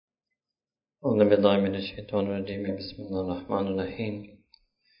أعوذ بالله من الشيطان الرجيم بسم الله الرحمن الرحيم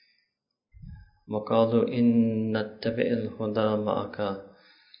وقالوا إن نتبع الهدى معك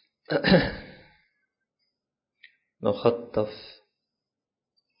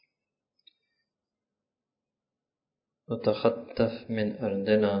نتخطف من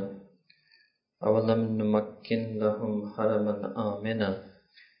أرضنا أولم نمكن لهم حرما آمنا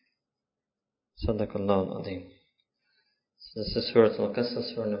صدق الله العظيم. So this is Surah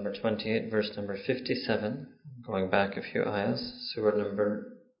Al-Qasas, Surah number 28, verse number 57. Going back a few ayahs, Surah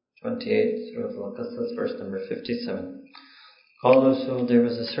number 28, Surah Al-Qasas, verse number 57. So there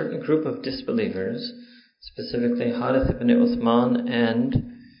was a certain group of disbelievers, specifically Harith ibn Uthman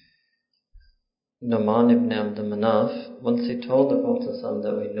and Nu'man ibn Abd Manaf. Once they told the Prophet ﷺ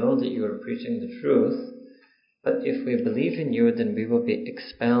that we know that you are preaching the truth, but if we believe in you, then we will be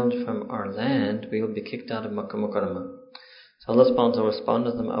expelled from our land, we will be kicked out of Makkah Mukarramah. So Allah subhanahu wa ta'ala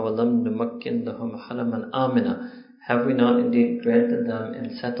responded to them, أَوَلَمْ نُمَكِّنْ لَهُمْ حَرَمًا آمِنًا. Have we not indeed granted them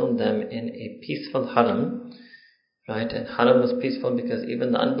and settled them in a peaceful haram? Right? And haram was peaceful because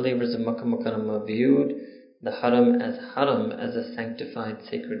even the unbelievers of Makkah Mukarramah viewed the haram as a sanctified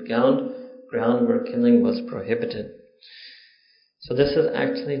sacred ground where killing was prohibited. So this is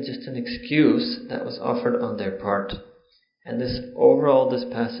actually just an excuse that was offered on their part. And this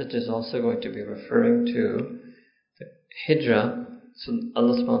passage is also going to be referring to Hijrah. So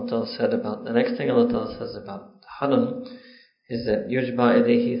Allah subhanahu wa ta'ala said about, the next thing Allah ta'ala says about haram is that yujba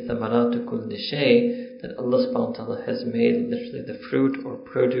ilayhi thamaratu kulli shay, that Allah subhanahu wa ta'ala has made literally the fruit or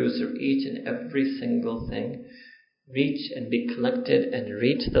produce of each and every single thing reach and be collected and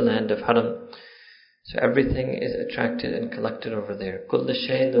reach the land of haram. So everything is attracted and collected over there. Kulli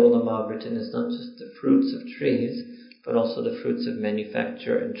shay, the ulama have written, is not just the fruits of trees, but also the fruits of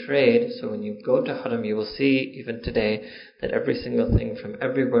manufacture and trade. So when you go to Haram, you will see even today that every single thing from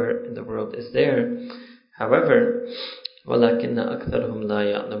everywhere in the world is there. However, وَلَكِنَّ أَكْثَرُهُمْ لَا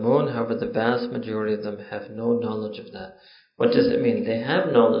يَعْلَمُونَ. However, the vast majority of them have no knowledge of that. What does it mean? They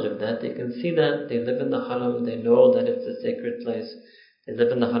have knowledge of that. They can see that. They live in the Haram. They know that it's a sacred place. They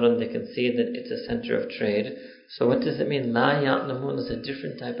live in the Haram. They can see that it's a center of trade. So what does it mean? لَا يَعْلَمُونَ is a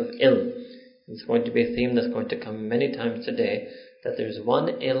different type of ilm. It's going to be a theme that's going to come many times today, that there's one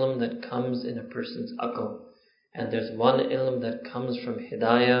ilm that comes in a person's aql, and there's one ilm that comes from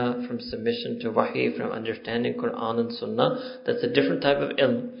hidayah, from submission to wahi, from understanding Quran and Sunnah. That's a different type of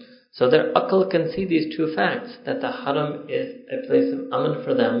ilm. So their aql can see these two facts, that the haram is a place of aman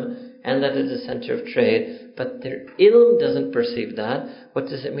for them, and that it is a center of trade, but their ilm doesn't perceive that. What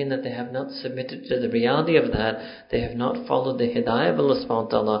does it mean? That they have not submitted to the reality of that. They have not followed the hidayah of Allah subhanahu wa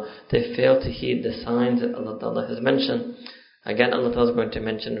ta'ala. They fail to heed the signs that Allah ta'ala has mentioned. Again, Allah ta'ala is going to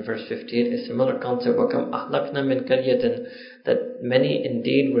mention in verse 58 a similar concept, وَكَمْ أَحْلَقْنَا مِنْ قَرْيَةٍ, that many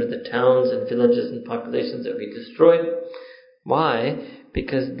indeed were the towns and villages and populations that we destroyed. Why?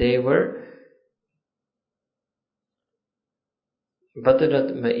 Because they were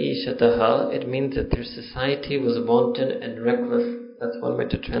Badarat ma'ishataha, it means that their society was wanton and reckless. That's one way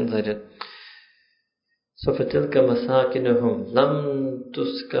to translate it. So فَتِلْكَ مَسَاكِنُهُمْ لَمْ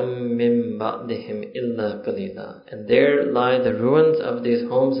تُسْكَمْ مِنْ بَعْدِهِمْ إِلَّا قَلِيلًا. And there lie the ruins of these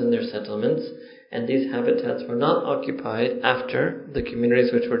homes and their settlements, and these habitats were not occupied after the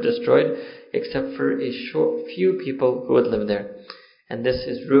communities which were destroyed, except for a few people who would live there. And this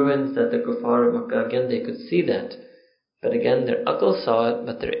is ruins that the kuffar of Makkah, again, they could see that. But again, their aql saw it,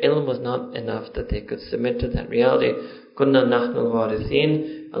 but their ilm was not enough that they could submit to that reality. Kunna nahnul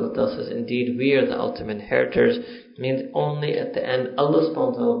warithin. Allah Ta'ala says, indeed, we are the ultimate inheritors. It means only at the end, Allah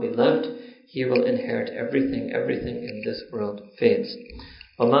subhanahu wa ta'ala will be left. He will inherit everything. Everything in this world fades.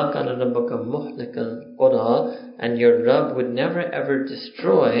 وَمَا كَانَ رَبُّكَ مُهْلِكَ الْقُرَىٰ. And your Rabb would never ever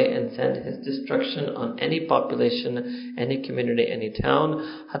destroy and send His destruction on any population, any community, any town,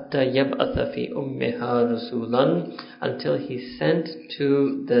 حَتَّى يَبْعَثَ فِي أُمِّهَا رُسُولًا, until He sent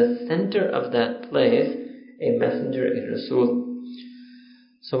to the center of that place a messenger, a Rasul.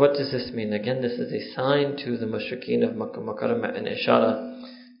 So what does this mean? Again, this is a sign to the mushrikeen of Makkah Mukarramah and Ishara.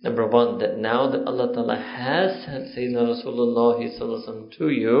 Number one, that now that Allah Ta'ala has sent Sayyidina Rasulullah to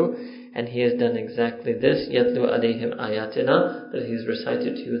you, and He has done exactly this, يَتْلُو عَلَيْهِمْ آيَاتِنَا, that He's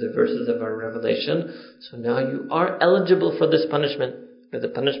recited to you the verses of our revelation. So now you are eligible for this punishment. But the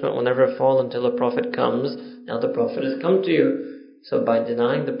punishment will never fall until a prophet comes. Now the prophet has come to you. So by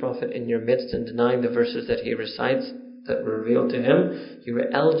denying the prophet in your midst and denying the verses that he recites that were revealed to him, you are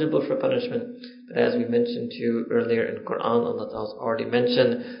eligible for punishment. But as we mentioned to you earlier in Quran, Allah Ta'ala has already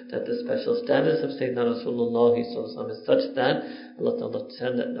mentioned that the special status of Sayyidina Rasulullah is such that Allah Ta'ala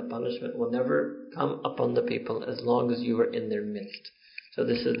said that the punishment will never come upon the people as long as you are in their midst. So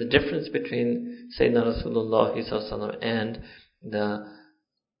this is the difference between Sayyidina Rasulullah and the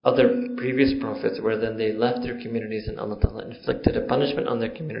other previous prophets, where then they left their communities and Allah Ta'ala inflicted a punishment on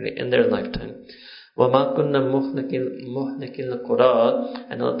their community in their lifetime. وَمَا كُنَّا مُهْلِكِ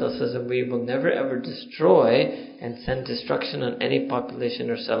الْقُرَىٰ, and Allah Ta'ala says that we will never ever destroy and send destruction on any population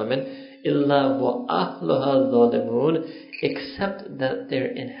or settlement إِلَّا وَأَهْلُهَا ظَالِمُونَ, except that their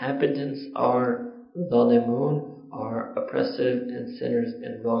inhabitants are ظَالِمُونَ, are oppressive and sinners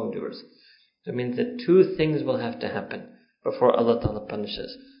and wrongdoers. So it means that two things will have to happen before Allah Ta'ala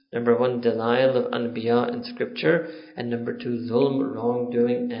punishes. Number one, denial of anbiya in scripture, and number two, zulm,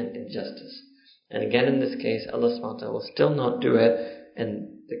 wrongdoing and injustice. And again in this case, Allah subhanahu wa ta'ala will still not do it, and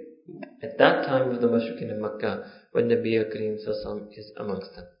at that time of the mushrikeen of Makkah, when Nabi Kareem is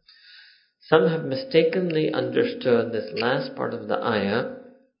amongst them. Some have mistakenly understood this last part of the ayah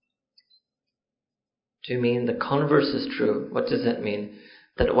to mean the converse is true. What does that mean?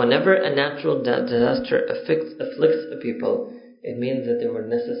 That whenever a natural disaster afflicts a people, it means that they were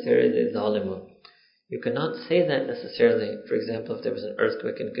necessarily zalimun. You cannot say that necessarily. For example, if there was an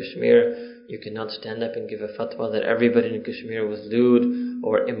earthquake in Kashmir, you cannot stand up and give a fatwa that everybody in Kashmir was lewd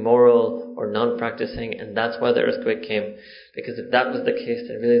or immoral or non-practicing, and that's why the earthquake came. Because if that was the case,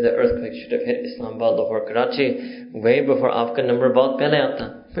 then really the earthquake should have hit Islamabad, Lahore, Karachi way before Afghan number bahut pehle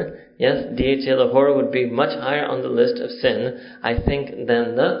aata. Yes, DHA Lahore would be much higher on the list of sin, I think,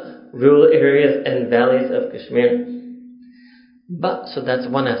 than the rural areas and valleys of Kashmir. But, so that's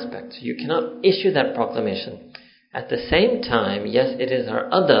one aspect. So you cannot issue that proclamation. At the same time, yes, it is our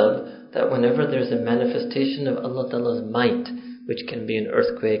adab that whenever there's a manifestation of Allah Ta'ala's might, which can be an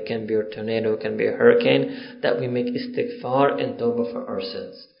earthquake, can be a tornado, can be a hurricane, that we make istighfar and tawbah for our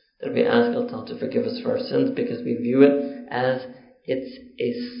sins. That we ask Allah Ta'ala to forgive us for our sins, because we view it as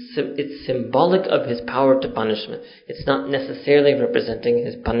it's symbolic of His power to punishment. It's not necessarily representing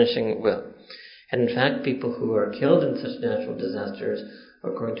His punishing will. And in fact, people who are killed in such natural disasters,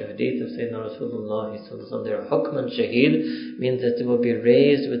 according to hadith of Sayyidina Rasulullah, their hukman shaheed means that they will be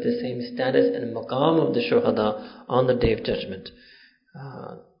raised with the same status and maqam of the shuhada on the day of judgment.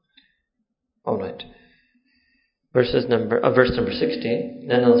 Alright. Verse number 60.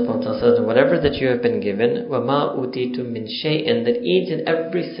 Then Allah subhanahu wa ta'ala says, whatever that you have been given, وَمَا أُوتِيتُم مِّن شَيْءٍ, that each and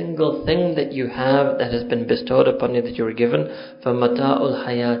every single thing that you have that has been bestowed upon you, that you were given, فَمَتَاءُ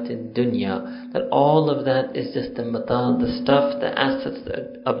الْحَيَاةِ الدُّنْيَا, that all of that is just the mata, the stuff, the assets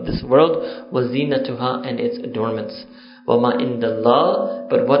of this world, وَزِينَتُهَا, and its adornments. وَمَا عِنْدَ اللَّهِ,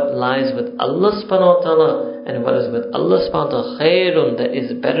 but what lies with Allah subhanahu wa ta'ala, and what is with Allah subhanahu wa ta'ala, خَيْرٌ, that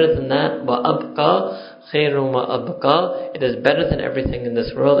is better than that, وَأَبْقَى, خَيْرٌ وَأَبْقَى, it is better than everything in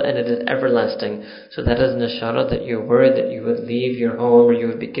this world, and it is everlasting. So that is an ishara that you're worried that you would leave your home, or you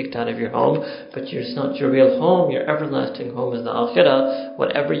would be kicked out of your home, but it's not your real home. Your everlasting home is the akhirah.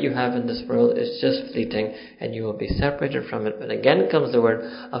 Whatever you have in this world is just fleeting, and you will be separated from it. But again comes the word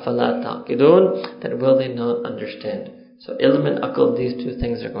أَفَلَا تَعْقِلُونَ, that will they not understand. So ilm and aql, these two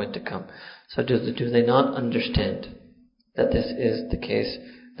things are going to come. So do they not understand that this is the case,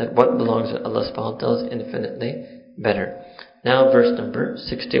 that what belongs to Allah subhanahu wa ta'ala is infinitely better. Now verse number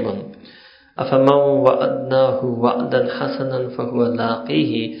 61. أَفَمَنْ وَأَدْنَاهُ وَعْدًا حَسَنًا فَهُوَ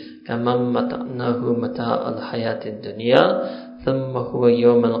لَاقِيهِ كَمَنْ مَتَعْنَاهُ مَتَاعَ الْحَيَاةِ الدُّنْيَا ثُمَّ هُوَ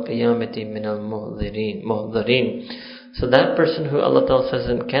يَوْمَ الْقِيَامَةِ مِنَ الْمُحْضَرِينَ. So that person who Allah Ta'ala says,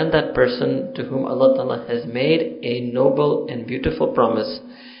 and can that person to whom Allah Ta'ala has made a noble and beautiful promise,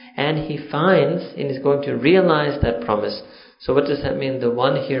 and he finds and is going to realize that promise. So what does that mean? The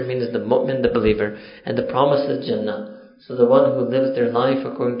one here means the mu'min, the believer, and the promise is Jannah. So the one who lives their life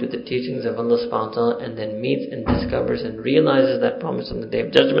according to the teachings of Allah subhanahu wa ta'ala, and then meets and discovers and realizes that promise on the Day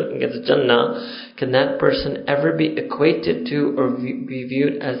of Judgment and gets Jannah, can that person ever be equated to or be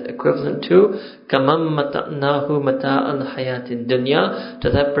viewed as equivalent to كَمَنْ مَتَعْنَاهُ مَتَاعَ الْحَيَاةِ الدُّنْيَا, to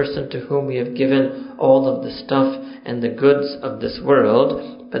that person to whom we have given all of the stuff and the goods of this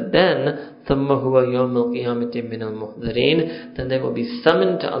world, but then ثُمَّ هُوَ يَوْمَ الْقِيَامَةِ مِنَ الْمُحْضَرِينَ, then they will be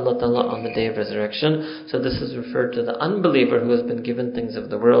summoned to Allah Ta'ala on the day of resurrection. So this is referred to the unbeliever who has been given things of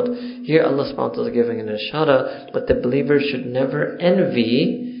the world. Here Allah subhanahu wa ta'ala is giving an ishara, but the believer should never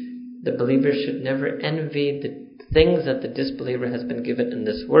envy the things that the disbeliever has been given in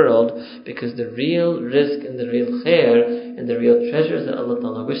this world, because the real risk and the real khair and the real treasures that Allah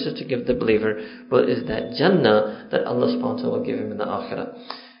Ta'ala wishes to give the believer is that Jannah that Allah subhanahu wa ta'ala will give him in the akhirah.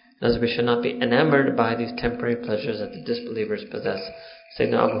 As we should not be enamored by these temporary pleasures that the disbelievers possess.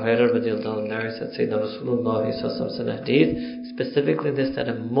 Sayyidina Abu Hurairah radiallahu anhu said, Sayyidina Rasulullah said in hadith, specifically this, that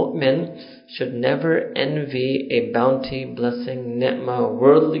a mu'min should never envy a bounty, blessing, ni'mah,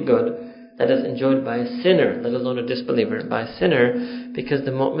 worldly good that is enjoyed by a sinner, let alone a disbeliever, by a sinner, because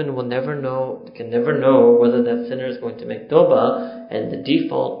the mu'min can never know whether that sinner is going to make tawbah. And the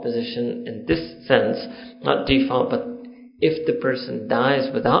default position in this sense, not default, but if the person dies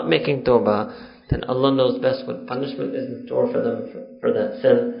without making tawbah, then Allah knows best what punishment is in store for them for that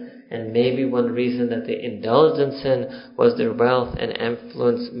sin. And maybe one reason that they indulged in sin was their wealth and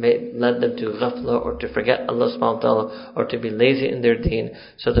influence led them to ghafla, or to forget Allah subhanahu wa ta'ala, or to be lazy in their deen.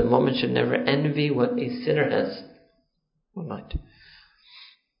 So the mu'min should never envy what a sinner has. Right.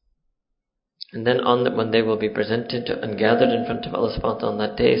 And then when they will be presented and gathered in front of Allah subhanahu wa ta'ala on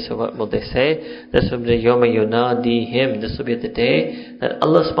that day, so what will they say? This will be Yawma Yunadihim. This will be the day that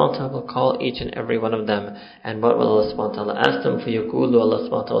Allah subhanahu wa ta'ala will call each and every one of them. And what will Allah subhanahu wa ta'ala ask them? فَيَقُولُ Allah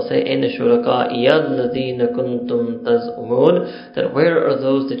subhanahu wa ta'ala will say, أَيْنَ شُرَكَائِيَ الَّذِينَ كُنْتُمْ تَزْعُمُونَ, that where are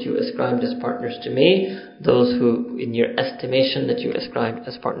those that you ascribed as partners to me? Those who, in your estimation, that you ascribed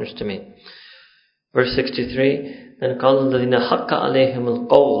as partners to me. Verse 63, then قَالَ الَّذِينَ حَقَّ عَلَيْهِمُ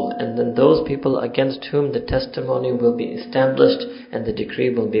الْقَوْلِ, and then those people against whom the testimony will be established and the decree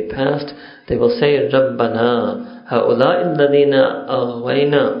will be passed, they will say, رَبَّنَا هَؤُلَاءِ الَّذِينَ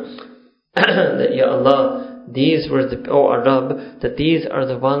أَغْوَيْنَا, that Ya Allah, these were our Rabb, that these are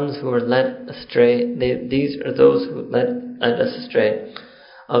the ones who were led astray, these are those who led us astray.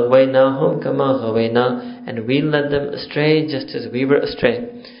 أَغْوَيْنَاهُمْ كَمَا غَوَيْنَا, and we led them astray just as we were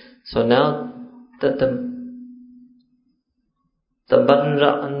astray. So now that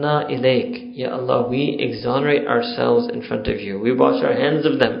Tabarra'na ilayk, Ya Allah, we exonerate ourselves in front of you. We wash our hands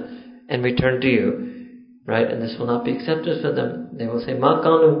of them and we turn to you. Right? And this will not be accepted for them. They will say, Ma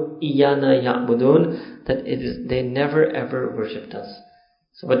kanu iyana ya'budun, that they never ever worshipped us.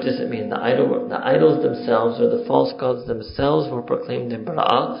 So what does it mean? The idols themselves, or the false gods themselves, were proclaimed in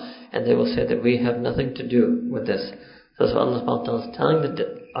Bara'ah, and they will say that we have nothing to do with this. So Allah subhanahu wa ta'ala is telling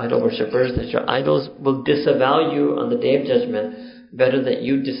the idol worshippers that your idols will disavow you on the day of judgment. Better that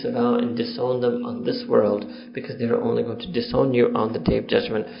you disavow and disown them on this world, because they are only going to disown you on the day of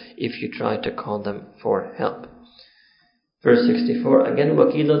judgment if you try to call them for help. Verse 64, again,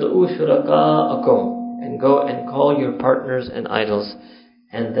 وَقِيلَ دُعُوا شُرَكَاءَكُمْ, and go and call your partners and idols,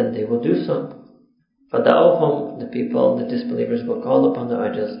 and then they will do so. فَدَعُوهُمْ, the people, the disbelievers will call upon the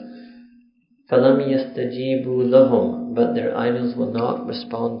idols. فَلَمْ يَسْتَجِيبُوا لَهُمْ, but their idols will not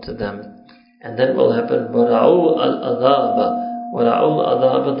respond to them. And then what will happen? وَرَعُوا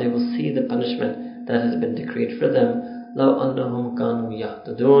الْأَذَابَ, they will see the punishment that has been decreed for them. لَوْ أَنَّهُمْ كَانُوا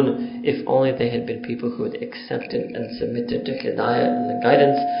يَهْتَدُونَ, if only they had been people who had accepted and submitted to Hidayah and the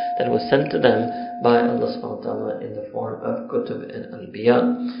guidance that was sent to them by Allah subhanahu wa ta'ala in the form of Kutub and Anbiya.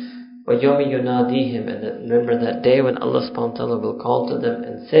 وَيَوْمِ يُنَادِيهِمْ, and remember that day when Allah subhanahu wa ta'ala will call to them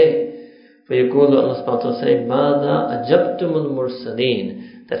and say, فَيَقُولُ, Allah subhanahu wa ta'ala say, مَاذَا أَجَبْتُمُ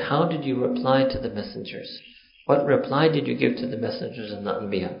الْمُرْسَلِينَ, that how did you reply to the messengers? What reply did you give to the messengers and the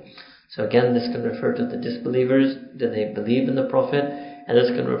Anbiya? So again, this can refer to the disbelievers. Did they believe in the Prophet? And this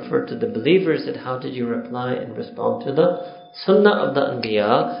can refer to the believers, that how did you reply and respond to the Sunnah of the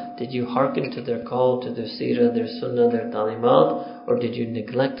Anbiya? Did you hearken to their call, to their seerah, their Sunnah, their talimat, or did you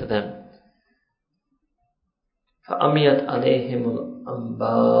neglect them? فَأَمِيَتْ عَلَيْهِمُ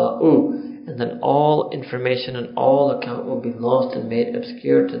الْأَنْبَاءُ, and then all information and all account will be lost and made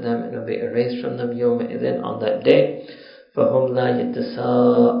obscure to them, and will be erased from them يَوْمَئِذٍ, on that day. فَهُمْ لَا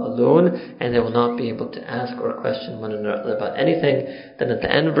يَتَسَاءَلُونَ, and they will not be able to ask or question one another about anything. Then at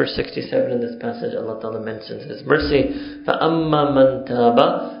the end of verse 67 in this passage, Allah Ta'ala mentions His mercy. فَأَمَّا مَنْ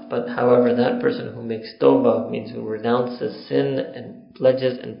تَابَ, but however that person who makes tawbah, means who renounces sin and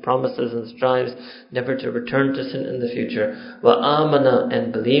pledges and promises and strives never to return to sin in the future, وَآمَنَ,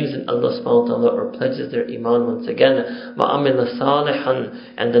 and believes in Allah subhanahu wa ta'ala, or pledges their iman once again, وَعَمِلَ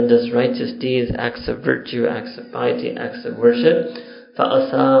صَالِحًا, and then does righteous deeds, acts of virtue, acts of piety, acts of worship,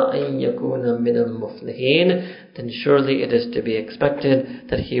 فَأَسَىٰ أَن يَكُونَ مِنَ الْمُفْلِحِينَ, then surely it is to be expected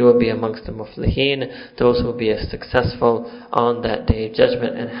that he will be amongst the muflihin, those who will be successful on that day of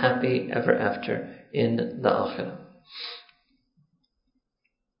judgment and happy ever after in the akhirah.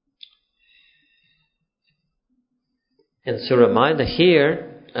 In Surah Ma'idah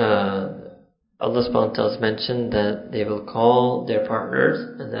here, Allah subhanahu wa ta'ala has mentioned that they will call their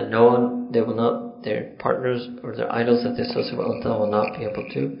partners, and that their partners or their idols that they associate with Allah will not be able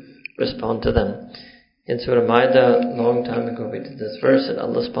to respond to them. In Surah Ma'idah, a long time ago we did this verse, that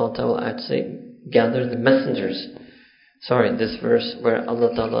Allah subhanahu wa ta'ala will actually gather the messengers. This verse where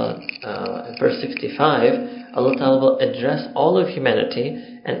Allah Ta'ala, in verse 65, Allah Ta'ala will address all of humanity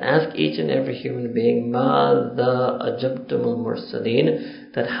and ask each and every human being, مَاذَا أَجَبْتُمُ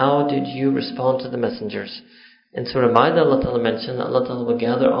الْمُرْسَلِينَ, that how did you respond to the messengers? In Surah Ma'idah, Allah Ta'ala mentioned that Allah Ta'ala will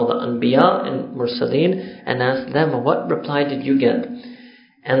gather all the Anbiya and Mursaleen and ask them, what reply did you get?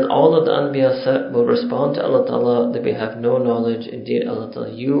 And all of the Anbiya will respond to Allah Ta'ala that we have no knowledge. Indeed, Allah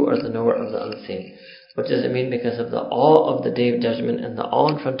Ta'ala, you are the knower of the unseen. What does it mean? Because of the awe of the Day of Judgment and the awe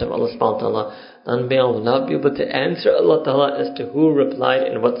in front of Allah Subhanahu wa Ta'ala, the Anbiya will not be able to answer Allah Ta'ala as to who replied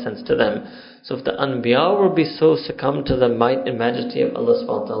in what sense to them. So if the Anbiya will be so succumbed to the might and majesty of Allah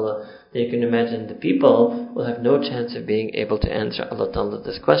Subhanahu wa Ta'ala, then you can imagine the people will have no chance of being able to answer Allah Ta'ala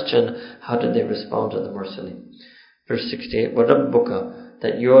this question, how did they respond to the Mursaleen? Verse 68, وَرَبُّكَ,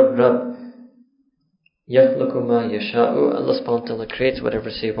 that your Rabb, يَخْلُقُ مَا يَشَاءُ, Allah subhanahu wa ta'ala creates whatever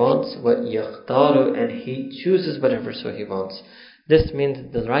He wants, وَيَخْتَارُ, and He chooses whatever so He wants. This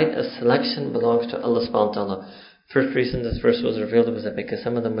means the right of selection belongs to Allah subhanahu wa ta'ala. First reason this verse was revealed was that because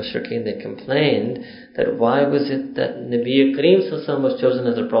some of the mushrikeen, they complained that why was it that Nabi Kareem was chosen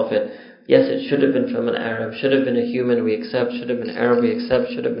as a prophet? Yes, it should have been from an Arab, should have been a human, we accept, should have been Arab, we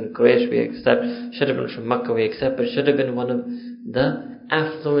accept, should have been Quraysh, we accept, should have been from Makkah, we accept, but should have been one of the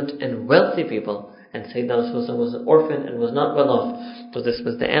affluent and wealthy people. And Sayyidina Rasulullah was an orphan and was not well off. So this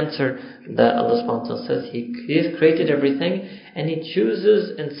was the answer that Allah subhanahu wa ta'ala says. He has created everything and He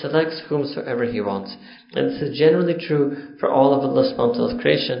chooses and selects whomsoever He wants. And this is generally true for all of Allah subhanahu wa ta'ala's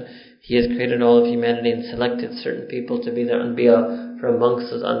creation. He has created all of humanity and selected certain people to be their Anbiya. From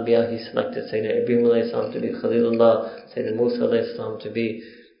amongst His Anbiya, He selected Sayyidina Ibrahim alayhi salam to be Khalilullah, Sayyidina Musa alayhi salam to be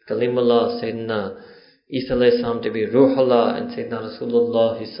Kalimullah, Sayyidina Isa alayhi salam to be Ruhullah, and Sayyidina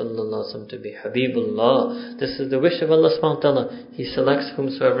Rasulullah sallallahu alaihi to be Habibullah. This is the wish of Allah subhanahu wa ta'ala. He selects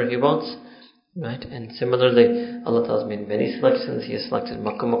whomsoever He wants. Right? And similarly, Allah Ta'ala has made many selections. He has selected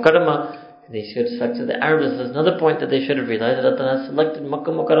Makkah Mukarramah. They should have selected the Arabs. There's another point that they should have realized. Allah Ta'ala has selected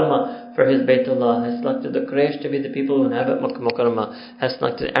Makkah Mukarramah for His Baytullah, has selected the Quraysh to be the people who inhabit Makkah Mukarramah, has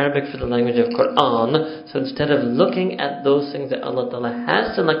selected Arabic for the language of Quran. So instead of looking at those things that Allah Ta'ala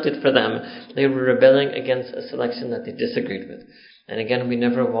has selected for them, they were rebelling against a selection that they disagreed with. And again, we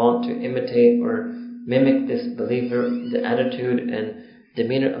never want to imitate or mimic this believer, the attitude and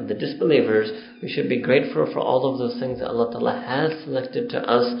demeanor of the disbelievers. We should be grateful for all of those things that Allah Ta'ala has selected to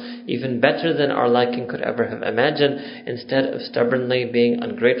us, even better than our liking could ever have imagined, instead of stubbornly being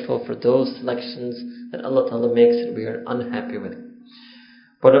ungrateful for those selections that Allah Ta'ala makes that we are unhappy with.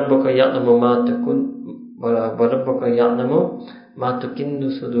 وَرَبُّكَ يَعْلَمُ مَا تُكِنُّ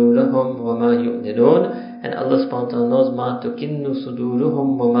صُدُورُهُمْ وَمَا يُعْلِنُونَ, and Allah subhanahu wa ta'ala knows مَا تُكِنُّ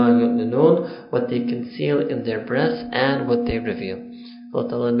صُدُورُهُمْ وَمَا يُعْلِنُونَ, what they conceal in their breasts and what they reveal. Allah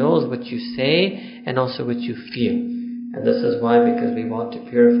Ta'ala knows what you say and also what you feel. And this is why, because we want to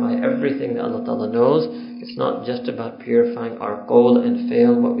purify everything that Allah Ta'ala knows. It's not just about purifying our qawl and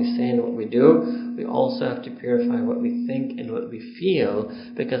fail, what we say and what we do. We also have to purify what we think and what we feel,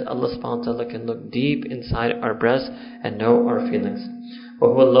 because Allah subhanahu wa ta'ala can look deep inside our breasts and know our feelings.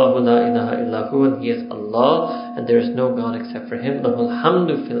 وَهُوَ اللَّهُ لَا إِلَهَ إِلَّا هُوَ, and He is Allah, and there is no God except for Him. لَهُ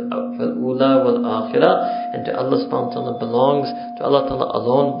الْحَمْدُ فِي الْأُولَى وَالْآخِرَةِ, and to Allah subhanahu wa ta'ala belongs, to Allah ta'ala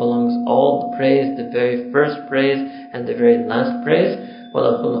alone belongs all the praise, the very first praise and the very last praise.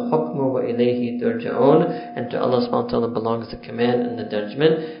 وَلَهُ الْحُكْمُ وَإِلَيْهِ تُرْجَعُونَ, and to Allah subhanahu wa ta'ala belongs the command and the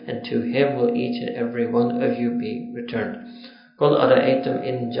judgment, and to Him will each and every one of you be returned. قُلْ أَرَأَيْتُمْ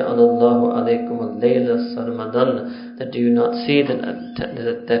إِنْ جَعَلَ اللَّهُ عَلَيْكُمُ اللَّيْلَ سَرْمَدًا, that do you not see,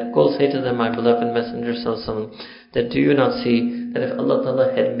 that Qul, say to them, my beloved Messenger sallallahu, that do you not see that if Allah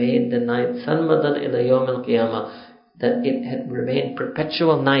Ta'ala had made the night sarmadan ila yawm al-qiyamah, that it had remained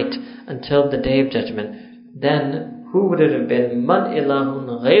perpetual night until the Day of Judgment, then who would it have been? Man ilahun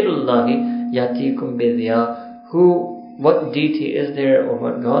ghayrullahi yatikum bidhiya, what deity is there, or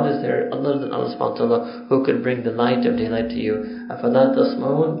what God is there other than Allah subhanahu wa ta'ala, who could bring the light of daylight to you? أَفَلَا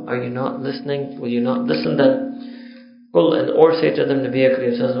تَسْمَعُونَ, are you not listening? Will you not listen then? Qul, and or say to them, Nabi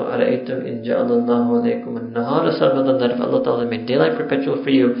Kareem says, وَأَرَأَيْتُمْ إِنْ جَعَلَ اللَّهُ عَلَيْكُمُ النَّهَارَ سَرْمَدًا, that if Allah Ta'ala made daylight perpetual for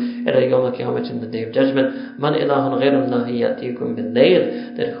you إِلَى يَوْمِ الْقِيَامَةِ, in the Day of Judgment, مَنْ إِلَهٌ غَيْرُ اللَّهِ يَأْتِيكُمْ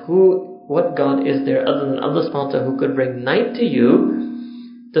بِاللَّيْلِ, that what God is there other than Allah subhanahu wa ta'ala who could bring night to you?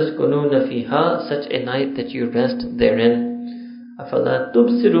 تَسْكُنُونَ فِيهَا, such a night that you rest therein. أَفَلَا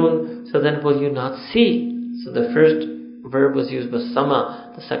تُبْصِرُونَ, so then will you not see? So the first verb was used with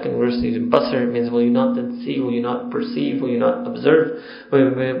sama, the second verse was used with basar. It means will you not then see, will you not perceive, will you not observe?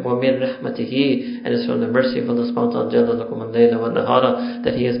 وَمِنْ رَحْمَتِهِ, and it's from the mercy of Allah subhanahu wa ta'ala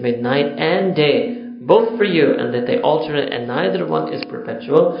that He has made night and day both for you, and that they alternate, and neither one is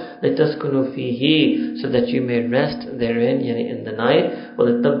perpetual. لِتَسْكُنُوا فِيهِ, so that you may rest therein, yani in the night.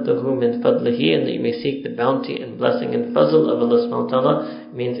 وَلِتَبْتَغُوا مِنْ فَضْلِهِ, and that you may seek the bounty and blessing and fazl of Allah subhanahu wa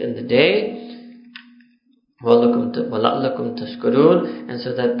ta'ala, means in the day. وَلَعَلَّكُمْ تَشْكُرُونَ, and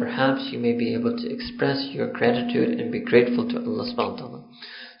so that perhaps you may be able to express your gratitude and be grateful to Allah subhanahu wa ta'ala.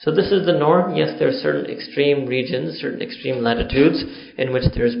 So this is the norm. Yes, there are certain extreme regions, certain extreme latitudes in which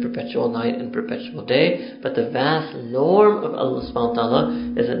there is perpetual night and perpetual day, but the vast norm of Allah subhanahu wa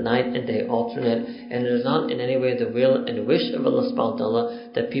ta'ala is that night and day alternate, and it is not in any way the will and wish of Allah subhanahu wa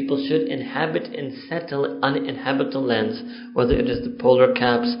ta'ala that people should inhabit and settle uninhabitable lands, whether it is the polar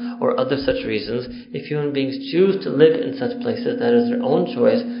caps or other such reasons. If human beings choose to live in such places, that is their own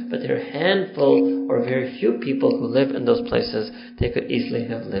choice, but there are a handful or very few people who live in those places. They could easily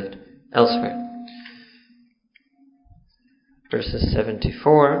have lived elsewhere. Verses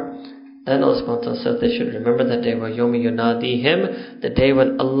 74. Then Allah subhanahu wa ta'ala says they should remember that day وَيَوْمِ يُنَادِيهِمْ, the day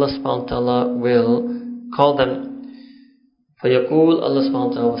when Allah subhanahu wa ta'ala will call them. فَيَقُولُ, Allah subhanahu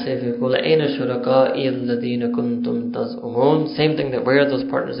wa ta'ala will say, فَيَقُولُ أَيْنَ شُرَكَائِيَ الَّذِينَ كُنْتُمْ تَزْعُمُونَ, same thing, that where are those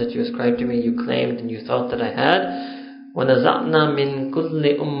partners that you ascribed to me, you claimed and you thought that I had. وَنَزَعْنَا مِنْ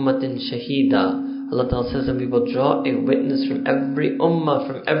كُلِّ أُمَّةٍ شَهِيدًا, Allah Ta'ala says, and we will draw a witness from every ummah,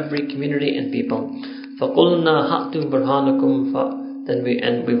 from every community and people. فَقُلْنَا هَأْتُوا بُرْهَانَكُمْ, then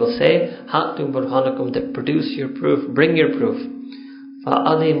we will say, هَأْتُوا بُرْهَانَكُمْ, that produce your proof, bring your proof.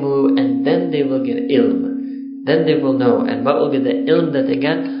 فَأَلِمُوا, and then they will get ilm. Then they will know. And what will be the ilm that they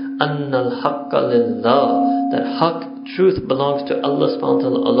get? أَنَّ الْحَقَّ لِلَّهِ, that haqq, truth, belongs to Allah subhanahu wa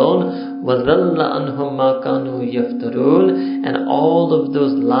ta'ala alone. وَذَلَّ أَنْهُمْ مَا كَانُوا يَفْتَرُونَ, and all of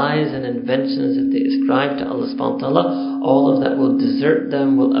those lies and inventions that they ascribe to Allah subhanahu wa ta'ala, all of that will desert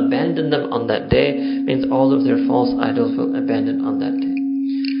them, will abandon them on that day. Means all of their false idols will abandon on that day.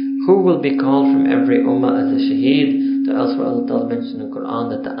 Who will be called from every ummah as a shaheed? To elsewhere Allah Ta'ala mentioned in the Quran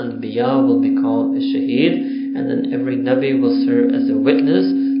that the anbiya will be called as shaheed, and then every nabi will serve as a witness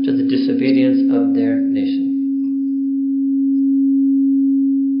to the disobedience of their nation.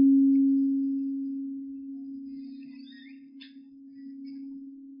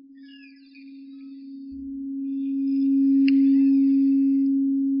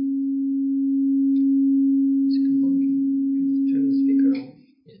 Turn the speaker on.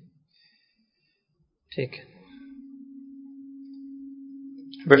 Take it.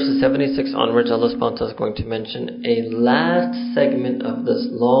 Verses 76 onwards, Allah subhanahu wa ta'ala is going to mention a last segment of this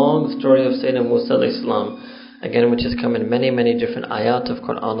long story of Sayyidina Musa alayhi salam, again, which has come in many, many different ayat of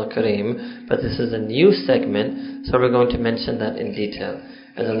Quran al-Kareem, but this is a new segment, so we're going to mention that in detail.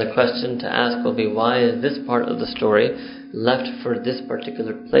 And then the question to ask will be, why is this part of the story left for this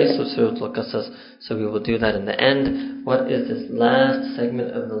particular place of Surah Al-Qasas? So we will do that in the end. What is this last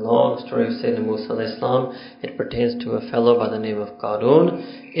segment of the long story of Sayyidina Musa alayhi salam? It pertains to a fellow by the name of Qarun.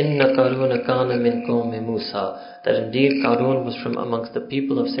 Inna Qaruna kana min qawmi Musa, that indeed Qarun was from amongst the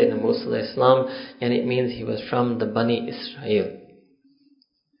people of Sayyidina Musa alayhi salam, and it means he was from the Bani Israel.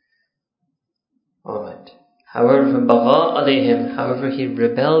 Alright. However, however, he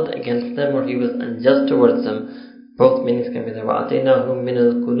rebelled against them, or he was unjust towards them. Both meanings can be there. وَأَتَيْنَاهُ مِنَ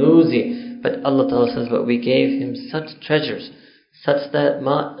الْكُنُوزِ, but Allah Ta'ala says, but we gave him such treasures, such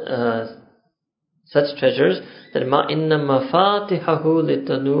treasures that مَا إِنَّ مَفَاتِحَهُ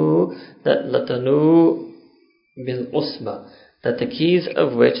لَتَنُوءُ بِالْعُصْبَةِ, that the keys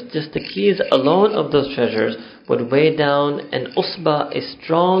of which, just the keys alone of those treasures, would weigh down an usba, a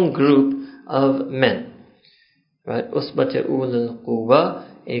strong group of men. Right? Usbata ulul quwwa,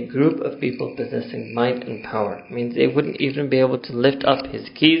 a group of people possessing might and power. It means they wouldn't even be able to lift up his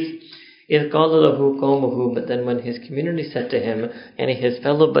keys. إِذْ قَالَ لَهُ قَوْمُهُ, but then when his community said to him, and his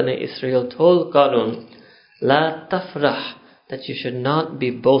fellow Bani Israel told Qarun, لَا تَفْرَحْ, that you should not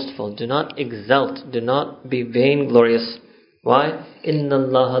be boastful, do not exult, do not be vainglorious. Why? إِنَّ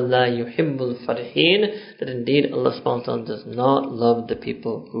اللَّهَ لَا يُحِبُّ الْفَرِحِينَ, that indeed Allah subhanahu wa ta'ala does not love the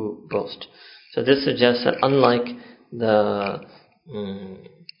people who boast. So this suggests that unlike the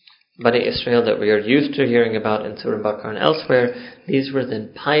Bani Israel that we are used to hearing about in Surah Baqarah and elsewhere, these were the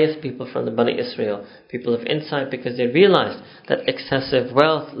pious people from the Bani Israel, people of insight, because they realized that excessive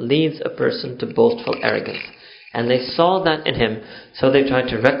wealth leads a person to boastful arrogance. And they saw that in him, so they tried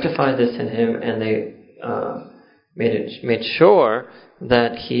to rectify this in him, and they made sure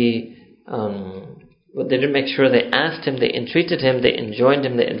that he... they didn't make sure, they asked him, they entreated him, they enjoined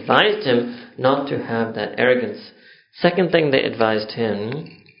him, they advised him not to have that arrogance. Second thing they advised him,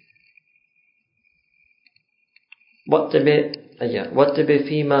 وَاتَّبِعْ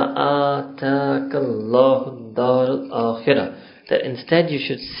فِيمَا آتَاكَ اللَّهُ الدَّارُ الْآخِرَةِ, that instead you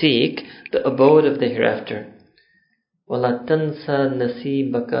should seek the abode of the hereafter. وَلَا تَنْسَ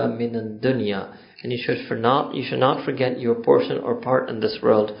نَصِيبَكَ مِنَ الدُّنْيَا, and you should not forget your portion or part in this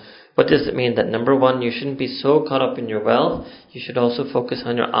world. What does it mean? That number one, you shouldn't be so caught up in your wealth. You should also focus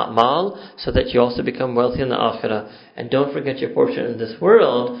on your a'mal, so that you also become wealthy in the akhirah. And don't forget your portion in this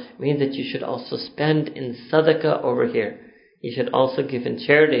world. It means that you should also spend in sadaqah over here. You should also give in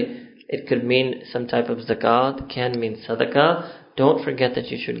charity. It could mean some type of zakat, can mean sadaqah. Don't forget that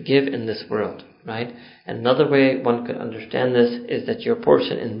you should give in this world, right? Another way one could understand this is that your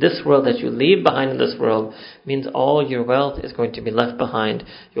portion in this world that you leave behind in this world means all your wealth is going to be left behind.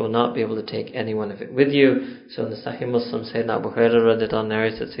 You will not be able to take any one of it with you. So in the Sahih Muslim, Sayyidina Abu Hurairah radhiyallahu anhu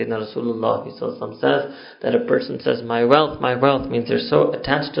narrates that Sayyidina Rasulullah says that a person says, my wealth, means they're so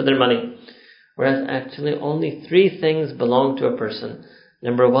attached to their money. Whereas actually only three things belong to a person.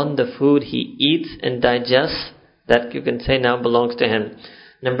 Number one, the food he eats and digests, that you can say now belongs to him.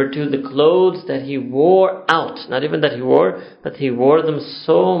 Number two, the clothes that he wore out. Not even that he wore, but he wore them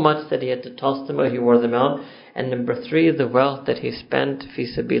so much that he had to toss them out, he wore them out. And number three, the wealth that he spent fi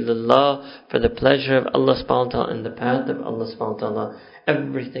sabilillah, for the pleasure of Allah subhanahu wa ta'ala, in the path of Allah subhanahu wa ta'ala.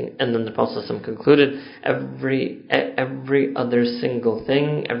 Everything, and then the Prophet concluded, every other single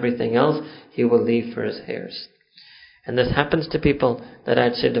thing, everything else, he will leave for his heirs. And this happens to people, that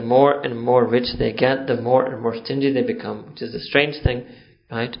I'd say the more and more rich they get, the more and more stingy they become, which is a strange thing,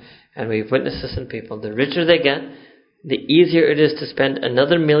 right? And we've witnessed this in people. The richer they get, the easier it is to spend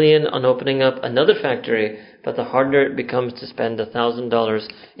another $1 million on opening up another factory, but the harder it becomes to spend $1,000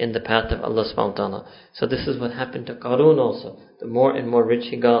 in the path of Allah subhanahu wa ta'ala. So this is what happened to Qarun also. The more and more rich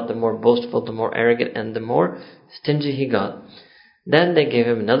he got, the more boastful, the more arrogant, and the more stingy he got. Then they gave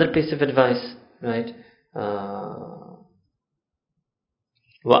him another piece of advice, right?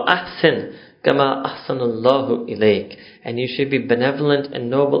 وَأَحْسِنْ كَمَا أَحْسَنَ اللَّهُ إِلَيْكَ. And you should be benevolent and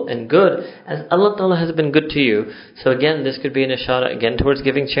noble and good as Allah Ta'ala has been good to you. So again, this could be an ishara again towards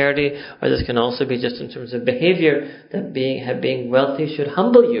giving charity, or this can also be just in terms of behavior, that being wealthy should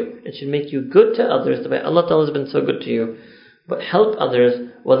humble you. It should make you good to others the way Allah Ta'ala has been so good to you. But help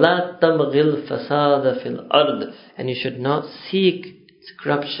others. وَلَا تَبْغِ الْفَسَادَ فِي الْأَرْضِ. And you should not seek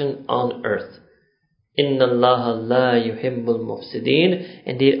corruption on earth. Inna Allah la yuhibbul mufsideen.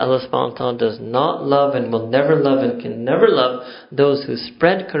 Indeed, Allah subhanahu wa ta'ala does not love and will never love and can never love those who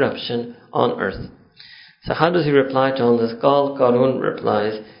spread corruption on earth. So how does he reply to all this? Qarun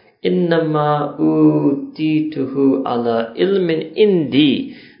replies, Innama utituhu ala ilmin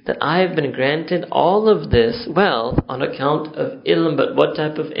indi. That I have been granted all of this wealth on account of ilm. But what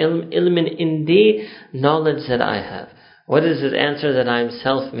type of ilm? Ilmin indi, knowledge that I have. What is his answer? That I am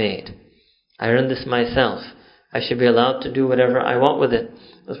self-made. I earned this myself. I should be allowed to do whatever I want with it.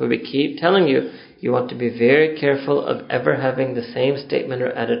 That's why we keep telling you, you want to be very careful of ever having the same statement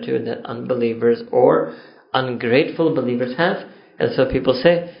or attitude that unbelievers or ungrateful believers have. And so people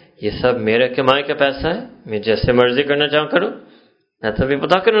say, ye sab mere kamai ka paisa hai, main jaise marzi karna chahu karu. That's what people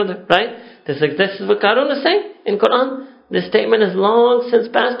talk about, right? This is what Qarun is saying in Quran. This statement is long since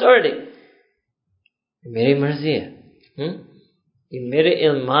passed already. Meri marzi hai.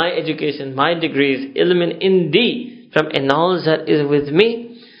 In my education, my degrees, ilmin indi, from a knowledge that is with me.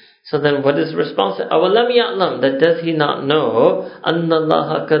 So then what is the response? Awalam ya'lam, that does he not know, anna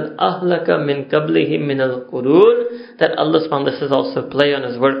Allah kad ahlaka min qablihi min al-qurun, that Allah subhanahu wa ta'ala, this is also play on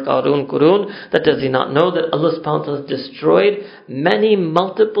his word Qurun, that does he not know that Allah subhanahu wa ta'ala has destroyed many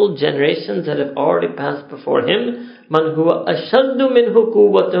multiple generations that have already passed before him, man huwa ashaddu minhu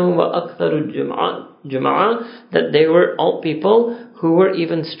quwwatan wa aktharu jum'an, that they were all people who were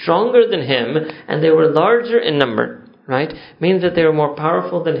even stronger than him, and they were larger in number, right? Means that they were more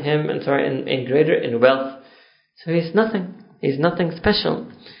powerful than him, and greater in wealth. So he's nothing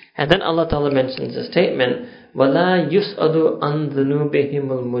special. And then Allah Ta'ala mentions a statement, وَلَا يُسْأَلُ عَنْ ذُنُوبِهِمُ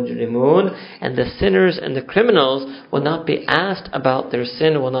الْمُجْرِمُونَ, and the sinners and the criminals will not be asked about their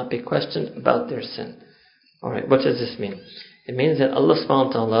sin, will not be questioned about their sin. Alright, what does this mean? It means that Allah subhanahu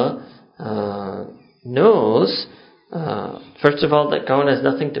wa ta'ala knows, first of all, that Qarun has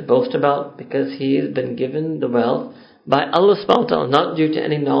nothing to boast about, because he has been given the wealth by Allah subhanahu wa ta'ala, not due to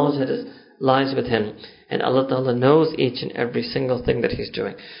any knowledge that lies with him. And Allah ta'ala knows each and every single thing that he's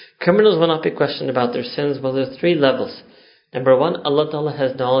doing. Criminals will not be questioned about their sins. Well, there are three levels. Number one, Allah ta'ala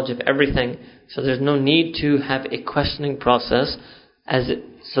has knowledge of everything, so there's no need to have a questioning process.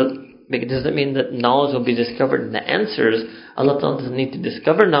 It doesn't mean that knowledge will be discovered in the answers. Allah Ta'ala doesn't need to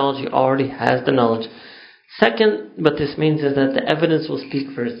discover knowledge. He already has the knowledge. Second, what this means is that the evidence will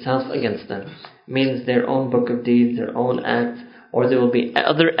speak for itself against them. It means their own book of deeds, their own acts, or there will be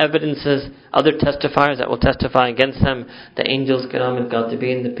other evidences, other testifiers that will testify against them. The angels, Kiram and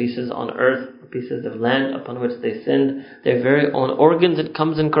Katibin, the pieces on earth, the pieces of land upon which they sinned, their very own organs, it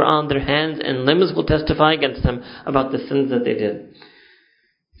comes in Quran, their hands and limbs will testify against them about the sins that they did.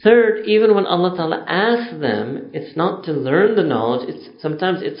 Third, even when Allah Ta'ala asks them, it's not to learn the knowledge,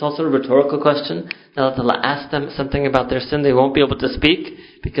 sometimes it's also a rhetorical question. Allah Ta'ala asks them something about their sin, they won't be able to speak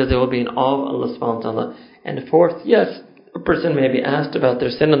because they will be in awe of Allah Subhanahu wa Ta'ala. And fourth, yes, a person may be asked about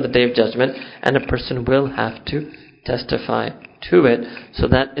their sin on the Day of Judgment, and a person will have to testify to it. So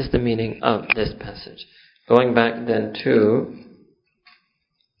that is the meaning of this passage. Going back then to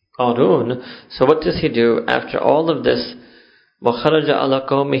Qarun, so what does he do after all of this? وَخَرَجَ عَلَى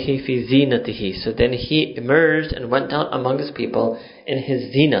قَوْمِهِ فِي زِينَتِهِ. So then he emerged and went out among his people in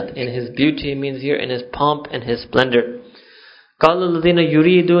his zinat, in his beauty, means here in his pomp and his splendor. قَالَ الَّذِينَ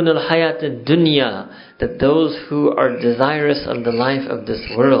يُرِيدُونَ الْحَيَاةَ الدُّنْيَا, that those who are desirous of the life of this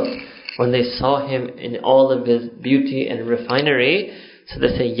world, when they saw him in all of his beauty and refinery, so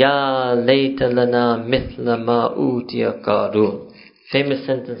they say, يَا لَيْتَ لَنَا مِثْلَ مَا أُوتِيَ قَارُونَ. Famous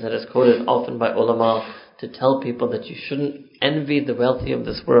sentence that is quoted often by ulama to tell people that you shouldn't envy the wealthy of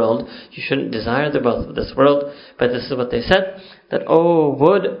this world, you shouldn't desire the wealth of this world. But this is what they said, that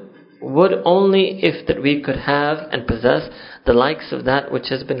would only if that we could have and possess the likes of that which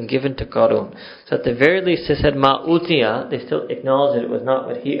has been given to Qarun. So at the very least they said ma'utiya, they still acknowledged that it was not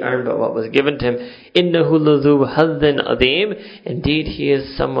what he earned but what was given to him. Innahu ladhu hazzin adim, indeed he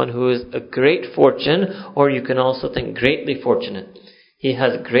is someone who is a great fortune, or you can also think greatly fortunate. He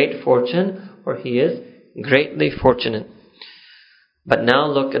has great fortune, or he is greatly fortunate. But now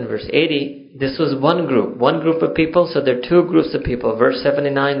look in verse 80. This was one group of people. So there are two groups of people. Verse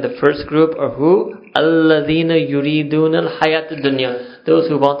 79, the first group are who? Alladhina yuriduna al-hayat ad-dunya, those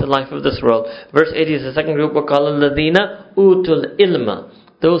who want the life of this world. Verse 80 is the second group. وَقَالَ الَّذِينَ utul ilma,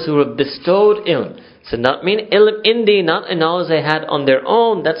 those who were bestowed ilm. So not mean ilm indi, not a knowledge they had on their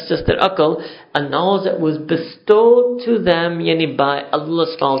own, that's just their akal, a knowledge that was bestowed to them, yani by Allah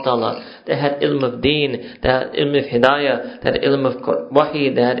subhanahu wa ta'ala. They had ilm of deen, they had ilm of hidayah, they had ilm of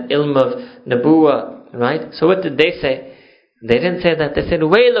wahi, they had ilm of nabuwa, right? So what did they say? They didn't say that, they said,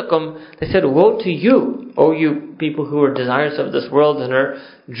 waylakum, they said, woe to you, O you people who are desirous of this world and are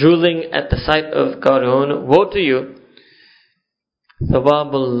drooling at the sight of Qarun, woe to you.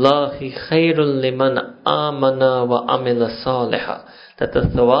 Thawabullahi khairul liman amana wa amila salihah. That the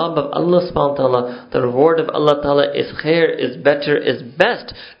thawab of Allah subhanahu wa ta'ala, the reward of Allah ta'ala is khair, is better, is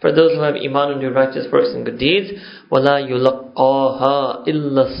best for those who have iman and do righteous works and good deeds. وَلَا يُلَقَّاهَا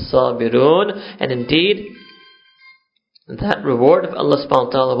إِلَّا الصَّابِرُونَ. And indeed, that reward of Allah subhanahu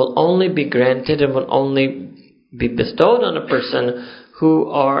wa ta'ala will only be granted and will only be bestowed on a person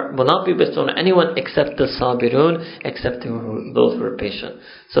will not be bestowed on anyone except the sabirun, except those who are patient.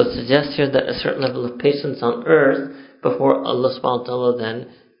 So it suggests here that a certain level of patience on earth before Allah subhanahu wa ta'ala then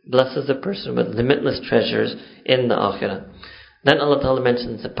blesses a person with limitless treasures in the akhirah. Then Allah ta'ala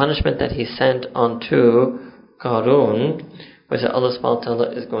mentions the punishment that He sent onto Qarun, which Allah subhanahu wa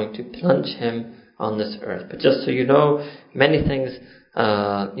ta'ala is going to plunge him on this earth. But just so you know, many things,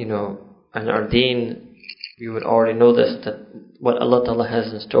 in our deen, you would already know this, that what Allah Ta'ala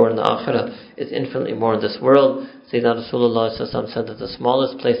has in store in the akhirah is infinitely more in this world. Sayyidina Rasulullah said that the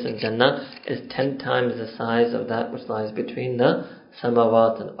smallest place in Jannah is 10 times the size of that which lies between the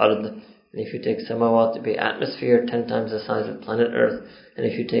samawat and ard. And if you take samawat to be atmosphere, 10 times the size of planet Earth. And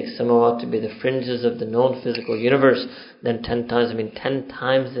if you take samawat to be the fringes of the known physical universe, then 10 times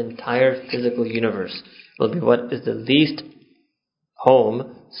the entire physical universe will be what is the least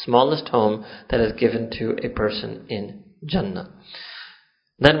home, smallest home that is given to a person in Jannah.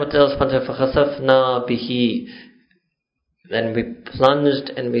 Then what else? فَخَسَفْنَا بِهِ. Then we plunged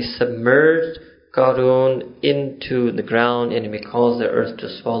and we submerged Qarun into the ground, and we caused the earth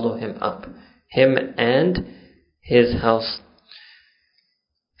to swallow him up, him and his house.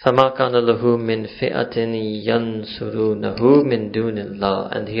 فَمَا كَانَ لَهُ مِنْ فِئَةٍ يَنْصُرُونَهُ مِنْ دُونِ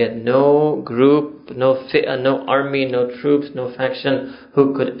اللَّهِ. And he had no group, no fi'ah, no army, no troops, no faction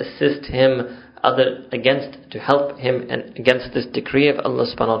who could assist him to help him and against this decree of Allah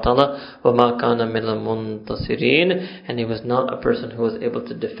subhanahu wa ta'ala. وَمَا كَانَ مِنَ الْمُنْتَصِرِينَ. And he was not a person who was able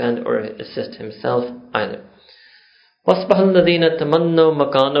to defend or assist himself either. وَأَصْبَحَ الَّذِينَ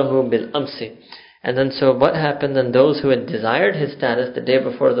تَمَنَّوْا مَكَانَهُ بِالْأَمْسِ. And then so what happened then? Those who had desired his status the day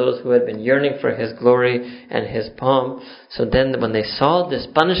before, those who had been yearning for his glory and his pomp, so then when they saw this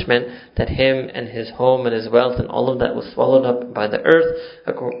punishment, that him and his home and his wealth and all of that was swallowed up by the earth,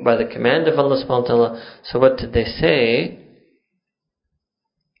 by the command of Allah subhanahu wa ta'ala, so what did they say?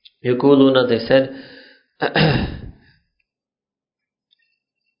 Yukuluna, they said,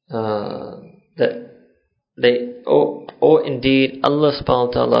 that indeed Allah subhanahu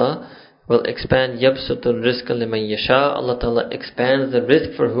wa ta'ala will expand yabsutul rizqa liman yasha. Allah Ta'ala expands the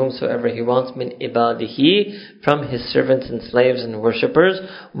rizq for whomsoever He wants, min ibadihi, from His servants and slaves and worshippers.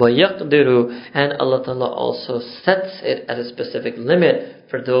 Wa yaqdiru, and Allah Ta'ala also sets it at a specific limit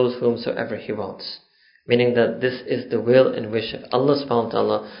for those whomsoever He wants. Meaning that this is the will and wish of Allah subhanahu wa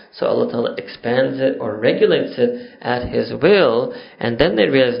ta'ala. So Allah Ta'ala expands it or regulates it at His will. And then they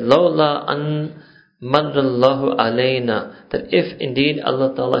realize, Lawla an madallahu alayna, that if indeed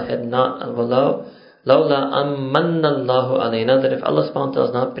Allah Ta'ala had not, Lawla am mannallahu alayna, that if Allah subhanahu wa ta'ala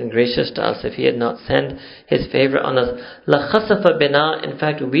has not been gracious to us, if He had not sent His favor on us, la khasafa bina, in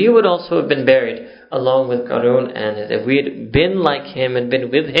fact we would also have been buried along with Qarun and if we had been like him and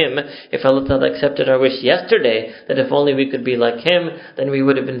been with him, if Allah Ta'ala accepted our wish yesterday, that if only we could be like him, then we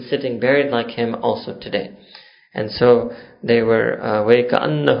would have been sitting buried like him also today. And so they were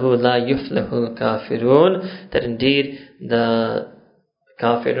وَيْكَأَنَّهُ لَا يُفْلِحُ الْكَافِرُونَ, that indeed the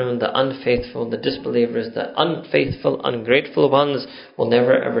kafirun, the unfaithful, the disbelievers, the unfaithful, ungrateful ones will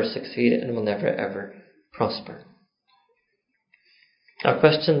never ever succeed and will never ever prosper. Our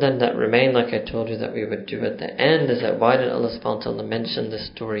question then that remained, like I told you that we would do at the end, is that why did Allah subhanahu wa ta'ala mention this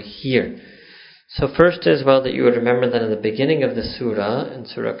story here? So first is, well, that you would remember that in the beginning of the surah, in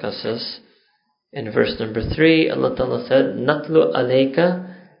Surah Qasas, in verse number 3, Allah Ta'ala said, Natlu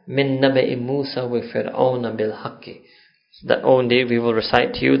alayka min naba'i Musa wa fir'auna bil haqqi. So that, oh indeed, we will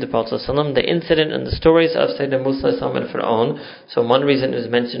recite to you, the Prophet ﷺ, the incident and the stories of Sayyidina Musa and Fir'aun. So one reason it is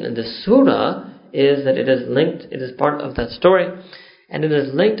mentioned in this surah is that it is linked, it is part of that story. And it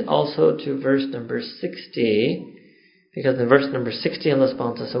is linked also to verse number 60, because in verse number 60 Allah subhanahu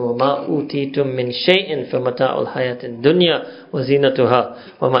wa ta'ala says, وَمَا أُوتِيتُم مِّن شَيْءٍ فَمَتَاعُ الْحَيَاةِ الدُّنْيَا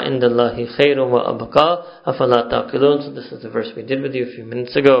وَزِينَتُهَا وَمَا عِندَ اللَّهِ خَيْرٌ وَأَبْقَى أَفَلَا تَعْقِلُونَ. So this is the verse we did with you a few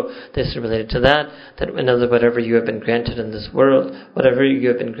minutes ago. This is related to that in other whatever you have been granted in this world, whatever you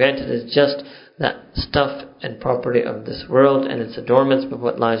have been granted is just that stuff and property of this world and its adornments, but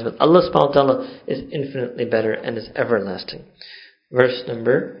what lies with Allah subhanahu wa ta'ala is infinitely better and is everlasting. Verse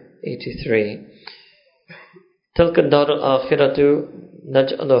number 83. تلك الدار الآخرة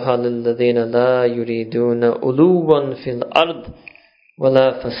نجعلها للذين لا يريدون علوا في الأرض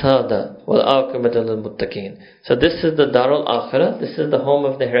ولا فسادا والعاقبة للمتقين. So this is the Dar al-Akhirah, this is the home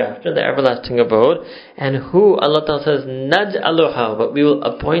of the hereafter, the everlasting abode. And who, Allah Ta'ala says, نجعلها, but we will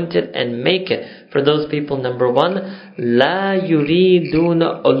appoint it and make it for those people, number one, لا يريدون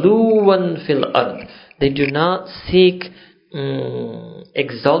علوا في الأرض. They do not seek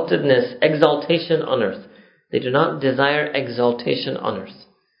exaltation on earth. They do not desire exaltation on earth.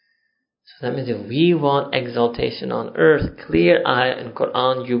 So that means if we want exaltation on earth, clear ayah in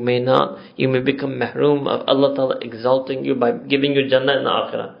Quran, you may become mahroom of Allah Ta'ala exalting you by giving you Jannah in the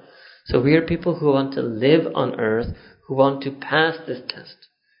Akhirah. So we are people who want to live on earth, who want to pass this test.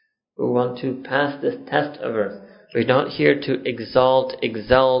 Who want to pass this test of earth. We're not here to exalt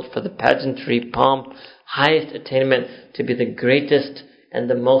for the pageantry, pomp, highest attainment, to be the greatest and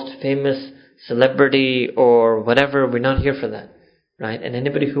the most famous celebrity or whatever. We're not here for that, right? And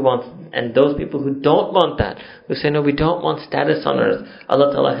anybody who wants, and those people who don't want that, who say, no, we don't want status on earth,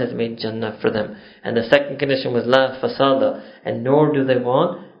 Allah Ta'ala has made Jannah for them. And the second condition was la fasada, and nor do they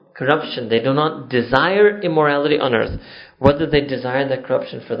want corruption. They do not desire immorality on earth. Whether they desire that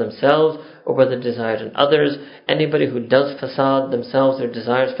corruption for themselves or whether they desire it in others, anybody who does fasad themselves or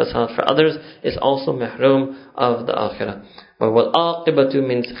desires fasad for others is also mahroom of the akhirah. But wal aqibatu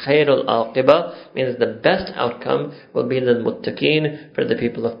means khairul aqiba, means the best outcome will be lil muttaqeen, for the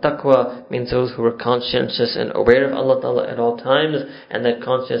people of taqwa, means those who are conscientious and aware of Allah Ta'ala at all times, and that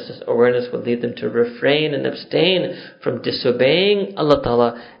conscientious awareness will lead them to refrain and abstain from disobeying Allah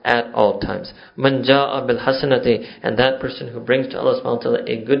Ta'ala at all times. Man ja'a bil hasanati, and that person who brings to Allah subhanahu wa ta'ala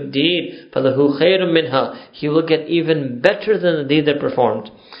a good deed, falahu khairun minha, he will get even better than the deed they performed.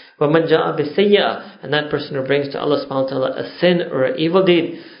 وَمَنْ جَاءَ بِالسَّيِّئَةِ, and that person who brings to Allah subhanahu wa ta'ala a sin or an evil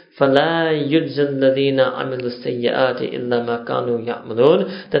deed, فَلَا يُجْزَى الَّذِينَ عَمِلُوا السَّيِّئَاتِ إِلَّا مَا كَانُوا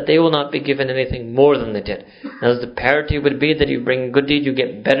يَعْمَلُونَ, that they will not be given anything more than they did. Now the parity would be that you bring a good deed, you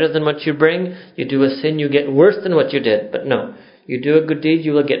get better than what you bring. You do a sin, you get worse than what you did. But no, you do a good deed,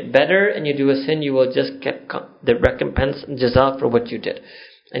 you will get better, and you do a sin, you will just get the recompense and jaza for what you did.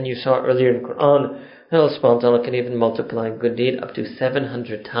 And you saw earlier in Quran, Allah subhanahu wa ta'ala can even multiply a good deed up to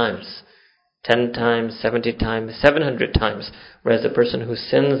 700 times. 10 times, 70 times, 700 times. Whereas the person who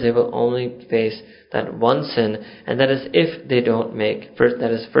sins, they will only face that one sin, and that is if they don't make,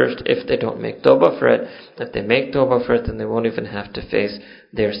 if they don't make tawbah for it. If they make tawbah for it, then they won't even have to face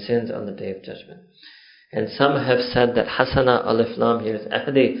their sins on the Day of Judgment. And some have said that Hasana Alif Lam here is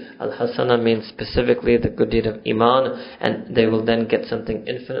Ahdi. Al-Hasana means specifically the good deed of Iman, and they will then get something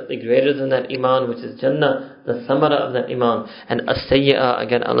infinitely greater than that Iman, which is Jannah, the Samara of that Iman. And As-Sayyi'ah,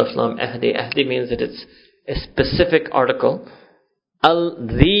 again Alif Lam Ahdi. Ahdi means that it's a specific article.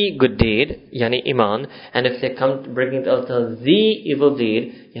 The good deed, yani Iman, and if they come to bringing it to the evil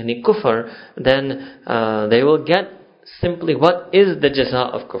deed, yani Kufr, then they will get simply what is the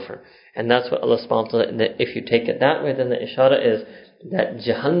jaza of Kufr. And that's what Allah subhanahu wa ta'ala, if you take it that way, then the ishara is that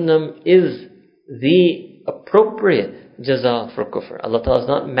Jahannam is the appropriate jaza for Kufr. Allah ta'ala has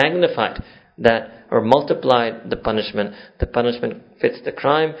not magnified that or multiplied the punishment. The punishment fits the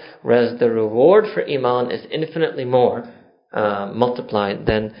crime, whereas the reward for Iman is infinitely more multiplied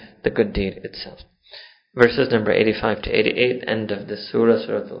than the good deed itself. Verses number 85 to 88, end of the surah,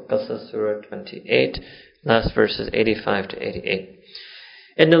 Surah Al-Qasas, Surah 28, last verses 85 to 88.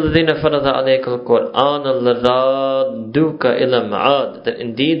 إِنَّ الَّذِينَ فَرَضَ عَلَيْكَ الْقُرْآنَ لَرَادُّكَ إِلَى مَعَادٍ. That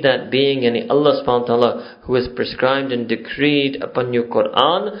indeed that being, yani Allah subhanahu wa ta'ala, who has prescribed and decreed upon you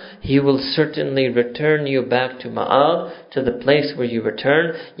Qur'an, He will certainly return you back to Ma'ad, to the place where you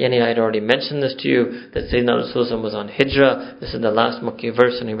return. Yani I had already mentioned this to you, that Sayyidina Rasulullah was on Hijrah. This is the last Makki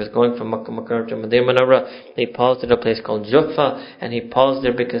verse, and he was going from Makkah Mukarram to Madinah Munawwarah. He paused at a place called Juhfa, and he paused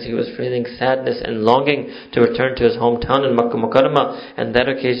there because he was feeling sadness and longing to return to his hometown in Makkah Mukarramah. And that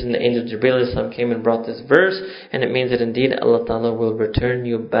occasion, the angel Jibreel Islam came and brought this verse, and it means that indeed Allah Ta'ala will return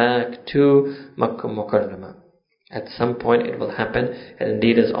you back to Makkah Mukarramah. At some point it will happen, and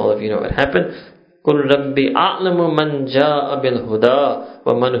indeed, as all of you know, it happened. قُلْ رَبِّ أَعْلَمُ مَنْ جَاءَ بِالْهُدَى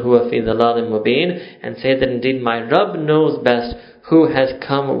وَمَنْ هُوَ فِي ضَلَالٍ مُبِينٍ. And say that indeed my Rabb knows best who has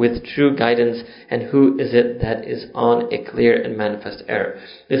come with true guidance and who is it that is on a clear and manifest error.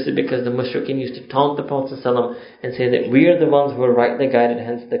 This is because the mushrikeen used to taunt the Prophet ﷺ and say that we are the ones who are rightly guided,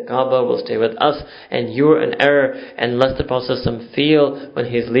 hence the Kaaba will stay with us and you are in error. And lest the Prophet ﷺ feel when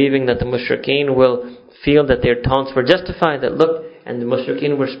he is leaving that the mushrikeen will feel that their taunts were justified, that look, and the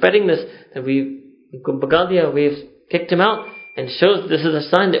mushrikeen were spreading this, that we've kicked him out, and shows this is a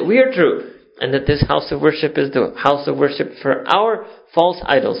sign that we are true, and that this house of worship is the house of worship for our false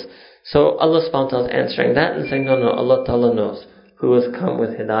idols. So Allah subhanahu wa ta'ala is answering that and saying, no, Allah ta'ala knows who has come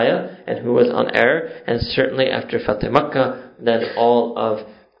with hidayah and who is on error, and certainly after Fatih Makkah, then all of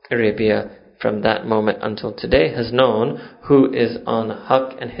Arabia from that moment until today has known who is on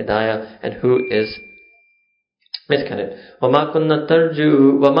haqq and hidayah and who is misguided. وَمَا كُنْتَ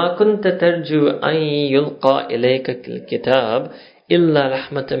تَرْجُو أَن يُلْقَى إِلَيْكَ الْكِتَابِ إِلَّا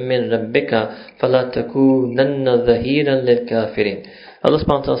رَحْمَةً مِّن رَبِّكَ فَلَا تَكُونَنَّ ظَهِيرًا لِلْكَافِرِينَ. Allah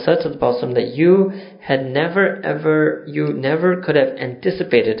subhanahu wa ta'ala said to the Prophet that you never could have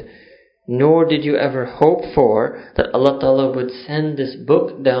anticipated, nor did you ever hope for, that Allah ta'ala would send this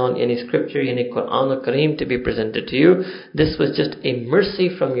book down, any scripture, any Qur'an al-Kareem to be presented to you. This was just a mercy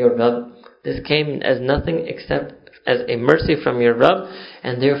from your Rabb. This came as nothing except as a mercy from your Rabb,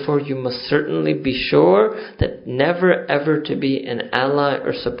 and therefore you must certainly be sure that never ever to be an ally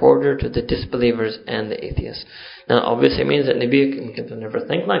or supporter to the disbelievers and the atheists. Now obviously it means that Nabi can never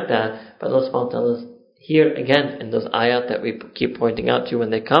think like that, but Allah subhanahu wa ta'ala here again in those ayat that we keep pointing out to you when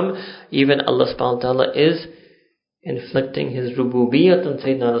they come, even Allah subhanahu wa ta'ala is inflicting His rububiyyat on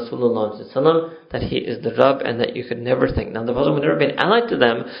Sayyidina Rasulullah that He is the Rabb and that you could never think. Now the Prophet would never be allied to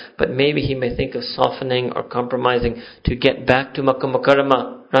them, but maybe he may think of softening or compromising to get back to Makkah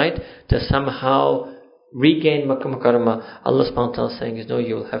Mukarramah, right? To somehow regain Makkah Mukarramah. Allah subhanahu wa ta'ala is saying, no,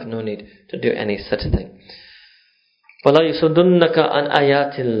 you will have no need to do any such thing. وَلَا يُصُدُّنَّكَ عَنْ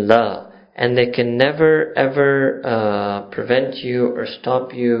آيَاتِ اللَّهِ. And they can never ever prevent you or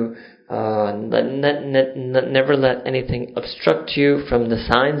stop you. Never let anything obstruct you from the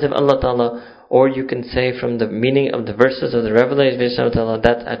signs of Allah Ta'ala, or you can say from the meaning of the verses of the revelation of Allah.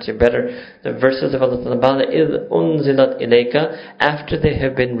 That's actually better. The verses of Allah Ta'ala, إِذْ أُنزِلَتْ إِلَيْكَ, after they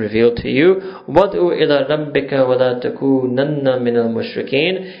have been revealed to you. وَادْعُ إِلَى رَبِّكَ وَلَا تَكُونَنَّ مِنَ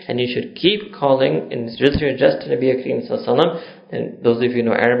الْمُشْرِكِينَ. And you should keep calling, and it's really addressed to Nabi Kareem Sallallahu Alaihi Wasallam. And those of you who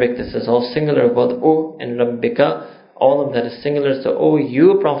know Arabic, this is all singular. وَادْعُ and رَبِّكَ, all of that is singular. So, O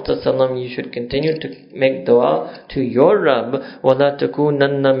you, Prophet ﷺ, you should continue to make dua to your Rabb. وَلَا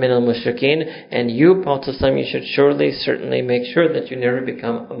تَكُونَنَّ مِنَ الْمُشْرِكِينَ. And you, Prophet ﷺ, you should certainly make sure that you never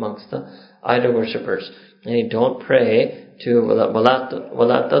become amongst the idol worshippers. And you don't pray to وَلَا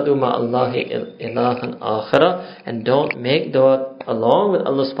تَدُوا مَعَ اللَّهِ إِلَهًا آخَرَ. And don't make dua along with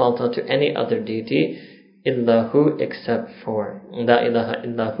Allah subhanahu wa ta'ala to any other deity. Illahu, except for La ilaha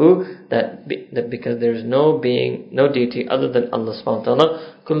illahu, that because there is no deity other than Allah subhanahu wa ta'ala.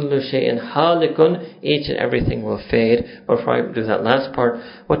 Kullu shay'in halikun, each and everything will fade. Before I do that last part,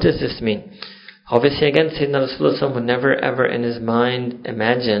 what does this mean? Obviously, again, Sayyidina Rasulullah would never ever in his mind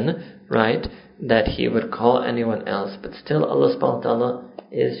imagine, right, that he would call anyone else. But still, Allah subhanahu wa ta'ala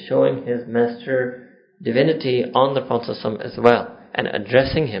is showing His Master divinity on the Prophet as well, and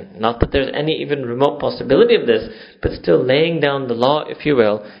addressing him. Not that there's any even remote possibility of this, but still laying down the law, if you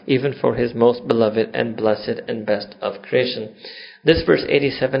will, even for His most beloved and blessed and best of creation. This verse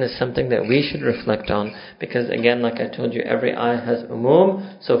 87 is something that we should reflect on, because again, like I told you, every ayah has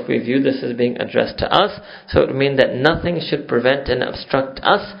umum. So if we view this as being addressed to us, so it would mean that nothing should prevent and obstruct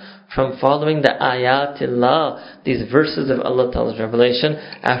us from following the ayatillah, these verses of Allah Ta'ala's revelation,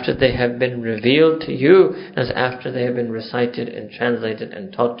 after they have been revealed to you, as after they have been recited and translated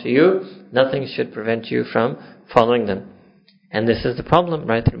and taught to you. Nothing should prevent you from following them. And this is the problem,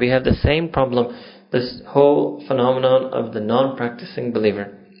 right? That we have the same problem, this whole phenomenon of the non-practicing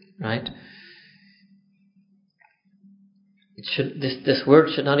believer, right? This word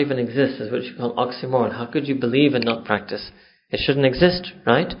should not even exist. It's what you call oxymoron. How could you believe and not practice? It shouldn't exist,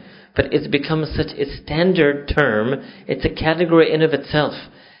 right? But it's become such a standard term. It's a category in of itself.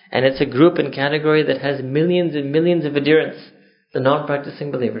 And it's a group and category that has millions and millions of adherents. The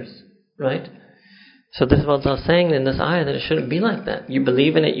non-practicing believers, right? So this is what Allah is saying in this ayah, that it shouldn't be like that. You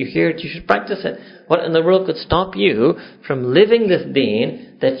believe in it, you hear it, you should practice it. What in the world could stop you from living this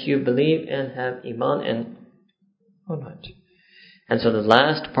deen that you believe and have iman in? Alright. And so the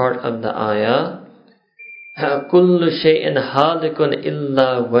last part of the ayah, كُلُّ شَيْءٍ هَالِكٌ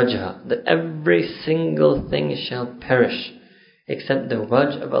إِلَّا وَجْهَ, that every single thing shall perish except the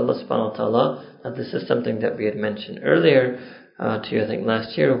wajh of Allah subhanahu wa ta'ala. Now this is something that we had mentioned earlier to you, I think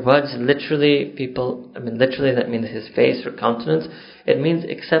last year. Wajh, literally that means His face or countenance. It means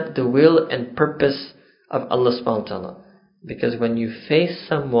except the will and purpose of Allah subhanahu wa ta'ala. Because when you face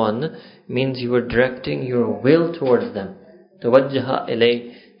someone, means you are directing your will towards them. توجه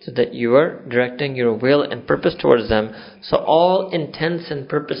إليه, so that you are directing your will and purpose towards them. So all intents and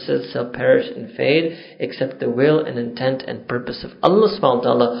purposes shall perish and fade, except the will and intent and purpose of Allah subhanahu wa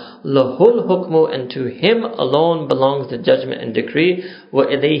ta'ala. Lahul hukmu, and to Him alone belongs the judgment and decree. Wa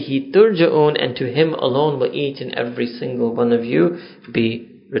ilayhi turja'un, and to Him alone will each and every single one of you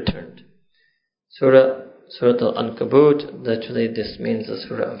be returned. Surah Al-Ankabut, literally this means the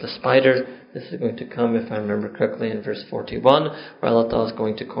surah of the spider. This is going to come, if I remember correctly, in verse 41, where Allah Ta'ala is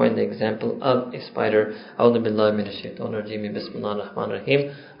going to coin the example of a spider. A'udhu billahi minash shaitanir rajeem. Bismillahir rahmanir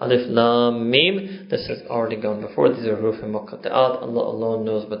rahim. Alif Lam Mim. This has already gone before. These are huruf muqatta'at. Allah alone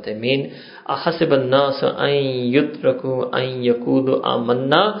knows what they mean. Ahasiban nasu an yutraku an yaqulu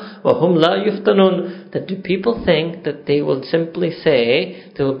amanna wa hum la yuftanun. That do people think that they will simply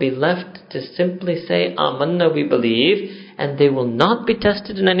say, they will be left to simply say amanna, we believe, and they will not be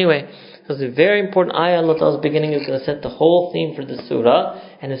tested in any way? So it's a very important ayah. Allah Ta'ala's beginning is going to set the whole theme for the surah,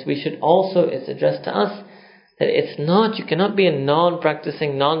 and as we should also, it's addressed to us, that it's not, you cannot be a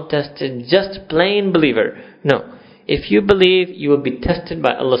non-practicing, non-tested, just plain believer. No. If you believe, you will be tested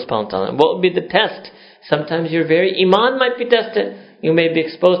by Allah subhanahu wa ta'ala. And what will be the test? Sometimes your very iman might be tested. You may be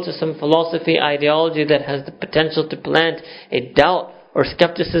exposed to some philosophy, ideology that has the potential to plant a doubt or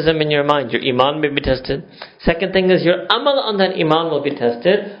skepticism in your mind. Your iman may be tested. Second thing is your amal on that iman will be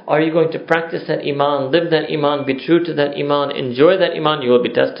tested. Are you going to practice that iman, live that iman, be true to that iman, enjoy that iman? You will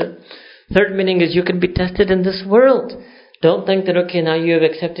be tested. Third meaning is you can be tested in this world. Don't think that, okay, now you have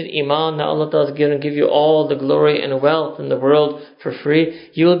accepted iman, now Allah Ta'ala is going to give you all the glory and wealth in the world for free.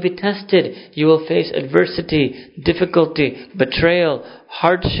 You will be tested. You will face adversity, difficulty, betrayal,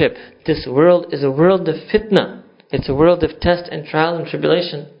 hardship. This world is a world of fitna. It's a world of test and trial and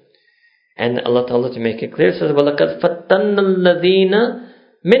tribulation. And Allah Ta'ala, to make it clear, says, وَلَقَدْ فَتَّنَّ الَّذِينَ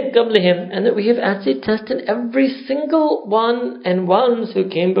مِنْ قَبْلِهِمْ, and that we have actually tested every single one and ones who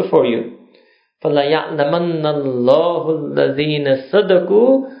came before you. فَلَيَعْلَمَنَّ اللَّهُ الَّذِينَ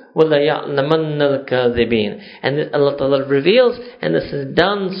صَدَقُوا وَلَيَعْلَمَنَّ الْكَاذِبِينَ. And this Allah Ta'ala reveals, and this is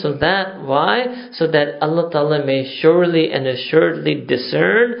done so that, why? So that Allah Ta'ala may surely and assuredly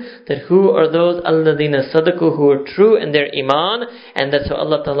discern that who are those الَّذِينَ صَدَقُوا, who are true in their iman, and that so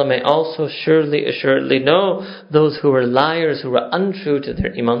Allah Ta'ala may also surely, assuredly know those who are liars, who are untrue to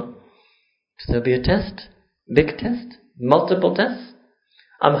their iman. So there'll be a test, big test, multiple tests.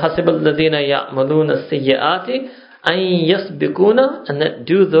 أَمْ حَسِبَ الَّذِينَ يَعْمَلُونَ السَّيِّئَاتِ أَنْ يَسْبِقُونَ, and that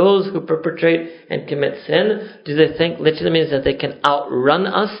do those who perpetrate and commit sin, do they think, literally means that they can outrun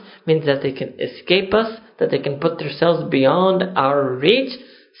us, means that they can escape us, that they can put themselves beyond our reach?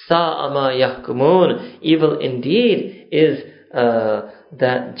 سَاءَ مَا يَحْكُمُونَ. Evil indeed is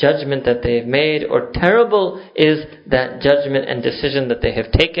that judgment that they have made, or terrible is that judgment and decision that they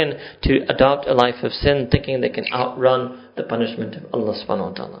have taken to adopt a life of sin, thinking they can outrun the punishment of Allah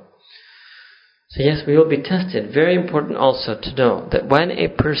subhanahu wa ta'ala. So yes, we will be tested. Very important also to know that when a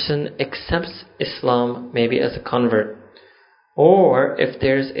person accepts Islam, maybe as a convert, or if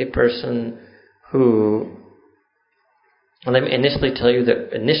there's a person who... Let me initially tell you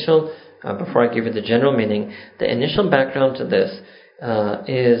the initial, before I give you the general meaning, the initial background to this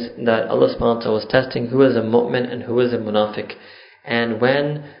is that Allah subhanahu wa ta'ala was testing who is a mu'min and who is a munafiq. And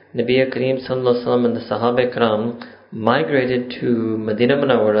when Nabi Kareem sallallahu alaihi wasallam and the Sahaba Ikram migrated to Medina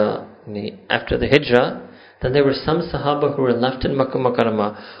Munawwara after the Hijrah, then there were some Sahaba who were left in Makkah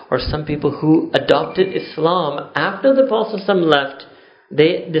Mukarramah, or some people who adopted Islam after the Prophet left.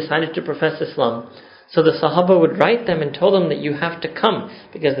 They decided to profess Islam. So the Sahaba would write them and told them that you have to come,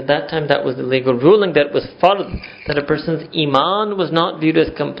 because at that time that was the legal ruling, that was fard, that a person's iman was not viewed as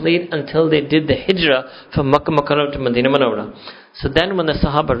complete until they did the hijrah from Makkah Mukarramah to Medina Munawwara. So then when the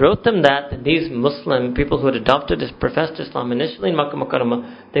Sahaba wrote them that these Muslim people who had adopted, professed Islam initially in Makkah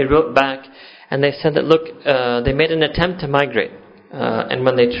Mukarramah, they wrote back and they said that look, they made an attempt to migrate, and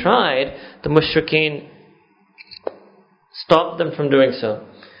when they tried, the mushrikeen stopped them from doing so.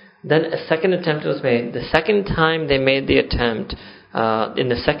 Then a second attempt was made. The second time they made the attempt, in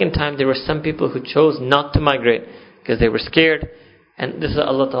the second time there were some people who chose not to migrate because they were scared. And this is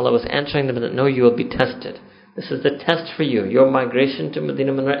Allah Ta'ala was answering them that no, you will be tested. This is the test for you. Your migration to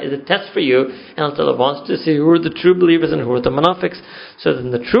Medina Munawwara is a test for you. And Allah Ta'ala wants to see who are the true believers and who are the munafiqs. So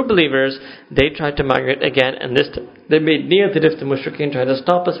then the true believers, they tried to migrate again, and this time they made niyat that if the mushrikeen try to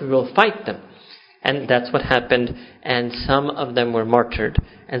stop us, we will fight them. And that's what happened, and some of them were martyred,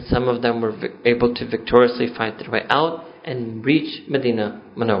 and some of them were able to victoriously fight their way out and reach Medina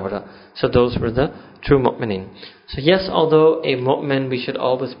Munawwara. So those were the true mu'mineen. So yes, although a mu'min, we should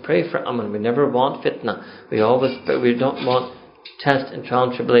always pray for aman. We never want fitna. We don't want test and trial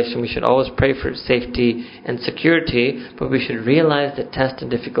and tribulation. We should always pray for safety and security, but we should realize that test and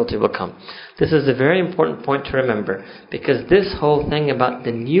difficulty will come. This is a very important point to remember, because this whole thing about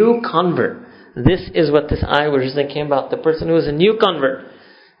the new convert, this is what this ayah originally came about. The person who is a new convert,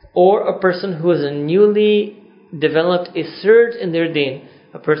 or a person who is a newly developed a surge in their deen,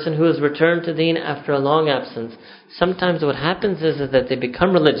 a person who has returned to deen after a long absence. Sometimes what happens is that they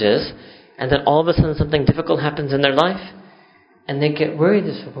become religious, and then all of a sudden something difficult happens in their life, and they get worried.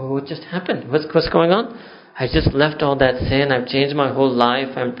 They say, well, what just happened? What's going on? I just left all that sin, I've changed my whole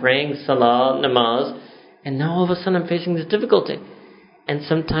life, I'm praying salah, namaz, and now all of a sudden I'm facing this difficulty. And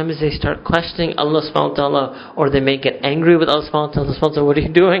sometimes they start questioning Allah subhanahu wa ta'ala, or they may get angry with Allah subhanahu wa ta'ala. What are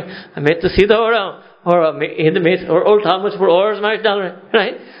you doing? I made to see the aura, or how much for hours, right?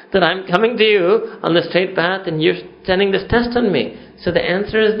 That I'm coming to you on the straight path and you're sending this test on me. So the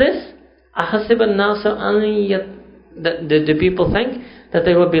answer is this: Ahasiban nasa an do people think that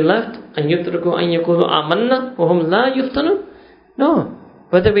they will be left and yutruku an yaqulu amanna wa hum la yuftanun? No.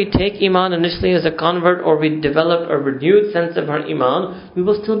 Whether we take Iman initially as a convert, or we develop a renewed sense of our Iman, we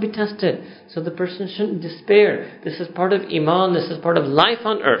will still be tested. So the person shouldn't despair. This is part of Iman, this is part of life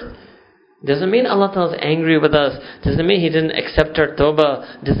on earth. Doesn't mean Allah Ta'ala is angry with us. Doesn't mean He didn't accept our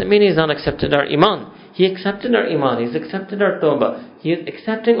tawbah. Doesn't mean He's not accepted our Iman. He accepted our Iman. He's accepted our tawbah. He is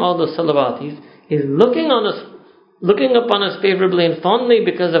accepting all those salawat. He's looking upon us favorably and fondly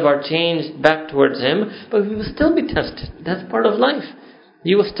because of our change back towards Him. But we will still be tested. That's part of life.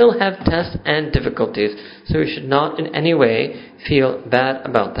 You will still have tests and difficulties, so you should not in any way feel bad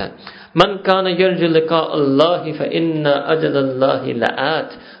about that. Man kana yarju liqa Allah fa inna ajal Allah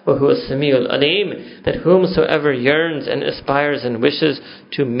la'at wa huwa as-sami'ul alim. That whomsoever yearns and aspires and wishes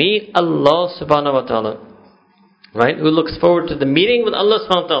to meet Allah subhanahu wa ta'ala, right, who looks forward to the meeting with Allah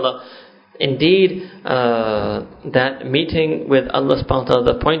subhanahu wa ta'ala, indeed, that meeting with Allah subhanahu wa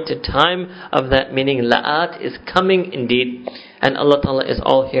ta'ala, the appointed time of that meeting, la'at, is coming indeed. And Allah Ta'ala is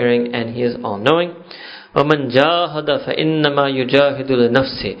all hearing and He is all knowing. وَمَنْ جَاهَدَ فَإِنَّمَا يُجَاهِدُ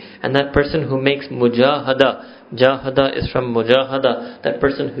لِنَفْسِهِ. And that person who makes mujahada, jahada is from mujahada, that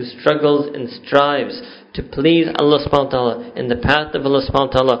person who struggles and strives to please Allah subhanahu wa ta'ala in the path of Allah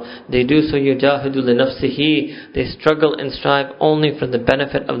subhanahu wa ta'ala, they do so yujahidu linafsihi. They struggle and strive only for the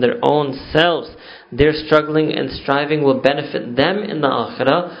benefit of their own selves. Their struggling and striving will benefit them in the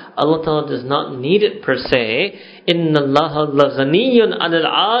akhirah. Allah Ta'ala does not need it per se. Inna Allah laghaniyun 'anil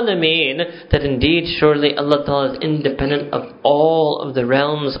 'alamin. That indeed, surely Allah Ta'ala is independent of all of the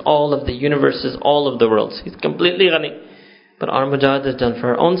realms, all of the universes, all of the worlds. He's completely ghani. But our mujahid is done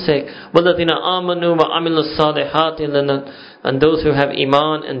for our own sake. وَالَّذِينَ آمَنُوا وَعَمِلُوا الصَّالِحَاتِ. And those who have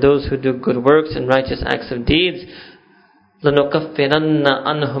iman and those who do good works and righteous acts of deeds, لَنُكَفِّرَنَّ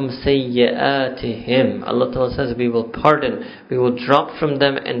عَنْهُمْ سَيِّئَاتِهِمْ. Allah Ta'ala says, we will pardon, we will drop from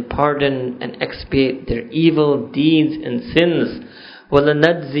them and pardon and expiate their evil deeds and sins.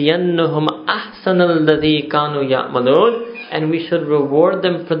 وَلَنَجْزِيَنَّهُمْ أَحْسَنَ الَّذِي كَانُوا يَعْمَلُونَ, and we should reward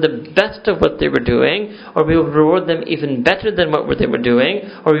them for the best of what they were doing, or we will reward them even better than what they were doing,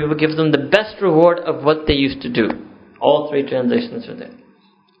 or we will give them the best reward of what they used to do. All three translations are there.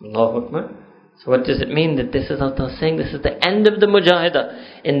 Allahu Akbar. So what does it mean? That this is Allah saying, this is the end of the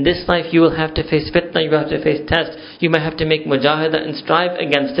mujahidah. In this life you will have to face fitna, you will have to face test, you may have to make mujahidah and strive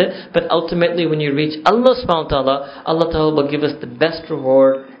against it, but ultimately when you reach Allah subhanahu wa ta'ala, Allah ta'ala will give us the best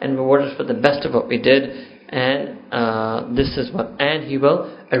reward and reward us for the best of what we did, and this is what, and He will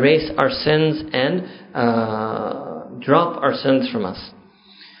erase our sins and drop our sins from us.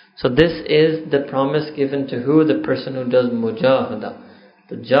 So this is the promise given to who? The person who does mujahidah.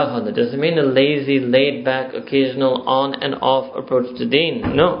 The jahada doesn't mean a lazy, laid-back, occasional on and off approach to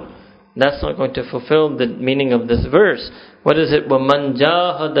deen. No, that's not going to fulfill the meaning of this verse. What is it? وَمَنْ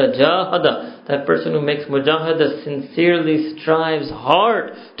جَاهَدَ جَاهَدَ. That person who makes mujahada sincerely strives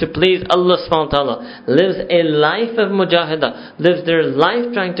hard to please Allah subhanahu wa ta'ala, lives a life of mujahada, lives their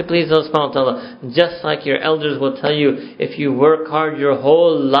life trying to please Allah subhanahu wa ta'ala. Just like your elders will tell you, if you work hard your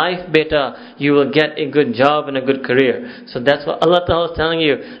whole life, beta, you will get a good job and a good career. So that's what Allah ta'ala is telling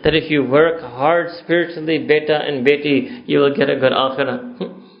you, that if you work hard spiritually, beta and beti, you will get a good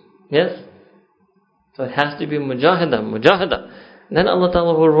akhirah. Yes? So it has to be mujahada. Then Allah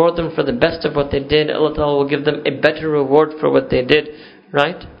Ta'ala will reward them for the best of what they did. Allah Ta'ala will give them a better reward for what they did.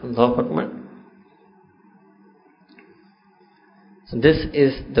 Right? Allahu Akbar. So this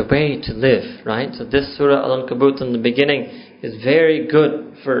is the way to live. Right? So this Surah Al-Ankabut in the beginning is very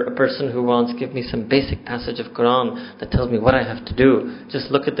good for a person who wants, give me some basic passage of Quran that tells me what I have to do.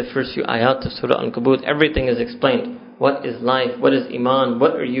 Just look at the first few ayat of Surah Al-Ankabut. Everything is explained. What is life? What is iman?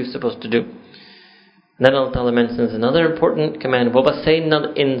 What are you supposed to do? Then Allah Ta'ala mentions another important command.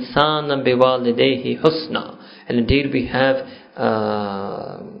 وَبَسَيْنَا الْإِنسَانَ بِوَالِدَيْهِ حُسْنًا. And indeed we have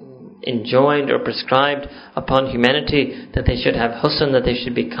enjoined or prescribed upon humanity that they should have husn, that they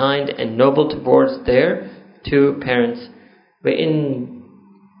should be kind and noble towards their two parents. وَإِن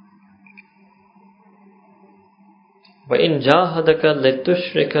جَاهَدَكَ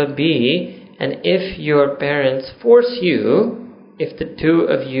لِتُشْرِكَ بِي. And if your parents force you, if the two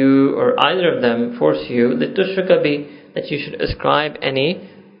of you or either of them force you, لِتُشْرِكَ بِي, that you should ascribe any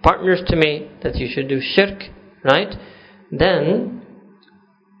partners to me, that you should do shirk, right? Then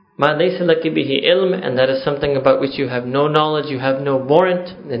مَا لَيْسَ لَكِ بِهِ إِلْمٍ, and that is something about which you have no knowledge, you have no warrant,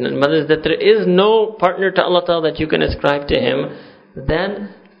 and that there is no partner to Allah Ta'ala that you can ascribe to Him,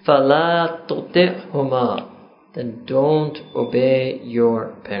 then فَلَا تُطِعْهُمَا, then don't obey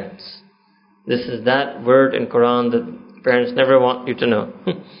your parents. This is that word in Quran that parents never want you to know.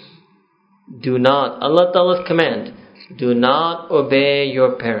 Do not, Allah Ta'ala's command, do not obey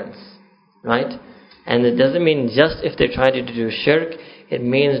your parents. Right? And it doesn't mean just if they try to do shirk. It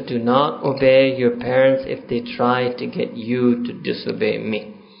means do not obey your parents if they try to get you to disobey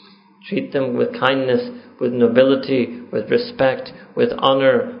me. Treat them with kindness, with nobility, with respect, with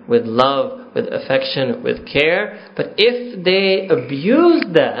honor, with love, with affection, with care. But if they abuse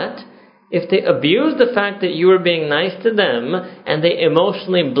that, if they abuse the fact that you are being nice to them, and they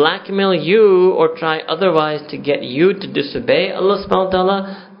emotionally blackmail you or try otherwise to get you to disobey Allah subhanahu wa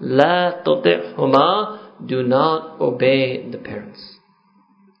ta'ala, la tuti'huma, do not obey the parents.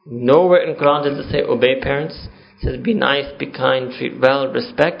 Nowhere in Quran does it say obey parents. It says be nice, be kind, treat well,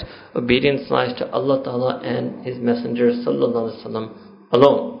 respect. Obedience lies to Allah ta'ala and His Messenger sallallahu alaihi wasallam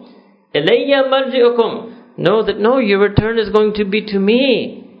alone. Ilayya marji'ukum. Know that your return is going to be to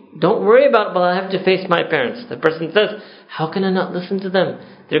me. Don't worry about, I have to face my parents. The person says, how can I not listen to them?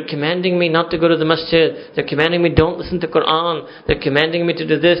 They're commanding me not to go to the masjid. They're commanding me don't listen to Quran. They're commanding me to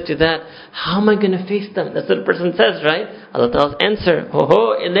do this, do that. How am I going to face them? That's what the person says, right? Allah Ta'ala's answer,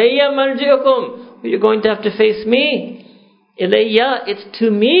 ilayya marji'ukum. You're going to have to face me. Ilayya, it's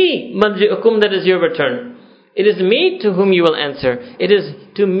to me, marji'ukum, that is your return. It is me to whom you will answer. It is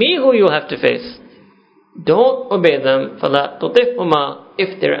to me who you will have to face. Don't obey them. فَلَا تُطِعْهُمَا,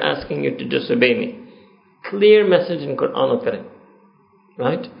 if they're asking you to disobey me. Clear message in Quran al-Karim.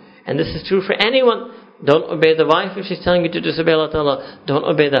 Right? And this is true for anyone. Don't obey the wife if she's telling you to disobey Allah Ta'ala. Don't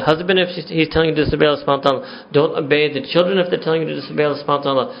obey the husband if he's telling you to disobey Allah Subhanahu wa Ta'ala. Don't obey the children if they're telling you to disobey Allah Subhanahu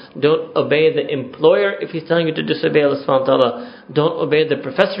wa Ta'ala. Don't obey the employer if he's telling you to disobey Allah Subhanahu wa Ta'ala. Don't obey the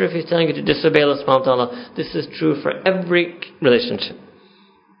professor if he's telling you to disobey Allah Subhanahu wa Ta'ala. This is true for every relationship.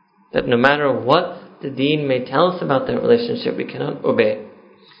 That no matter what the deen may tell us about that relationship, we cannot obey.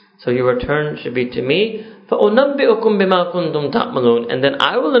 So your return should be to me. فَأُنَبِّئُكُمْ بِمَا كُنْتُمْ تَعْمَلُونَ, and then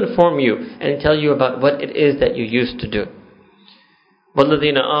I will inform you and tell you about what it is that you used to do.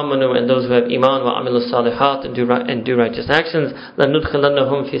 وَالَّذِينَ آمَنُوا, and those who have iman, وَعَمِلُوا الصَّالِحَاتِ, and do righteous actions,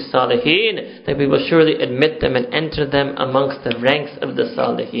 لَنُدْخِلَنَّهُمْ فِي الصَّالِحِينَ, that we will surely admit them and enter them amongst the ranks of the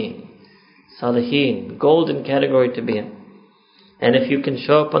Salihin. Salihin, golden category to be in. And if you can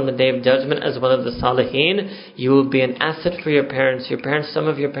show up on the Day of Judgment as one of the Salihin, you will be an asset for your parents. Some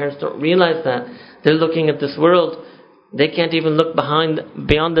of your parents don't realize that. They're looking at this world. They can't even look beyond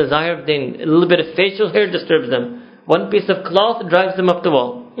the desire of din. A little bit of facial hair disturbs them. One piece of cloth drives them up the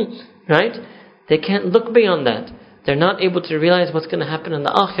wall. Right? They can't look beyond that. They're not able to realize what's going to happen in the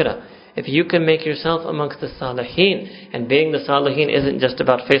Akhirah. If you can make yourself amongst the Salihin, and being the Salihin isn't just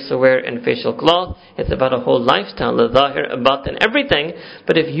about facial wear and facial cloth, it's about a whole lifestyle, the zahir, batin, everything.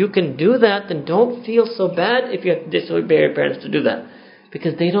 But if you can do that, then don't feel so bad if you have to disobey your parents to do that.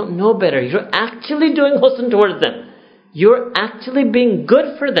 Because they don't know better. You're actually doing husn towards them. You're actually being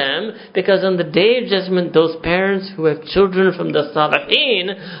good for them, because on the Day of Judgment, those parents who have children from the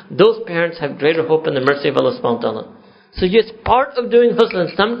Salihin, those parents have greater hope in the mercy of Allah subhanahu wa ta'ala. So it's part of doing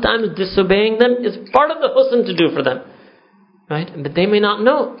husn. Sometimes disobeying them is part of the husn to do for them. Right? But they may not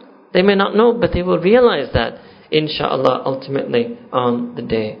know. They may not know, but they will realize that, inshaAllah, ultimately on the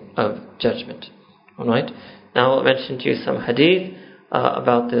Day of Judgment. Alright? Now I'll mention to you some hadith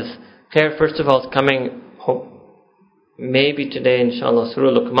about this. Care, first of all, is coming, maybe today, inshallah,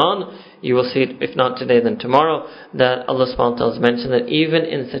 Surah Luqman. You will see it, if not today, then tomorrow, that Allah subhanahu wa ta'ala has mentioned that even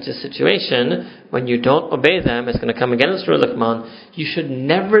in such a situation, when you don't obey them, it's going to come again in Surah Luqman, you should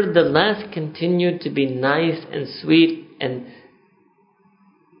nevertheless continue to be nice and sweet and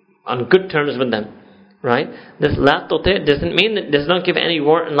on good terms with them. Right? This la tuti doesn't mean that, does not give any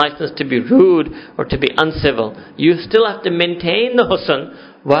warrant and license to be rude or to be uncivil. You still have to maintain the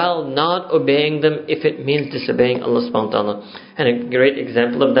husn while not obeying them if it means disobeying Allah subhanahu wa ta'ala. And a great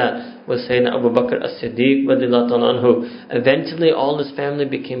example of that was Sayyidina Abu Bakr as-Siddiq radiyallahu ta'ala anhu. Eventually all his family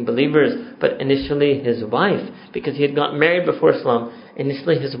became believers, but initially his wife, because he had got married before Islam,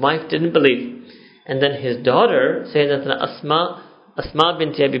 initially his wife didn't believe. And then his daughter, Sayyidatuna Asma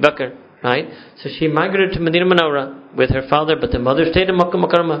binti Abi Bakr, right? So she migrated to Medina Munawwara with her father, but the mother stayed in Makkah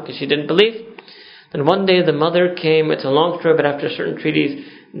Mukarramah because she didn't believe. Then one day the mother came, it's a long story, but after certain treaties,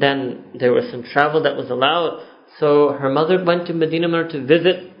 then there was some travel that was allowed. So her mother went to Medina Munawwara to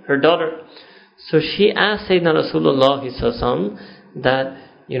visit her daughter. So she asked Sayyidina Rasulullah that,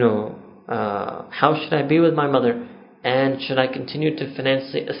 how should I be with my mother? And should I continue to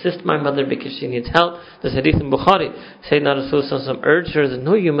financially assist my mother because she needs help? This hadith in Bukhari, Sayyidina Rasulullah urged her that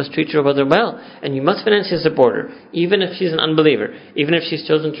no, you must treat your mother well, and you must financially support her, even if she's an unbeliever, even if she's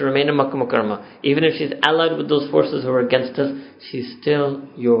chosen to remain in Makkah Mukarramah, even if she's allied with those forces who are against us, she's still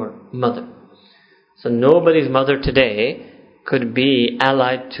your mother. So nobody's mother today could be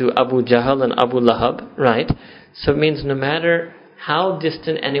allied to Abu Jahl and Abu Lahab, right? So it means no matter how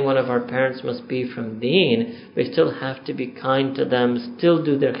distant any one of our parents must be from deen, we still have to be kind to them, still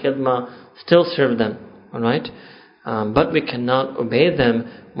do their khidmah, still serve them, alright? But we cannot obey them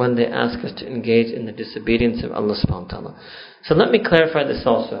when they ask us to engage in the disobedience of Allah subhanahu wa ta'ala. So let me clarify this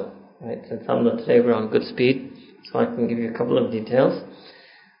also, right? Since today we're on good speed, so I can give you a couple of details.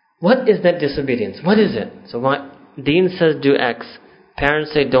 What is that disobedience? What is it? So deen says do X,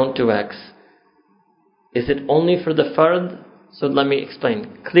 parents say don't do X. Is it only for the fard? So let me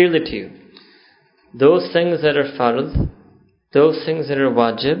explain clearly to you. Those things that are fard, those things that are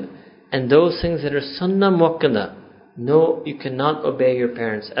wajib, and those things that are sunnah muakkada, no, you cannot obey your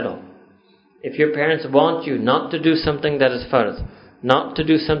parents at all. If your parents want you not to do something that is fard, not to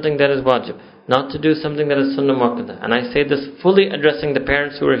do something that is wajib, not to do something that is sunnah muakkada, and I say this fully addressing the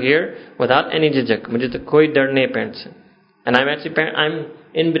parents who are here without any jijak, mujhe to koi dar nahi parents. And I'm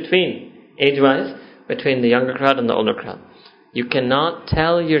in between, age-wise, between the younger crowd and the older crowd. You cannot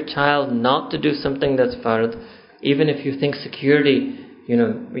tell your child not to do something that's fard, even if you think security,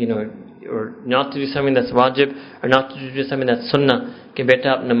 or not to do something that's wajib, or not to do something that's sunnah. Ke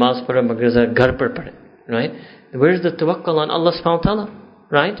beta aap namaz padho magar ghar par padhe, right? Where's the tawakkul on Allah subhanahu wa ta'ala,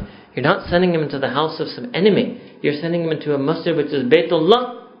 right? You're not sending him into the house of some enemy. You're sending him into a masjid which is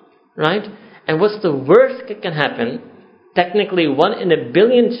Baytullah, right? And what's the worst that can happen? Technically 1 in a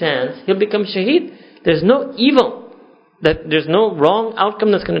billion chance he'll become shaheed. There's no evil. There's no wrong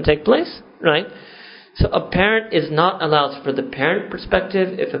outcome that's going to take place, right? So a parent is not allowed, for the parent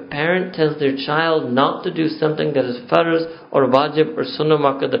perspective, if a parent tells their child not to do something that is farz or wajib or sunnah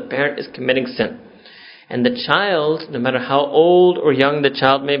muakkad, the parent is committing sin. And the child, no matter how old or young the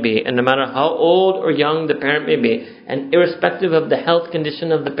child may be, and no matter how old or young the parent may be, and irrespective of the health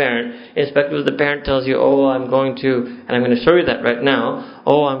condition of the parent, irrespective of the parent tells you, I'm going to show you that right now,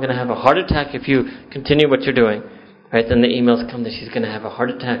 I'm going to have a heart attack if you continue what you're doing. Right? Then the emails come that she's going to have a heart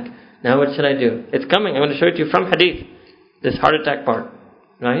attack. Now what should I do? It's coming. I'm going to show it to you from hadith. This heart attack part.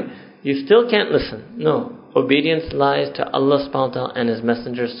 Right? You still can't listen. No. Obedience lies to Allah subhanahu wa ta'ala and His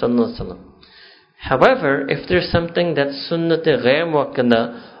Messenger sallallahu alaihi wasallam. However, if there's something that's sunnat ghair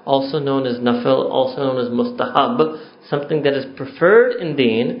muakkada, also known as nafil, also known as mustahab, something that is preferred in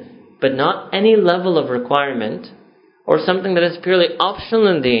deen, but not any level of requirement, or something that is purely optional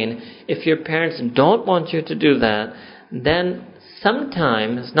in deen, if your parents don't want you to do that, then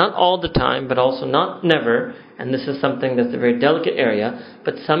sometimes, not all the time, but also not never, and this is something that's a very delicate area,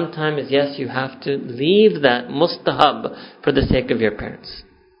 but sometimes, yes, you have to leave that mustahab for the sake of your parents.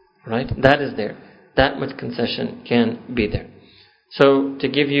 Right? That is there. That much concession can be there. So, to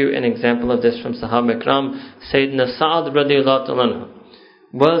give you an example of this from Sahaba Ikram, Sayyidina Sa'ad radiallahu anhu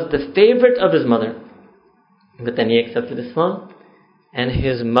was the favorite of his mother. But then he accepted Islam, and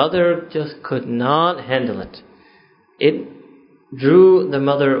his mother just could not handle it. It drew the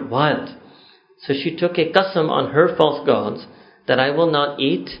mother wild. So she took a qasam on her false gods that I will not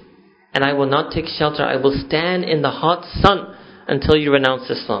eat and I will not take shelter. I will stand in the hot sun until you renounce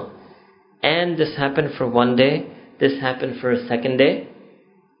Islam. And this happened for one day. This happened for a second day.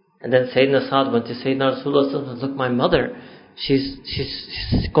 And then Sayyidina Sa'ad went to Sayyidina Rasulullah, look, my mother, she's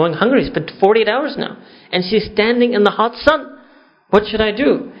going hungry. It's been 48 hours now. And she's standing in the hot sun. What should I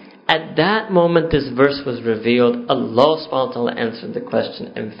do? At that moment, this verse was revealed. Allah subhanahu wa ta'ala answered the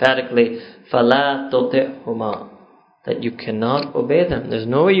question emphatically, فَلَا تُطِعْهُمَا, that you cannot obey them. There's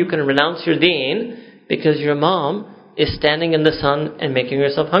no way you can renounce your deen because your mom is standing in the sun and making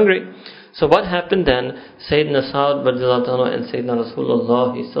herself hungry. So what happened then? Sayyidina Sa'ad and Sayyidina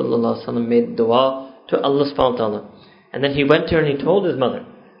Rasulullah sallallahu alaihi wasallam made dua to Allah subhanahu wa ta'ala. And then he went to her and he told his mother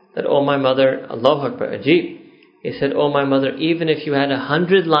that, oh my mother, Allahu Akbar, Ajib. He said, oh my mother, even if you had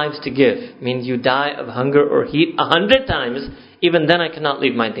 100 lives to give, means you die of hunger or heat 100 times, even then I cannot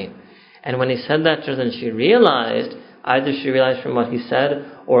leave my deen. And when he said that to her, then she realized, either she realized from what he said,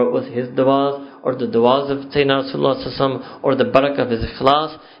 or it was his du'as, or the du'as of Sayyidina Rasulullah, or the barakah of his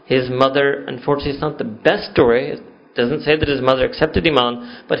ikhlas. His mother, unfortunately, it's not the best story. It doesn't say that his mother accepted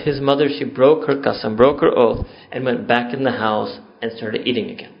Iman, but his mother, she broke her qasam, broke her oath, and went back in the house and started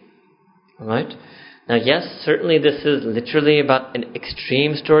eating again. Alright? Now yes, certainly this is literally about an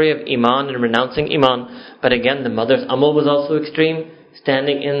extreme story of Iman and renouncing Iman, but again, the mother's amal was also extreme,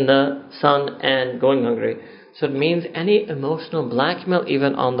 standing in the sun and going hungry. So it means any emotional blackmail,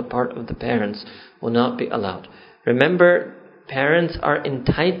 even on the part of the parents, will not be allowed. Remember, parents are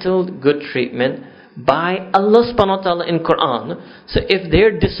entitled good treatment by Allah subhanahu wa ta'ala in Quran. So if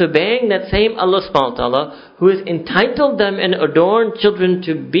they're disobeying that same Allah subhanahu wa ta'ala, who has entitled them and adorned children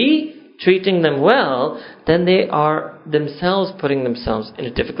to be treating them well, then they are themselves putting themselves in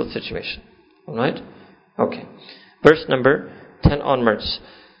a difficult situation. Alright? Okay. Verse number 10 onwards.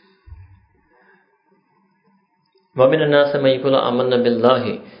 وَمِنَ النَّاسِ مَن يَقُولُ آمَنَّا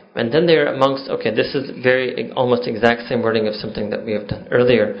بِاللَّهِ. And then there are amongst, okay, this is very, almost exact same wording of something that we have done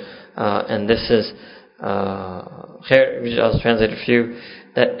earlier. And this is, which I'll translate a few,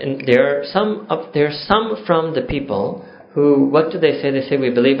 that there are some from the people who, what do they say? They say, we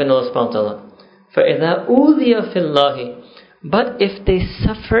believe in Allah subhanahu wa ta'ala. فَإِذَا أُوذِيَ فِي اللَّهِ. But if they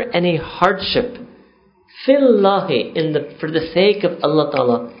suffer any hardship, فِي اللَّهِ, for the sake of Allah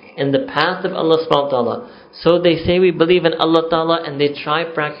ta'ala, in the path of Allah subhanahu wa ta'ala. So they say we believe in Allah ta'ala and they try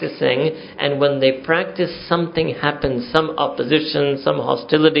practicing, and when they practice something happens, some opposition, some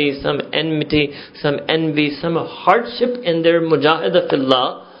hostility, some enmity, some envy, some hardship in their mujahada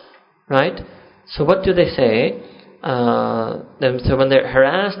fillah, right? So what do they say? So when they're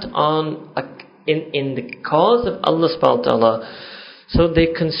harassed in the cause of Allah subhanahu wa ta'ala, so they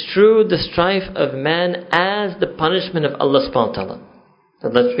construe the strife of man as the punishment of Allah subhanahu wa ta'ala. So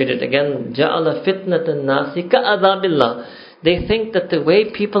let's read it again. جَعَلَ فِتْنَةَ النَّاسِ كَعَذَابِ اللَّهِ. They think that the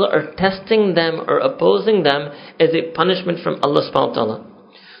way people are testing them or opposing them is a punishment from Allah subhanahu wa ta'ala.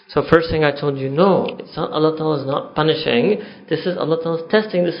 So first thing I told you, no, it's not, Allah ta'ala is not punishing. This is Allah ta'ala's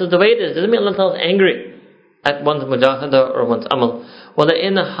testing. This is the way it is. It doesn't mean Allah ta'ala is angry at one's mujahada or one's amal.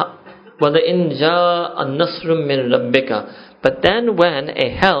 وَلَئِنْ جَاءَ النَّصْرٌ مِّن رَبِّكَ. But then when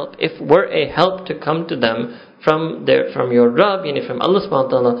if were a help to come to them from your Rabb, from Allah subhanahu wa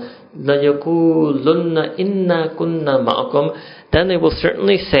ta'ala, لَيَقُولُنَّ إِنَّا كُنَّا مَعَكُمْ. Then they will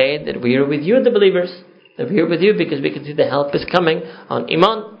certainly say that we are with you, the believers. That we are with you because we can see the help is coming on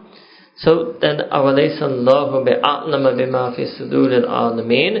Iman. So then, أَوَلَيْسَ اللَّهُ بِأَعْلَمَ بِمَا فِي صُدُورِ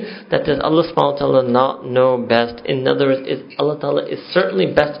الْعَالَمِينَ. That does Allah subhanahu wa ta'ala not know best? In other words, Allah ta'ala is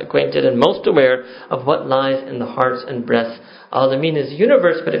certainly best acquainted and most aware of what lies in the hearts and breasts. Alameen is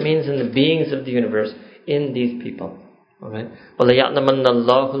universe, but it means in the beings of the universe, in these people. Alright. وَلَيَعْلَمَنَّ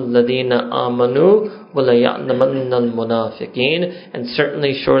اللَّهُ الَّذِينَ آمَنُوا وَلَيَعْلَمَنَّ الْمُنَافِقِينَ. And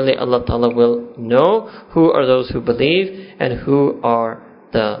certainly, surely Allah Ta'ala will know who are those who believe and who are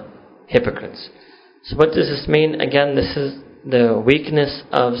the hypocrites. So what does this mean? Again, this is the weakness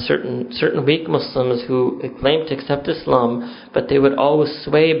of certain weak Muslims who claim to accept Islam, but they would always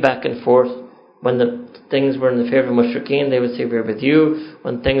sway back and forth. When the things were in the favor of mushrikeen, they would say, we're with you.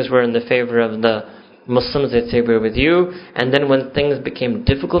 When things were in the favor of the Muslims, they'd say, we're with you. And then when things became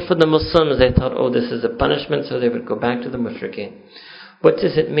difficult for the Muslims, they thought, oh, this is a punishment, so they would go back to the mushrikeen. What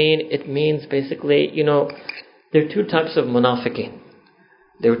does it mean? It means basically, there are two types of munafiqeen.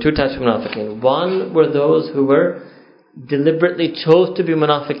 There were two types of munafiqeen. One were those who were deliberately chose to be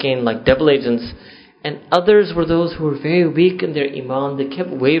munafiqeen, like devil agents. And others were those who were very weak in their iman. They kept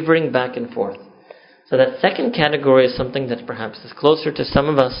wavering back and forth. So that second category is something that perhaps is closer to some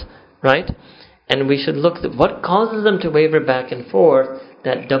of us, right? And we should look at what causes them to waver back and forth.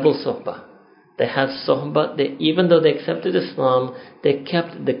 That double sohbah. They have sohbah. Even though they accepted Islam, they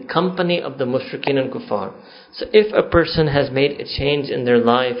kept the company of the mushrikeen and kuffar. So if a person has made a change in their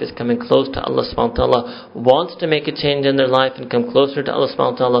life, is coming close to Allah subhanahu wa ta'ala, wants to make a change in their life and come closer to Allah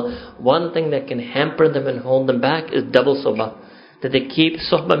subhanahu wa ta'ala, one thing that can hamper them and hold them back is double sohbah. That they keep,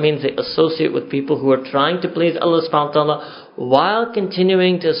 sohbah means they associate with people who are trying to please Allah subhanahu wa ta'ala while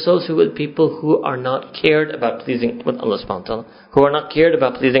continuing to associate with people who are not cared about pleasing with Allah subhanahu wa ta'ala, who are not cared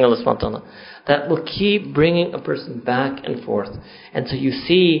about pleasing Allah subhanahu wa ta'ala. That will keep bringing a person back and forth. And so you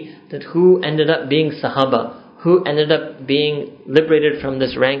see that who ended up being Sahaba, who ended up being liberated from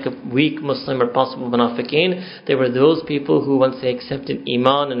this rank of weak Muslim or possible munafiqeen, they were those people who, once they accepted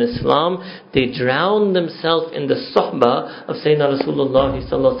Iman and Islam, they drowned themselves in the sohbah of Sayyidina Rasulullah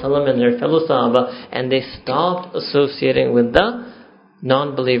sallallahu alaihi wasallam and their fellow Sahaba, and they stopped associating with the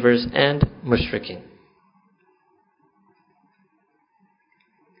non-believers and mushrikeen.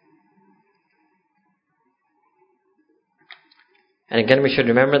 And again, we should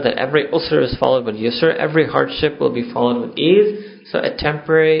remember that every usr is followed with yusr. Every hardship will be followed with ease. So a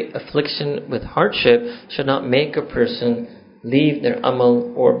temporary affliction with hardship should not make a person leave their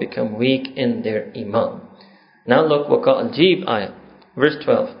amal or become weak in their iman. Now look, waqa'al jib ayah, verse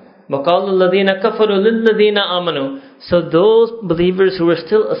 12. وَقَالُ الَّذِينَ كَفَرُوا لِلَّذِينَ آمَنُوا. So those believers who are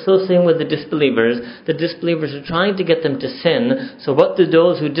still associating with the disbelievers are trying to get them to sin. So what do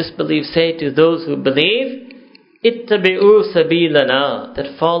those who disbelieve say to those who believe? Ittabi'u sabilana,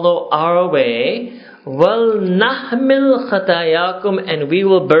 that follow our way, wal nahmil khatayakum, and we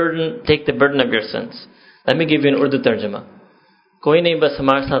will take the burden of your sins. Let me give you an Urdu tarjuma. Koi nahi bas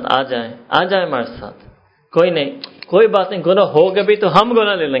hamare saath aa jaye hamare saath. Koi nahi, koi baat nahi, guna hoga bhi to hum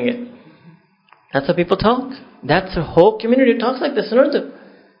guna le lenge. That's how people talk. That's the whole community talks like this in Urdu.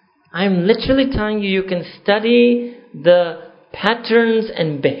 I'm literally telling you, you can study the patterns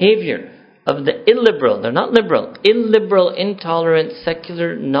and behavior of the illiberal, they're not liberal, illiberal, intolerant,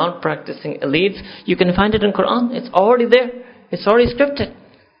 secular, non-practicing elites. You can find it in Quran. It's already there. It's already scripted.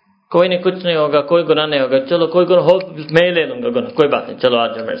 Koi ne kuch nahi hoga, koi guna nahi hoga, chalo koi guna ho, main le lunga guna, koi baat nahi, chalo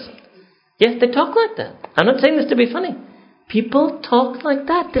aaj mere saath. Yes, they talk like that. I'm not saying this to be funny. People talk like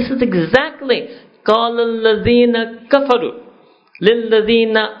that. This is exactly قَالَ الَّذِينَ كَفَرُوا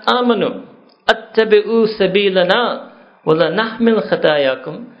لِلَّذِينَ آمَنُوا أَتَّبِعُوا سَبِيلَنَا وَلَنَحْمِلْ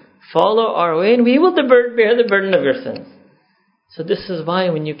خَطَايَاكُمْ. Follow our way and we will bear the burden of your sins. So this is why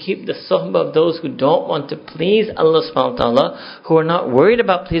when you keep the sohbah of those who don't want to please Allah subhanahu wa ta'ala, who are not worried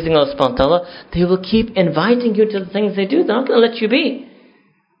about pleasing Allah subhanahu wa ta'ala, they will keep inviting you to the things they do. They're not going to let you be.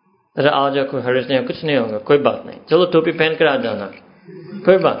 Aaja koi harish nahi, kuch nahi hoga, koi baat nahi. Chalo topi pehen kar aa jana.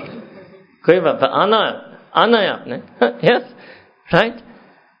 Koi baat nahi. Koi baat. But aana hai aapne. Yes. Right?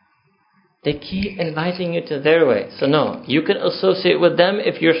 They keep inviting you to their way. So no, you can associate with them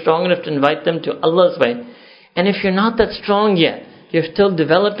if you're strong enough to invite them to Allah's way. And if you're not that strong yet, you're still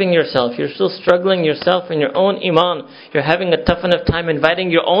developing yourself, you're still struggling yourself in your own iman, you're having a tough enough time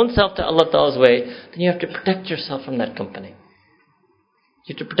inviting your own self to Allah Ta'ala's way, then you have to protect yourself from that company.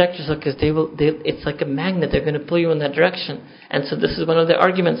 You have to protect yourself because it's like a magnet, they're going to pull you in that direction. And so this is one of their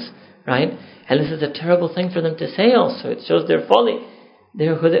arguments, right? And this is a terrible thing for them to say also. It shows their folly. They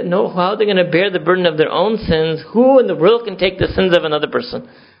know how they're going to bear the burden of their own sins. Who in the world can take the sins of another person?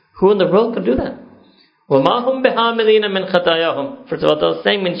 Who in the world can do that? وَمَا هُمْ بِحَامِلِينَ مِنْ خَطَايَاهُمْ. First of all, I was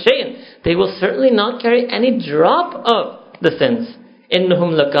saying, مِنْ شَيْءٍ. They will certainly not carry any drop of the sins.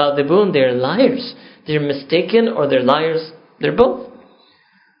 إِنَّهُمْ لَكَاذِبُونَ. They're liars. They're mistaken or they're liars. They're both.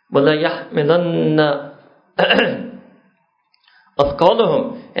 وَلَا يَحْمِلَنَّ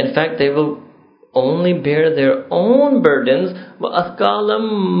أَثْقَالُهُمْ. In fact, they will only bear their own burdens, وَأَثْقَالًا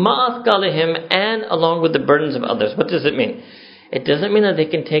مَا أَثْقَالِهِمْ, and along with the burdens of others. What does it mean? It doesn't mean that they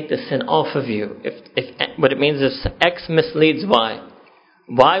can take the sin off of you. What it means is X misleads Y.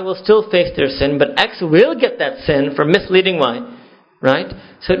 Y will still face their sin, but X will get that sin for misleading Y. Right?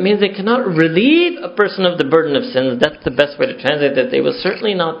 So it means they cannot relieve a person of the burden of sins. That's the best way to translate that. They will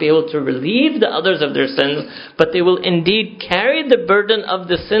certainly not be able to relieve the others of their sins, but they will indeed carry the burden of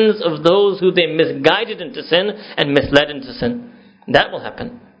the sins of those who they misguided into sin and misled into sin. That will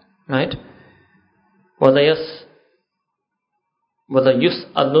happen. Right?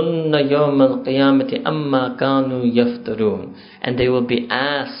 وَلَيُسْأَلُنَّ يَوْمَ الْقِيَامَةِ أَمَّا كَانُوا يَفْتَرُونَ. And they will be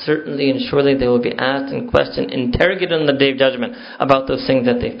asked, certainly and surely they will be asked and questioned, interrogated on the Day of Judgment about those things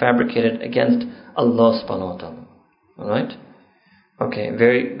that they fabricated against Allah subhanahu wa ta'ala. Alright? Okay,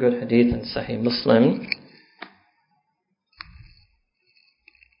 very good hadith in Sahih Muslim.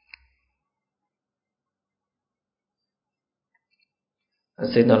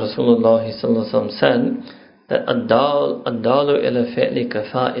 Sayyidina Rasulullah sallallahu alaihi wasallam said that addalu ila fi'li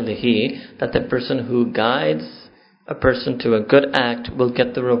kafa'ilihi, that the person who guides a person to a good act will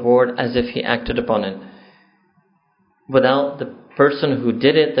get the reward as if he acted upon it, without the person who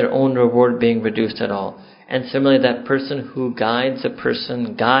did it, their own reward being reduced at all. And similarly, that person who guides a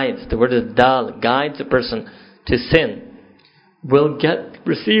person, the word is dal, guides a person to sin, will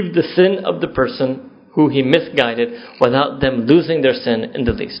receive the sin of the person who he misguided without them losing their sin in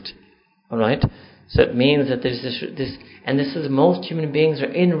the least. Alright? So it means that there's this, and this is most human beings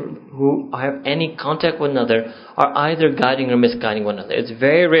who have any contact with one another are either guiding or misguiding one another. It's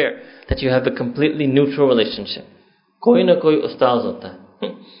very rare that you have a completely neutral relationship. Koi na koi ustaz hota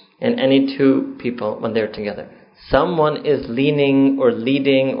hai. And any two people when they're together, someone is leaning or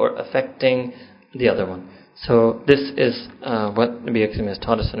leading or affecting the other one. So this is what Nabi Akram has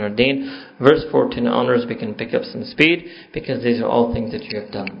taught us in our deen. Verse 14 honors, we can pick up some speed because these are all things that you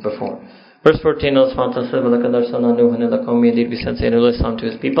have done before. Verse 14, Allah subhanahu wa ta'ala says, وَلَقَدْ أَرْسَلْنَا نُوحًا إِلَى قَوْمِهِ, indeed we sent Sayyidina to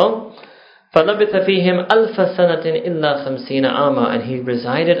his people. فَلَبِثَ فِيهِمْ أَلْفَ سَنَةٍ إِلَّا 50 عَامًا, and he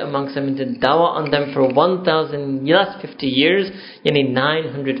resided amongst them and did dawah on them for 1,050 years, yani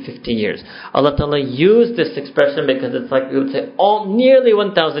 950 years. Allah Ta'ala used this expression because it's like we would say nearly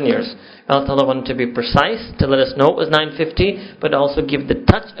 1,000 years. Allah Ta'ala wanted to be precise, to let us know it was 950, but also give the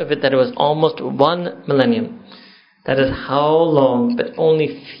touch of it that it was almost 1 millennium. That is how long, but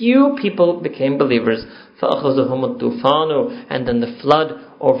only few people became believers. فَأَخَذُهُمُ الطُّوفَانُ, and then the flood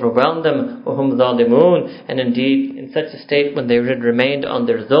overwhelmed them. وَهُمْ ظَالِمُونَ, and indeed, in such a state, when they had remained on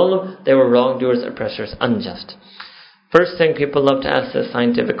their zulm, they were wrongdoers, oppressors, unjust. First thing, people love to ask the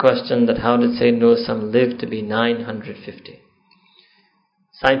scientific question that how did Sayyidina Nuh live to be 950?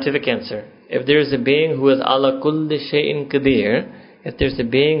 Scientific answer: if there is a being who is ala kulli shay'in qadir, if there's a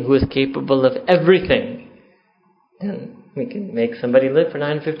being who is capable of everything, then we can make somebody live for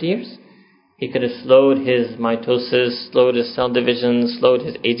 950 years. He could have slowed his mitosis, slowed his cell division, slowed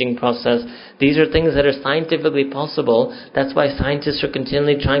his aging process. These are things that are scientifically possible. That's why scientists are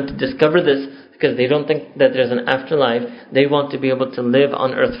continually trying to discover this, because they don't think that there's an afterlife. They want to be able to live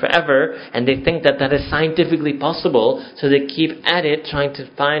on earth forever, and they think that that is scientifically possible, so they keep at it, trying to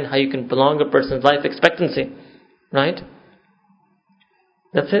find how you can prolong a person's life expectancy. Right?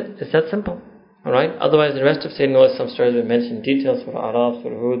 That's it. It's that simple. Alright? Otherwise, the rest of Sayyidina some stories we mentioned details, Surah Araf,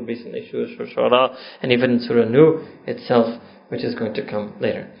 Surah Hud, recently Surah Shura, and even Surah Nuh itself, which is going to come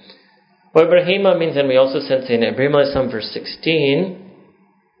later. What Ibrahima means, and we also sent Sayyidina Ibrahim a.s. verse 16.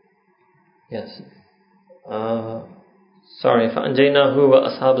 Yes. فَأَنْجَيْنَاهُ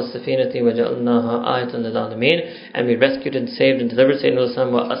وَأَصْحَابَ السَّفِينَةِ وَجَعَلْنَاهَا آيَةً لِلْعَالَمِينَ, and we rescued and saved and delivered Sayyidina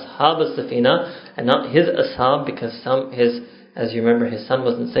وَأَصْحَابَ السَّفِينَةِ, and not his ashab, because as you remember, his son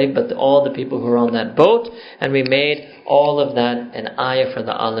wasn't saved, but all the people who were on that boat, and we made all of that an ayah for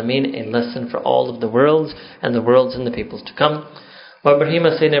the alameen, a lesson for all of the worlds, and the worlds and the peoples to come. What Ibrahim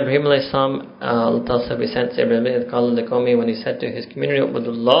said, Ibrahim a.s., Allah said, we sent Ibrahim when he said to his community,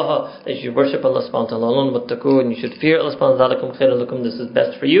 that you should worship Allah subhanahu wa ta'ala, and you should fear Allah subhanahu wa ta'ala, this is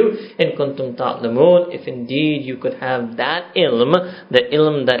best for you, in kuntum ta'lamun, if indeed you could have that ilm, the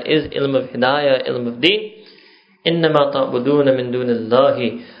ilm that is ilm of hidayah, ilm of deen. إِنَّمَا تَعْبُدُونَ مِن دُونِ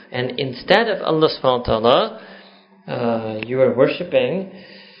اللَّهِ, and instead of Allah subhanahu wa ta'ala, you are worshipping,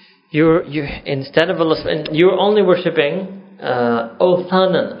 instead of Allah, you are only worshipping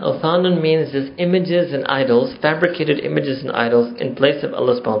Othanan. Othanan means this images and idols, fabricated images and idols in place of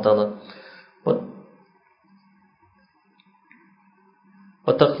Allah subhanahu wa ta'ala.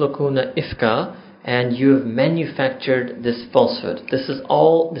 وَتَخْلُقُونَ إِفْكَا, and you have manufactured this falsehood. This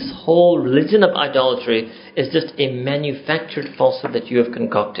whole religion of idolatry is just a manufactured falsehood that you have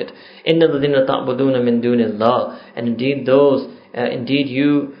concocted. إِنَّ الَّذِينَ تَعْبُدُونَ مِن دُونِ اللَّهِ, and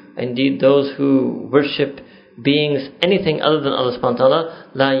indeed those who worship beings anything other than Allah subhanahu wa ta'ala,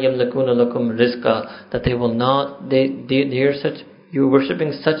 لَا يَمْلَكُونَ لَكُمْ رِزْقًا, that they will not, you're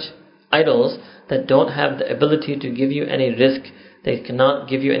worshipping such idols that don't have the ability to give you any rizq. They cannot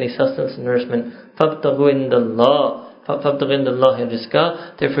give you any sustenance and nourishment. فَابْتَغُوا عِنْدَ اللَّهِ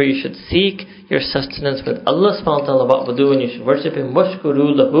رِزْقًا, therefore you should seek your sustenance with Allah subhanahu wa ta'ala wa'budu, and you should worship Him,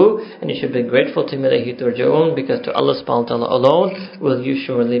 وَاشْكُرُوا لَهُ, and you should be grateful to Him, إِلَيْهِ تُرْجَعُونَ, because to Allah subhanahu wa ta'ala alone will you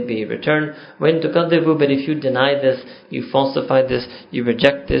surely be returned. When تُكَذِّبُوا, but if you deny this, you falsify this, you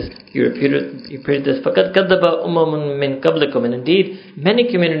reject this, you repeat this, فَقَدْ كَذَّبَ أُمَمٌ مِّن قَبْلِكُمْ, and indeed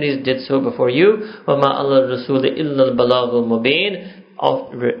many communities did so before you. وَمَا عَلَى الرَّسُولِ إِلَّا الْبَلَاغُ الْمُبِينُ,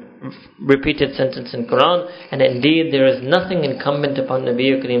 repeated sentence in Quran, and indeed there is nothing incumbent upon Nabi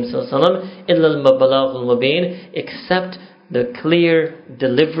Kareem Sallallahu Alaihi Wasallam illa al-balagh al-mubin, except the clear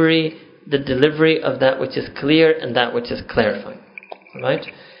delivery of that which is clear and that which is clarifying. Right?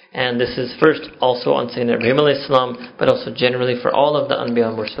 And this is first also on Sayyidina Ibrahim alayhi salam, but also generally for all of the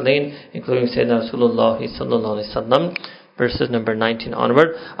Anbiya Mursaleen, including Sayyidina Rasulullah Sallallahu Alaihi Wasallam, verses number 19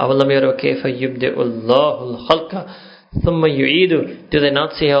 onward. أَوَلَمْ يَرَوْا كَيْفَ يُبْدِئُ اللَّهُ الْخَلْقَ ثُمَّ يُعِيدُ, do they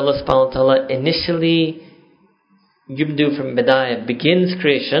not see how Allah subhanahu wa ta'ala initially yubdu from bidayah begins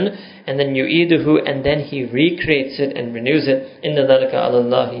creation, and then yu'iduhu, and then He recreates it and renews it. Inna dhalika ala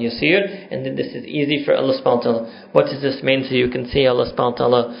Allahi yasir, and then this is easy for Allah subhanahu wa ta'ala. What does this mean? So you can see Allah subhanahu wa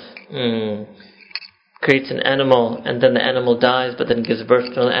ta'ala creates an animal, and then the animal dies, but then gives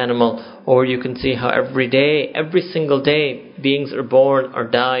birth to an animal. Or you can see how every single day, beings are born or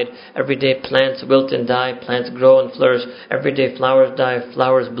died. Every day plants wilt and die, plants grow and flourish. Every day flowers die,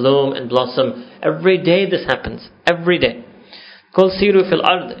 flowers bloom and blossom. Every day this happens. Every day. Qul siru fil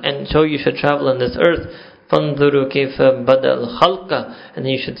ard, and so you should travel on this earth. فَانْظُرُوا كَيْفَ بَدَأَ الْخَلْقَ, and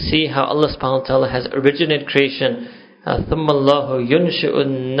you should see how Allah subhanahu wa ta'ala has originated creation. ثُمَّ اللَّهُ يُنْشِئُ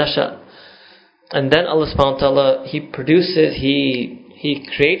النَّشَأَ, and then Allah subhanahu wa ta'ala, He produces, He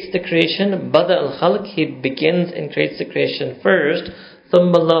creates the creation. Bada al-khalq, He begins and creates the creation first.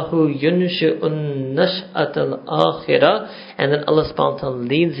 ثُمَّ اللَّهُ يُنْشِئُ النَّشْأَةَ الْآخِرَةَ, and then Allah subhanahu wa ta'ala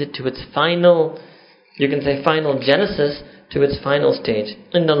leads it to its final, you can say final genesis, to its final stage.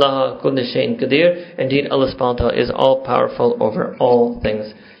 إِنَّ اللَّهَ كُلِّ شَيْءٍ قَدِيرٌ, indeed Allah subhanahu wa ta'ala is all powerful over all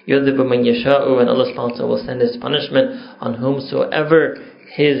things. يُذِبُ مَنْ يَشَاءُ, and Allah subhanahu wa ta'ala will send His punishment on whomsoever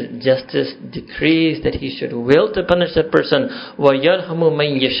His justice decrees that He should will to punish that person. وَيَرْحَمُ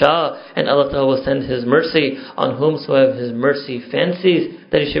مَنْ يَشَاءُ, and Allah Ta'ala will send His mercy on whomsoever His mercy fancies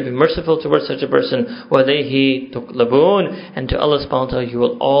that He should be merciful towards such a person. وَإِلَيْهِ تُقْلَبُونَ, and to Allah subhanahu wa ta'ala you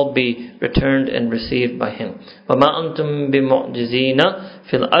will all be returned and received by Him. وَمَا أَنْتُمْ بِمُعْجِزِينَ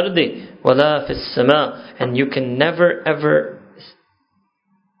فِي الْأَرْضِ وَلَا فِي السَّمَاءِ, and you can never ever,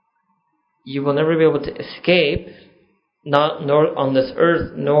 you will never be able to escape, nor on this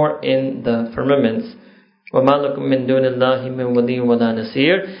earth, nor in the firmaments. وَمَا لَكُم مِّن دُونِ اللَّهِ مِن وَلِيٍّ وَلَا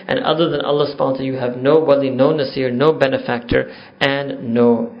نَصِيرٍ, and other than Allah subhanahu wa ta'ala you have no wali, no nasir, no benefactor, and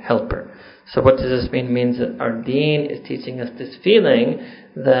no helper. So what does this mean? It means that our deen is teaching us this feeling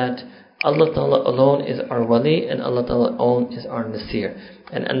that Allah Ta'ala alone is our wali, and Allah Ta'ala alone is our nasir.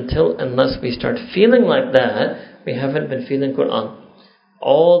 And unless we start feeling like that, we haven't been feeling Quran.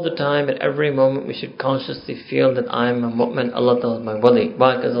 All the time, at every moment, we should consciously feel that I am a mu'min, Allah Ta'ala is my wali.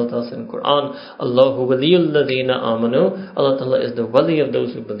 Why? Because Allah Ta'ala said in the Quran, Allahu waliyul ladhina amanu, Allah Ta'ala is the wali of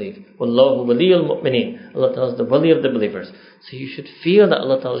those who believe. Wallahu waliyul mu'mineen, Allah Ta'ala is the wali of the believers. So you should feel that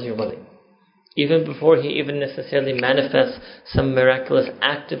Allah Ta'ala is your wali. Even before He even necessarily manifests some miraculous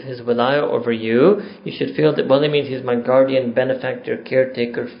act of His wilaya over you, you should feel that wali means He's my guardian, benefactor,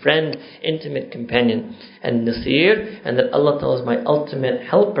 caretaker, friend, intimate companion, and nasir, and that Allah Ta'ala is my ultimate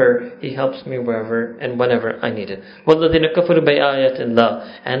helper. He helps me wherever and whenever I need it. وَالَّذِينَ كَفَرُوا بِآيَاتِ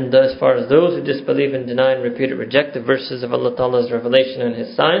اللَّهِ, and as far as those who disbelieve and deny and repeat and reject the verses of Allah Ta'ala's revelation and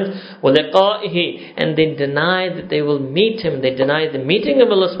His signs, وَلِقَائِهِ, and they deny that they will meet Him, they deny the meeting of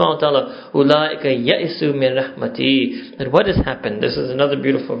Allah subhanahu wa ta'ala, أُولَٰئِكَ يَئِسُوا مِن رَحْمَتِي, that what has happened, this is another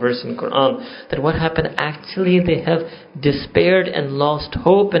beautiful verse in Quran, that what happened, actually they have despaired and lost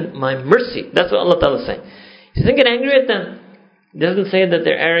hope in my mercy. That's what Allah Ta'ala is saying. He doesn't get angry at them. He doesn't say that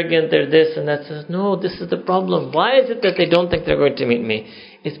they're arrogant, they're this and that. Says, no, this is the problem. Why is it that they don't think they're going to meet me?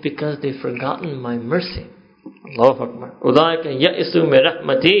 It's because they've forgotten my mercy. Allahu Akbar. أُولَٰئِكَ يَئِسُوا مِن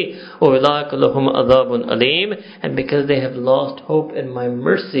رَحْمَتِي وَأُولَٰئِكَ لَهُمْ عَذَابٌ أَلِيمٌ, and because they have lost hope in my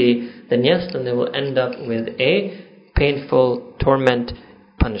mercy, then yes, then they will end up with a painful torment,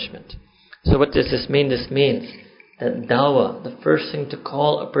 punishment. So what does this mean? This means that dawah, the first thing to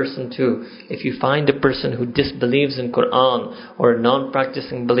call a person to, if you find a person who disbelieves in Quran, or a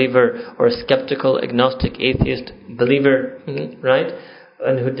non-practicing believer, or a skeptical, agnostic, atheist believer, right?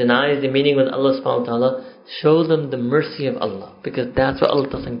 And who denies the meaning with Allah subhanahu wa ta'ala, show them the mercy of Allah. Because that's what Allah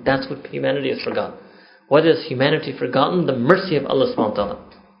is saying, that's what humanity has forgotten. What has humanity forgotten? The mercy of Allah subhanahu wa ta'ala.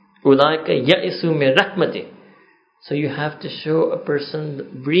 Ulaika ya'isu min rahmati. So you have to show a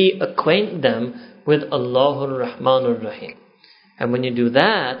person, reacquaint them with Allahur Rahmanur Rahim. And when you do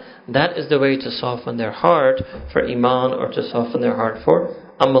that, that is the way to soften their heart for Iman, or to soften their heart for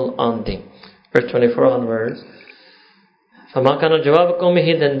Amal on Deen. Verse 24 onwards. فَمَا كَانَ جَوَابَ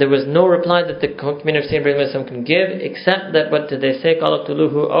قَوْمِهِ. Then there was no reply that the community of Sayyidina Ibrahim can give, except that what did they say? قَالَ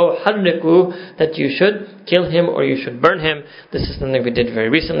اقْتُلُوهُ أَوْ حَرِّقُوهُ. That you should kill him or you should burn him. This is something we did very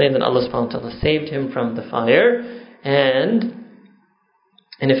recently. And then Allah subhanahu wa ta'ala saved him from the fire. And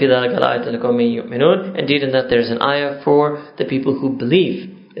if indeed in that there is an ayah for the people who believe.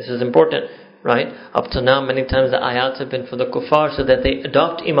 This is important, right? Up to now, many times the ayats have been for the kuffar so that they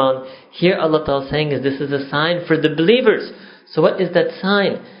adopt iman. Here Allah Ta'ala is saying this is a sign for the believers. So what is that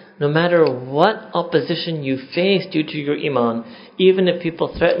sign? No matter what opposition you face due to your iman, even if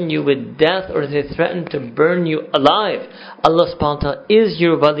people threaten you with death or they threaten to burn you alive, Allah subhanahu wa ta'ala is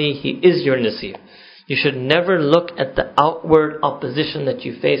your wali, He is your nasir. You should never look at the outward opposition that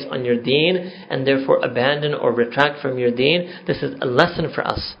you face on your deen and therefore abandon or retract from your deen. This is a lesson for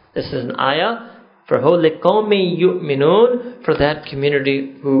us. This is an ayah for لِقَوْمٍ يُؤْمِنُونَ, for that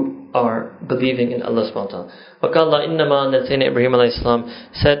community who are believing in Allah subhanahu wa ta'ala. وَقَالَ إِنَّمَا, that Sayyidina Ibrahim alayhi salam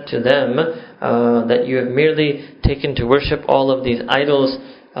said to them that you have merely taken to worship all of these idols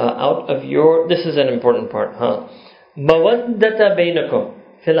out of your... This is an important part. مَوَدَّةَ بَيْنَكُمْ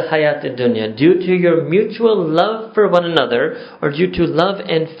fil hayat dunya, due to your mutual love for one another, or due to love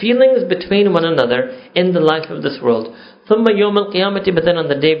and feelings between one another in the life of this world. ثُمَّ يَوْمَ الْقِيَامَةِ, but then on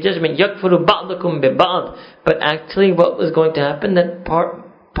the day of judgment, يَكْفُرُ بَعْضُكُمْ بِبَعْضٍ. But actually what was going to happen, that part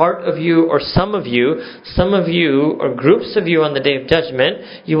of you, or some of you, or groups of you on the day of judgment,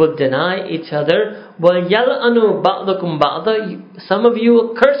 you will deny each other. وَيَلْأَنُ بَعْضُكُمْ بَعْضًا. Some of you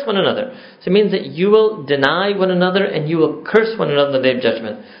will curse one another. So it means that you will deny one another and you will curse one another on the day of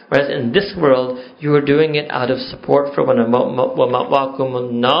judgment. Whereas in this world, you are doing it out of support for one another. وَمَأْوَاكُمُ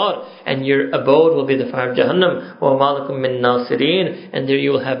النَّارِ, and your abode will be the fire of Jahannam. وَمَا لَكُم مِّن نَاصِرِينَ, and there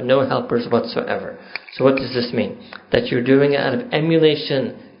you will have no helpers whatsoever. So what does this mean? That you're doing it out of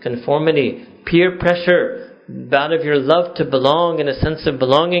emulation, conformity, peer pressure, out of your love to belong, and a sense of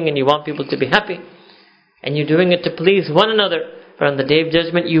belonging, and you want people to be happy. And you're doing it to please one another. For on the day of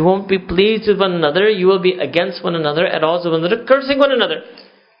judgment, you won't be pleased with one another, you will be against one another, at also one another, cursing one another.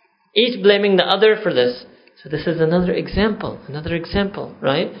 Each blaming the other for this. So this is another example,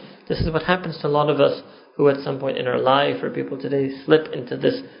 right? This is what happens to a lot of us who at some point in our life, or people today, slip into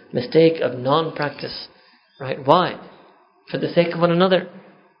this mistake of non-practice. Right? Why? For the sake of one another.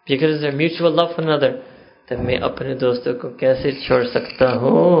 Because of their mutual love for one another. That मैं अपने दोस्तों को कैसे छोड़ सकता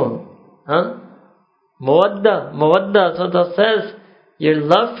हूँ? Mawadda, so that says, your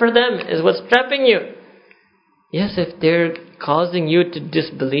love for them is what's trapping you. Yes, if they're causing you to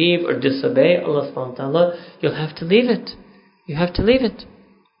disbelieve or disobey Allah subhanahu wa ta'ala, you'll have to leave it. You have to leave it.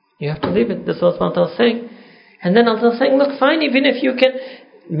 That's what Allah subhanahu wa ta'ala is saying. And then Allah is saying, look, fine, even if you can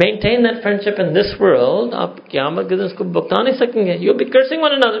maintain that friendship in this world, aap qiyamat ke din usko bhugta nahi sakenge. You'll be cursing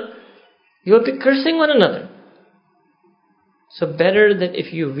one another. So better that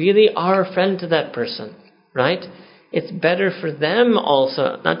if you really are a friend to that person, right? It's better for them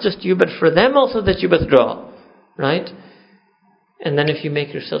also, not just you, but for them also that you withdraw, right? And then if you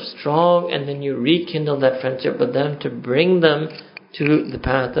make yourself strong and then you rekindle that friendship with them to bring them to the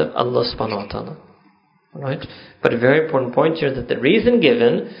path of Allah subhanahu wa ta'ala. Alright? But a very important point here, that the reason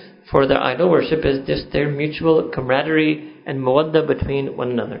given for their idol worship is just their mutual camaraderie and mawadda between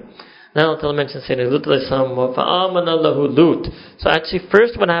one another. Now Allah mentions Sayyidina Lut alayhi salam, فَآمَنَ لَهُ Lut. So actually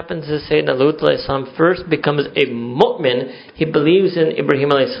first what happens is Sayyidina Lut alayhi salam first becomes a mu'min. He believes in Ibrahim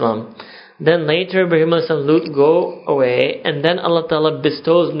alayhi salam. Then later Ibrahim alayhi salam, Lut go away, and then Allah Ta'ala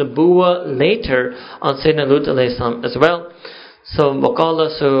bestows nubuwwah later on Sayyidina Lut alayhi salam as well. So Waqala,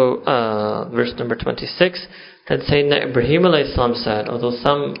 verse number 26, that Sayyidina Ibrahim alayhi salam said, although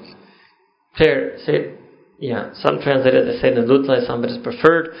some translated that Sayyidina Lut alayhi salam, but it's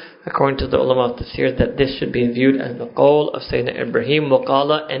preferred according to the ulama of tafsir that this should be viewed as the qawl of Sayyidina Ibrahim.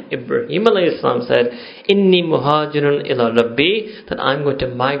 Waqala, and Ibrahim alayhi salam said, Inni muhajirun ila Rabbi, that I'm going to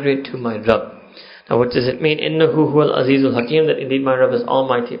migrate to my Rabb. Now what does it mean? Innahu huwal azizul hakim, that indeed my Rabb is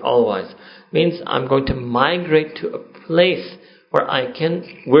almighty, all wise. Means I'm going to migrate to a place where I can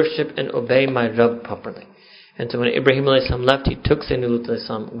worship and obey my Rabb properly. And so when Ibrahim alayhi salam left, he took Sayyidina Lut alayhi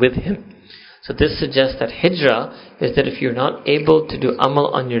salam with him. So this suggests that hijrah is that if you're not able to do amal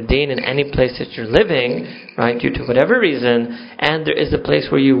on your deen in any place that you're living, right, due to whatever reason, and there is a place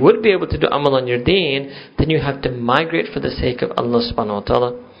where you would be able to do amal on your deen, then you have to migrate for the sake of Allah subhanahu wa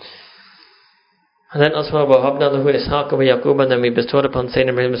ta'ala. And then also, وَهَبْنَا لَهُ إِسْحَاقَ وَيَعْقُوبَ, and then we bestowed upon Sayyidina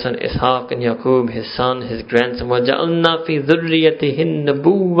Ibrahim's son Ishaq and Yaqub, his son, his grandson. وَجَعَلْنَا فِي ذُرِّيَّتِهِ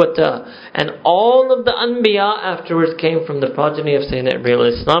النُّبُوَّةَ, and all of the Anbiya afterwards came from the progeny of Sayyidina Ibrahim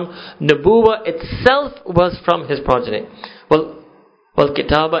alayhi salam. Nubuwah itself was from his progeny. Well,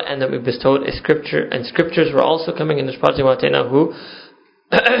 Kitaba, and then we bestowed a scripture, and scriptures were also coming in his progeny. وَأَتَيْنَاهُ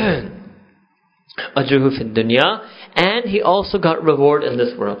أَجْرُهُ فِي الدُّنْيَا, and he also got reward in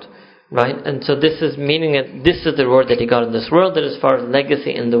this world. Right? And so this is meaning that this is the reward that he got in this world, that as far as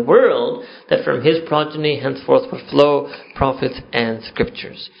legacy in the world, that from his progeny henceforth would flow prophets and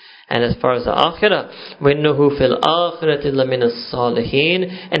scriptures. And as far as the akhirah, وَإِنَّهُ فِي الْآخِرَةِ لَمِنَ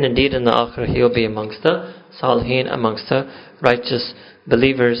الصَّالِحِينَ, and indeed in the akhirah he will be amongst the salihin, amongst the righteous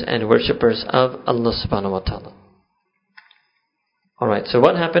believers and worshippers of Allah subhanahu wa ta'ala. Alright, so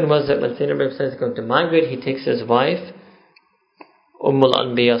what happened was that when Sayyidina Ibrahim says he's going to migrate, he takes his wife Ummul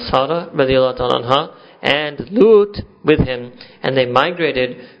Anbiya Sarah radiallahu ta'ala anha and Lut with him, and they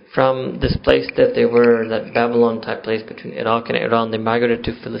migrated from this place that they were, that Babylon type place between Iraq and Iran. They migrated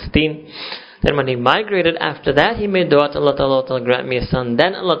to Philistine. Then when he migrated, after that he made dua to Allah Ta'ala, grant me a son.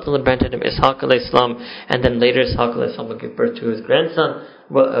 Then Allah Ta'ala granted him Ishaq alayhi salam, and then later Ishaq alayhi salam will give birth to his grandson,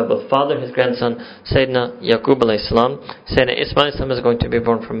 will father his grandson, Sayyidina Yaqub alayhi salam. Sayyidina Ismail alayhi salam is going to be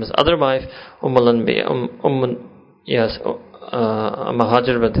born from his other wife, Ummul Anbiya,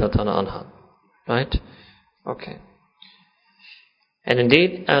 Mahajar radhiyallahu anha. Right? Okay. And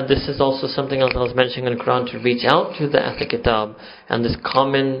indeed, this is also something else I was mentioning in the Quran, to reach out to the Ahl Kitab and this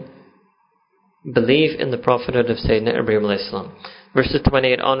common belief in the prophethood of Sayyidina Ibrahim alayhi salam. Verses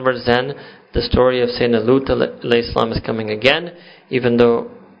 28 onwards, then the story of Sayyidina Lut alayhi salam is coming again, even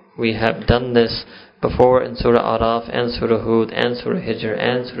though we have done this before in Surah Araf and Surah Hud and Surah Hijr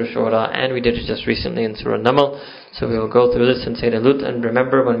and Surah Shu'ara, and we did it just recently in Surah Naml. So we will go through this and say to Lut, and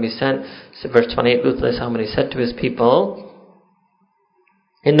remember when we sent, verse 28, Lut alayhi salam, when he said to his people,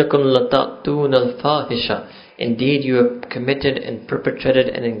 إِنَّكُمْ لَتَأْتُونَ الْفَاحِشَةَ, indeed you have committed and perpetrated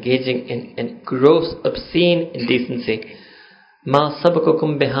and engaging in gross obscene indecency. مَا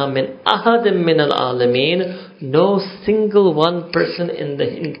سَبَقَكُمْ بِهَا مِنْ أَحَدٍ مِنَ الْعَالَمِينَ, no single one person in the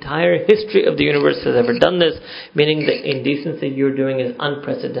entire history of the universe has ever done this, meaning the indecency you're doing is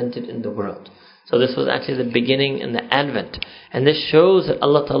unprecedented in the world. So this was actually the beginning in the Advent. And this shows that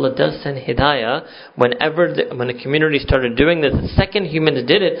Allah Ta'ala does send Hidayah. When a community started doing this, the second humans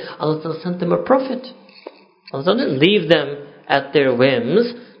did it, Allah Ta'ala sent them a prophet. Allah Ta'ala didn't leave them at their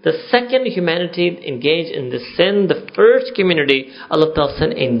whims. The second humanity engaged in this sin, the first community, Allah Ta'ala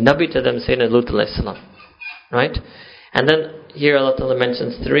sent a Nabi to them, Sayyidina Lut alayhi salam. Right? And then here Allah Ta'ala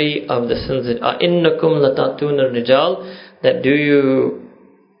mentions three of the sins. إِنَّكُمْ لَتَأْتُونَ الرِّجَالِ, that do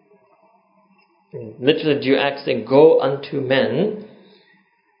you actually go unto men,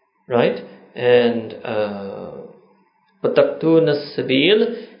 right? And وَتَقْتُونَ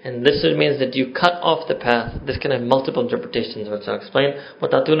السَّبِيلَ, and this means that you cut off the path. This can have multiple interpretations, which I'll explain.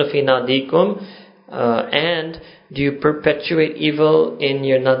 وَتَأْتُونَ فِي نَادِيكُمْ, and do you perpetuate evil in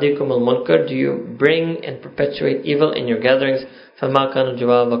your nadikum al-munkar? Do you bring and perpetuate evil in your gatherings? فَمَا كَانَ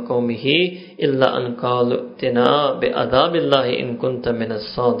جَوَابَ قَوْمِهِ إِلَّا أَنْ قَالُوا ائْتِنَا بِعَذَابِ اللَّهِ إِن كُنْتَ مِنَ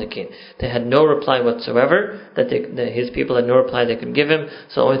الصَّادِقِينَ. They had no reply whatsoever, that his people had no reply they could give him,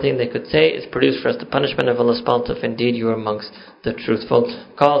 so the only thing they could say is, produce for us the punishment of Allah subhanahu wa ta'ala if indeed you are amongst the truthful.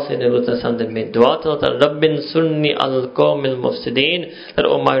 قال سيدنا Lut then made dua to Allah, رَبِّ انصُرْنِي عَلَى الْقَوْمِ الْمُفْسِدِينَ, that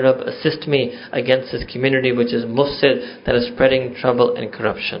O my Rabb, assist me against this community which is mufsid, that is spreading trouble and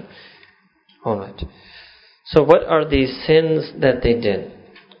corruption. Alright. So what are these sins that they did?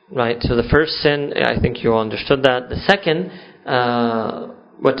 Right, so the first sin, I think you all understood that. The second,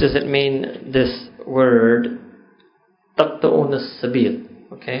 what does it mean, this word, تَقْتَعُونَ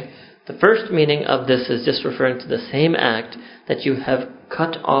السَّبِيلَ? Okay, the first meaning of this is just referring to the same act, that you have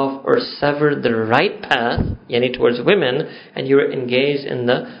cut off or severed the right path, yani towards women, and you are engaged in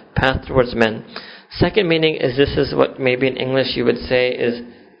the path towards men. Second meaning is, this is what maybe in English you would say is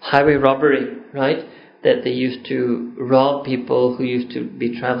highway robbery, right? That they used to rob people who used to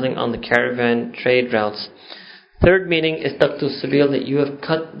be traveling on the caravan trade routes. Third meaning is taqtu sabil, that you have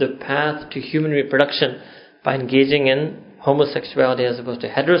cut the path to human reproduction by engaging in homosexuality as opposed to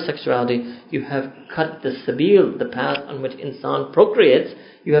heterosexuality. You have cut the sabil, the path on which insan procreates.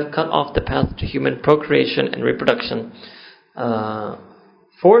 You have cut off the path to human procreation and reproduction.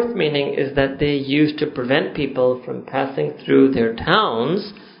 Fourth meaning is that they used to prevent people from passing through their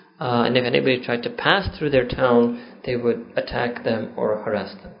towns, and if anybody tried to pass through their town, they would attack them or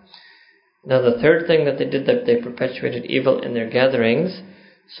harass them. Now the third thing that they did, that they perpetuated evil in their gatherings.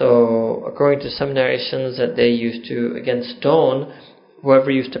 So according to some narrations, that they used to, again, stone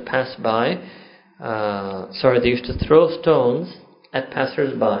whoever used to pass by. They used to throw stones at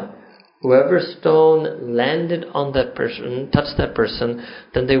passers-by. Whoever stone landed on that person, touched that person,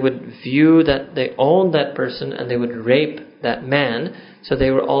 then they would view that they owned that person and they would rape that man. So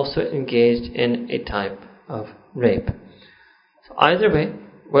they were also engaged in a type of rape. So either way,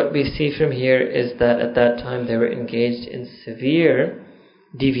 what we see from here is that at that time they were engaged in severe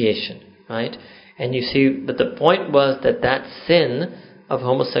deviation, right? And you see, but the point was that sin of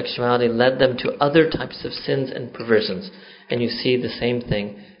homosexuality led them to other types of sins and perversions. And you see the same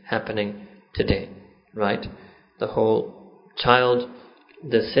thing happening today, right? The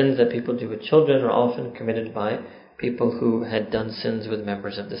sins that people do with children are often committed by people who had done sins with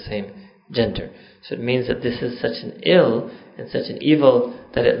members of the same gender. So it means that this is such an ill and such an evil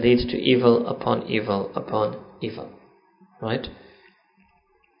that it leads to evil upon evil upon evil, right?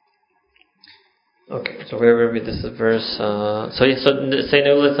 Okay, so where were we? This is verse. So in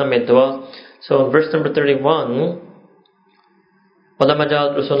verse number 31.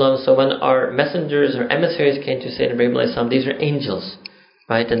 So when our messengers or emissaries came to Sayyidina Ibrahim, these are angels,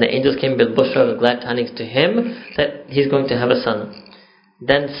 right? And the angels came with bushra, with glad tidings to him that he's going to have a son.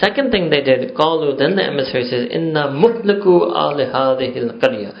 Then second thing they did, then the emissary says, Inna muhliku ali hadhihi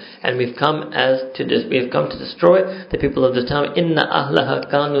al-qarya, and we've come to destroy the people of this town. Inna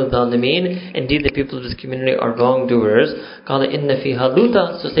ahlaha kanu zalimin, indeed the people of this community are wrongdoers. Qala inna fiha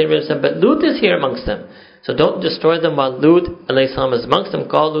Luta, so Sayyidina said, but Lut is here amongst them. So don't destroy them while Lut alayhi salam is amongst them.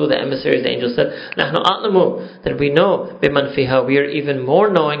 Qalu, the emissaries, the angel said, Nahnu a'lamu, that we know biman fiha, we are even more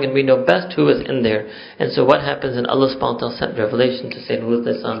knowing and we know best who is in there. And so what happens, in Allah subhanahu wa ta'ala sent revelation to Sayyidina Lut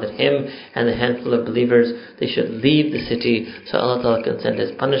alayhi salam that him and a handful of believers, they should leave the city so Allah ta'ala can send his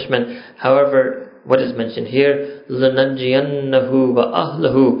punishment. However, what is mentioned here, لَنَنْجِيَنَّهُ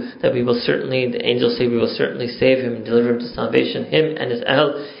وَأَهْلَهُ, that we will certainly, the angels say, we will certainly save him and deliver him to salvation, him and his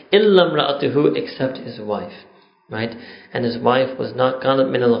ahl, إِلَّا امْرَأَتُهُ, except his wife, right? And his wife was not كَانَتْ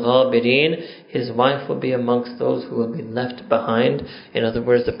مِنَ الْغَابِرِينَ, his wife will be amongst those who will be left behind. In other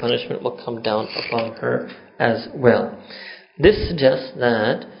words, the punishment will come down upon her as well. This suggests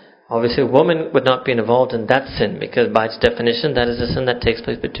that obviously a woman would not be involved in that sin, because by its definition that is a sin that takes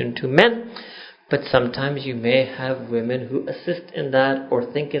place between two men. But sometimes you may have women who assist in that, or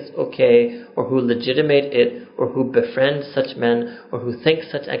think it's okay, or who legitimate it, or who befriend such men, or who think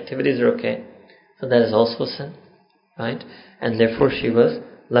such activities are okay. So that is also sin, right? And therefore she was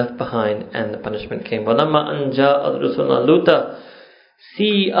left behind, and the punishment came. وَلَمَّا أَنْ جَاءَ رُسُلُنَا لُوطًا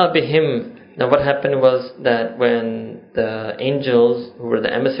سِيءَ بِهِمْ. Now what happened was that when the angels, who were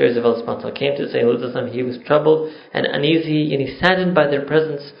the emissaries of Allah subhanahu wa ta'ala, came to Sayyidina Lut, he was troubled and uneasy, and he saddened by their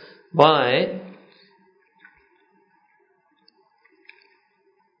presence. Why?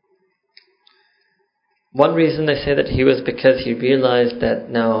 One reason they say that he was because he realized that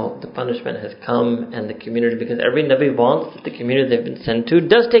now the punishment has come, and the community, because every Nabi wants that the community they've been sent to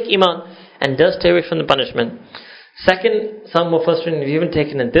does take Iman and does stay away from the punishment. Second, some Mufassirin have even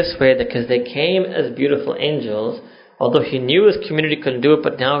taken it this way, that because they came as beautiful angels, although he knew his community couldn't do it,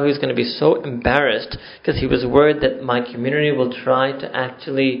 but now he was going to be so embarrassed because he was worried that my community will try to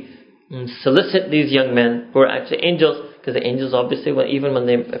actually solicit these young men who are actually angels. Because the angels obviously, even when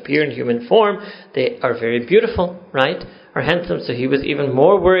they appear in human form, they are very beautiful, right? Or handsome. So he was even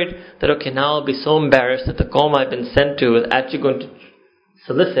more worried that, okay, now I'll be so embarrassed that the qawm I've been sent to is actually going to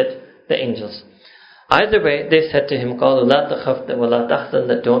solicit the angels. Either way, they said to him, قَالُوا لَا تَخَفْ وَلَا تَحْزَنْ,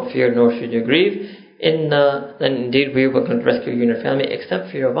 that don't fear nor should you grieve. Then indeed we will going to rescue you and your family,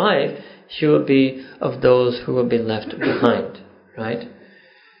 except for your wife. She will be of those who will be left behind, right?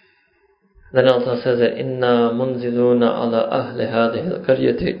 Then Allah says that Inna munziluna ala ahli hadhihi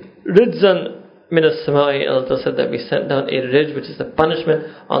al-qaryati rijzan min as-samai. Allah said that we sent down a ridge, which is a punishment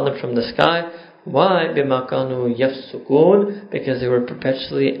on them from the sky. Why? Bima kanu yafsukun, because they were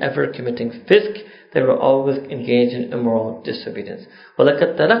perpetually ever committing fisk. They were always engaged in immoral disobedience.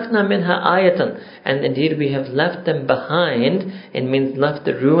 وَلَقَدْ تَرَكْنَا مِنْهَا آيَةً, and indeed we have left them behind. It means left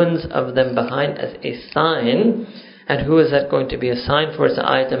the ruins of them behind as a sign. And who is that going to be a sign for? It's an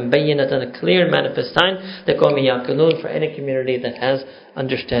ayatan bayyinatan, a clear manifest sign, لِقَوْمِ يَعْقِلُونَ, for any community that has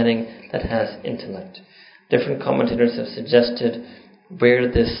understanding, that has intellect. Different commentators have suggested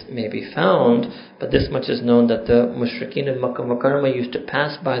where this may be found, but this much is known that the mushrikeen of Makkah Mukarramah used to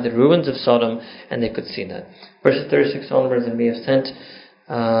pass by the ruins of Sodom and they could see that. Verses 36 onwards, and we have sent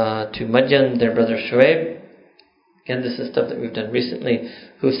to Madyan their brother Shuaib. Again, this is stuff that we've done recently.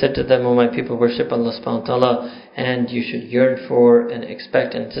 Who said to them, O my people, worship Allah subhanahu wa ta'ala, and you should yearn for and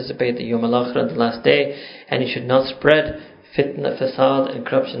expect and anticipate the Yawm al-Akhirah, the last day, and you should not spread fitna, fasad, and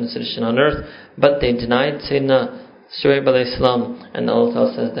corruption and sedition on earth. But they denied Sayyidina Shuaib alayhi salam, and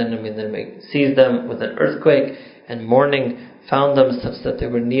Allah says then, seized them with an earthquake, and mourning found them such that they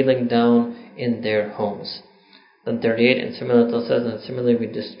were kneeling down in their homes. Then 38, and similarly Allah says, and similarly we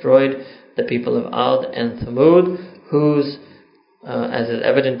destroyed the people of Ad and Thamud, whose as is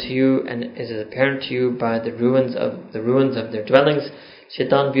evident to you and as is apparent to you by the ruins of their dwellings,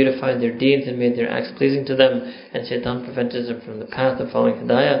 Shaitan beautified their deeds and made their acts pleasing to them, and Shaitan prevented them from the path of following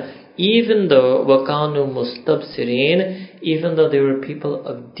Hidayah, even though وَكَانُوا مُسْتَبْصِرِينَ, even though they were people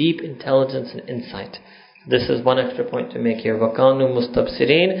of deep intelligence and insight. This is one extra point to make here. وَكَانُوا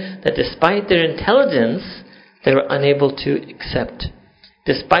مُسْتَبْصِرِينَ, that despite their intelligence, they were unable to accept.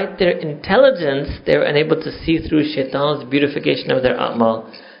 Despite their intelligence, they were unable to see through Shaitan's beautification of their a'mal.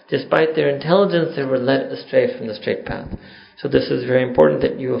 Despite their intelligence, they were led astray from the straight path. So this is very important,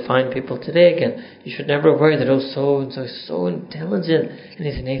 that you will find people today, again, you should never worry that, so-and-so is so intelligent and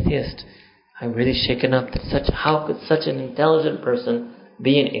he's an atheist. I'm really shaken up that how could such an intelligent person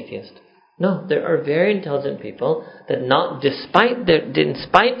be an atheist? No, there are very intelligent people that in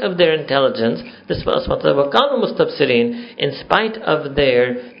spite of their intelligence, in spite of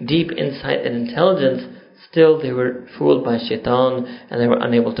their deep insight and intelligence, still they were fooled by Shaitan and they were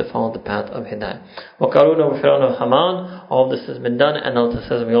unable to follow the path of Hidayah. وَقَارُونَ وَفِرْعَوْنَ وَحَمَانَ, all this has been done, and Allah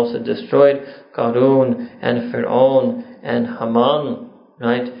says we also destroyed Qarun and Fir'aun and Haman,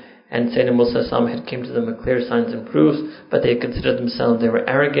 right? And Sayyidina Musa had came to them with clear signs and proofs, but they considered themselves, they were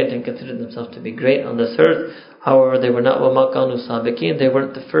arrogant and considered themselves to be great on this earth. However, they were not وَمَا كَانُوا سَابِقِينَ, they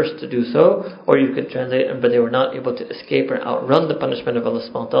weren't the first to do so, or you could translate it, but they were not able to escape or outrun the punishment of Allah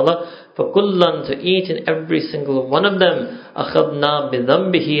subhanahu wa ta'ala. فَكُلًّا, to each and every single one of them, أَخَذْنَا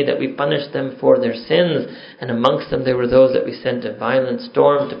بِذَنْبِهِ, that we punished them for their sins. And amongst them there were those that we sent a violent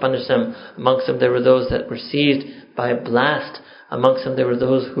storm to punish them. Amongst them there were those that were seized by a blast. Amongst them there were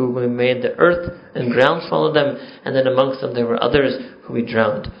those who we made the earth and ground swallow them, and then amongst them there were others who we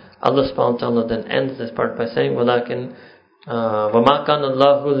drowned. Allah subhanahu wa ta'ala then ends this part by saying, وَلَكِنْ وَمَا كَانَ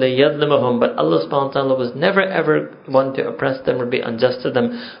اللَّهُ لِيَظْلِمَهُم, but Allah subhanahu wa ta'ala was never ever one to oppress them or be unjust to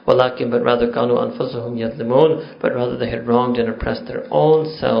them. وَلَكِنْ, but rather كَانُوا أَنفُسَهُم يَظْلِمُونَ, but rather they had wronged and oppressed their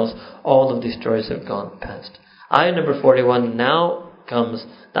own selves. All of these stories have gone past. Ayah number 41 now comes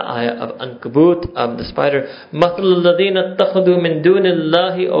the ayah of Ankabut, of the spider. مَثَلُ الَّذِينَ اتَّخَذُوا مِن دُونِ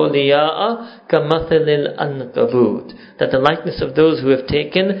اللَّهِ أَوْلِيَاءَ كَمَثَلِ الْأَنْكَبُوتِ, that the likeness of those who have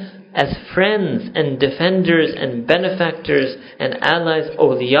taken as friends and defenders and benefactors and allies,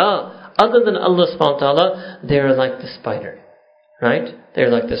 awliya, other than Allah subhanahu wa ta'ala, they are like the spider. Right? They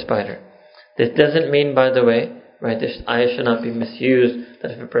are like the spider. This doesn't mean, by the way, right, this ayah should not be misused,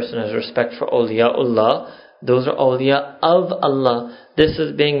 that if a person has respect for awliyaullah, those are awliya of Allah. This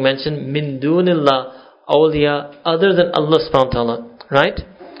is being mentioned min dunillah, awliya other than Allah subhanahu wa ta'ala. Right?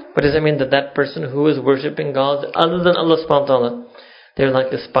 What does that mean? That person who is worshipping gods other than Allah subhanahu wa ta'ala, they're like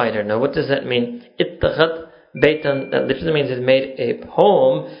the spider. Now what does that mean? Ittakhad baitan, that literally means it made a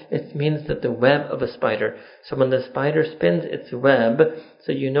home. It means that the web of a spider. So when the spider spins its web,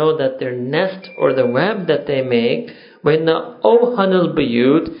 so you know that their nest or the web that they make, when the awhanul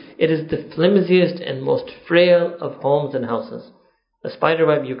bayut, it is the flimsiest and most frail of homes and houses. The spider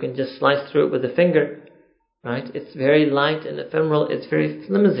web, you can just slice through it with a finger, right? It's very light and ephemeral. It's very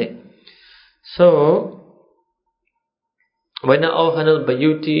flimsy. So وَإِنَّ أَوْهَنَ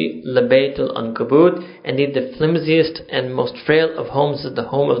الْبَيُوتِ لَبَيْتُ الْأَنْكَبُوتِ, indeed the flimsiest and most frail of homes is the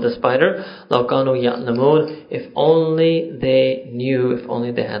home of the spider. لَوْ كَانُوا يَعْلَمُونَ, if only they knew, if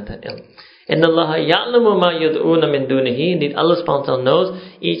only they had that ilm. إِنَّ اللَّهَ يَعْلَمُ مَا يُدْعُونَ مِن دُونِهِ, indeed Allah subhanahu wa ta'ala knows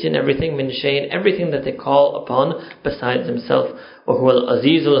each and everything, min shayin, everything that they call upon besides Himself. وَهُوَ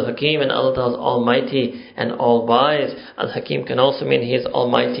الْعَزِيزُ الْحَكِيمُ, and Allah ta'ala is almighty and all wise. Al-Hakim can also mean He is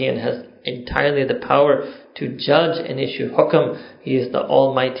almighty and has entirely the power to judge and issue hukam. He is the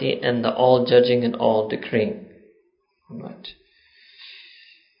almighty and the all judging and all decreeing. Right.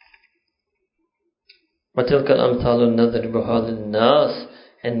 وَتِلْكَ الْأَمْثَالُ نَضْرِبُهَا لِلنَّاسِ,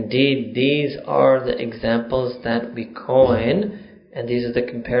 indeed these are the examples that we coin, and these are the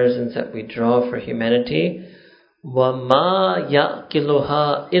comparisons that we draw for humanity. وَمَا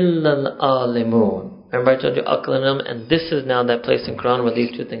يَأْكِلُهَا إِلَّا الْعَالِمُونَ. Remember I told you Aql and Ilm, and this is now that place in Quran where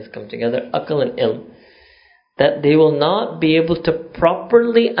these two things come together, Aql and Ilm. that they will not be able to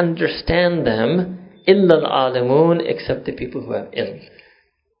properly understand them إِلَّا الْعَالِمُونَ, except the people who have ilm.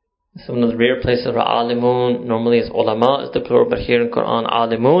 Some of the rare places where alimun normally is ulama is the plural, but here in Quran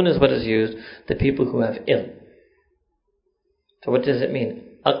alimun is what is used, the people who have ilm. So what does it mean?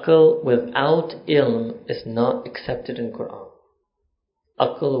 Aql without ilm is not accepted in Quran.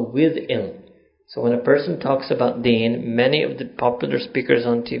 Aql with ilm. So when a person talks about deen, many of the popular speakers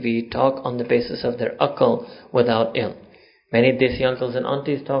on TV talk on the basis of their aql without ilm. Many desi uncles and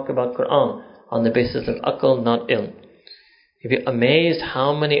aunties talk about Quran on the basis of aql, not ilm. You'd be amazed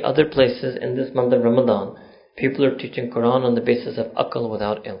how many other places in this month of Ramadan people are teaching Quran on the basis of aql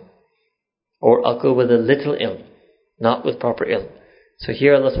without ilm, or aql with a little ilm, not with proper ilm. So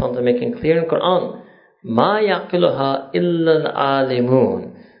here Allah subhanahu wa ta'ala making clear in Quran, Ma yaqiluha illa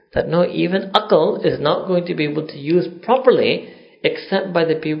al-alimun, that no, even aql is not going to be able to use properly except by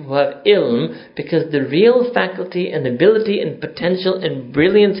the people who have ilm, because the real faculty and ability and potential and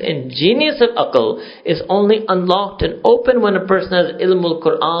brilliance and genius of aql is only unlocked and open when a person has ilmul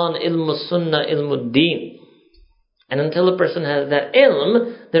Quran, ilmul sunnah, ilmul deen. And until a person has that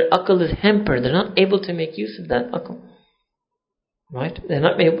ilm, their aql is hampered. They're not able to make use of that aql. Right? They're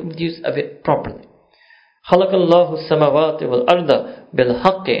not able to make use of it properly. خَلَقَ اللَّهُ السَّمَوَاتِ وَالْأَرْضَ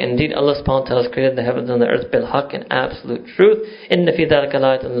بِالْحَقِّ. Indeed, Allah subhanahu wa ta'ala has created the heavens and the earth بِالْحَقِّ, in absolute truth. إِنَّ فِي ذَلِكَ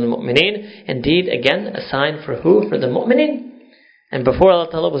لَآيَةً لِلْمُؤْمِنِينَ. Indeed, again, a sign for who? For the mu'mineen. And before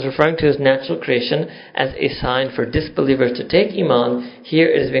Allah ta'ala was referring to His natural creation as a sign for disbelievers to take iman, here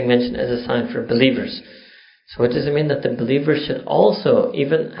it is being mentioned as a sign for believers. So what does it mean? That the believers should also,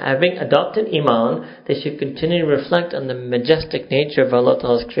 even having adopted iman, they should continue to reflect on the majestic nature of Allah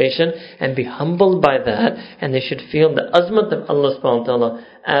Ta'ala's creation and be humbled by that, and they should feel the azmat of Allah subhanahu wa ta'ala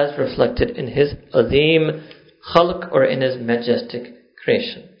as reflected in His azim khalq, or in His majestic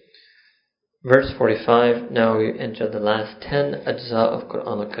creation. Verse 45, now we enter the last 10 ajza of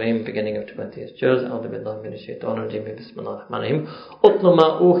Quran al-Kareem, beginning of 20th juz. A'udhu billahi minash shaitanir rajeem. Bismillahir rahmanir rahim. Utlu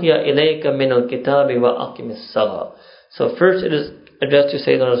ma uhiya ilayka min al-kitabi wa aqimis salah. So first it is addressed to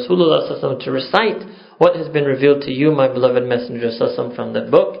Sayyidina Rasulullah sallallahu alaihi wasallam to recite what has been revealed to you, my beloved Messenger sallallahu alaihi wasallam, from the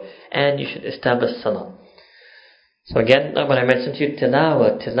book, and you should establish salah. So again, like what I mentioned to you,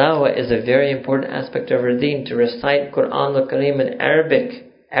 tilawa. Tilawa is a very important aspect of our deen, to recite Quran al-Kareem in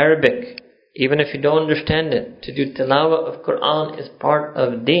Arabic. Even if you don't understand it, to do tilawah of Quran is part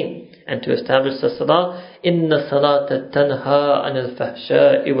of deen. And to establish the salah, inna salata tanha anil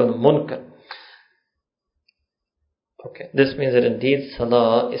fahsha'i wal munkar. Okay, this means that indeed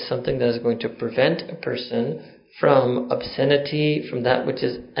salah is something that is going to prevent a person from obscenity, from that which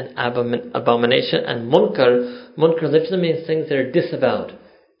is an abomination. And munkar literally means things that are disavowed,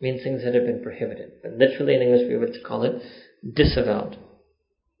 means things that have been prohibited. But literally in English we would call it disavowed.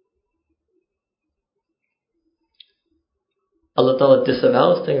 Allah Ta'ala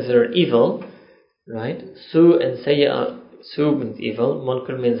disavows things that are evil, right? Su and sayya, su means evil,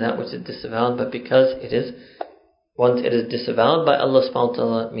 munkar means that which is disavowed, but because it is, once it is disavowed by Allah subhanahu wa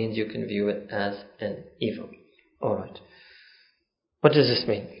ta'ala, it means you can view it as an evil. Alright. What does this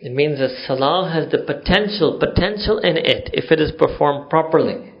mean? It means that salah has the potential in it, if it is performed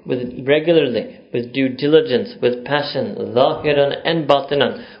properly, regularly, with due diligence, with passion, zahiran and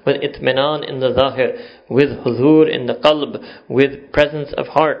batinan, with itminan in the zahir, with huzur in the qalb, with presence of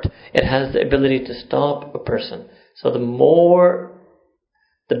heart. It has the ability to stop a person. So the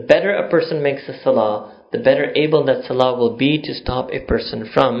better a person makes a salah, the better able that salah will be to stop a person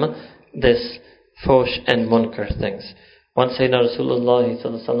from this fosh and munkar things. Once Sayyidina Rasulullah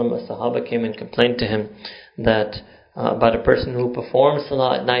sallallahu alaihi wasallam, a Sahaba came and complained to him that about a person who performs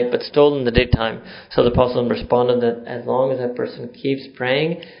salah at night but stole in the daytime. So the Prophet responded that as long as that person keeps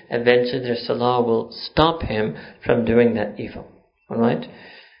praying, eventually their salah will stop him from doing that evil. Alright?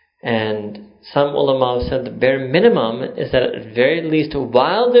 And some ulama have said the bare minimum is that at the very least,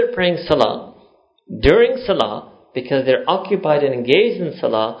 while they're praying salah, during salah, because they're occupied and engaged in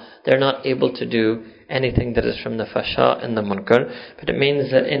salah, they're not able to do anything that is from the fasha and the munkar. But it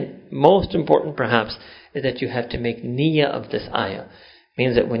means that, most important perhaps, is that you have to make niyyah of this ayah. It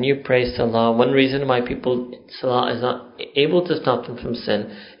means that when you pray salah, one reason why salah is not able to stop them from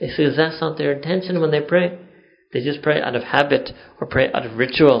sin is because that's not their intention when they pray. They just pray out of habit or pray out of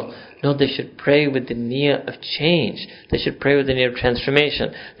ritual. No, they should pray with the niyyah of change. They should pray with the niyyah of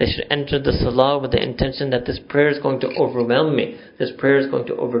transformation. They should enter the salah with the intention that this prayer is going to overwhelm me. This prayer is going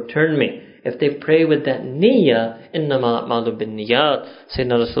to overturn me. If they pray with that niyyah, innama a'malu bin niyyat,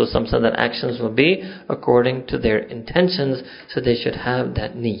 Sayyidina Rasulullah said that actions will be according to their intentions, so they should have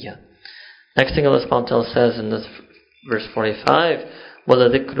that niyyah. Next thing Allah subhanahu wa ta'ala says in this verse 45,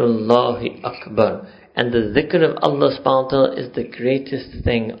 وَلَذِكْرُ اللَّهِ أَكْبَرُ. And the dhikr of Allah subhanahu wa ta'ala is the greatest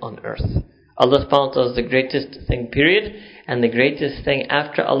thing on earth. Allah subhanahu wa ta'ala is the greatest thing, period. And the greatest thing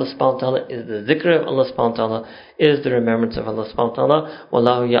after Allah subhanahu wa ta'ala is the dhikr of Allah subhanahu wa ta'ala, is the remembrance of Allah subhanahu wa ta'ala.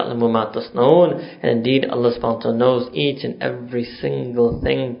 وَاللَّهُ يَعْلَمُ مَا تَصْنَعُونَ. And indeed Allah subhanahu wa ta'ala knows each and every single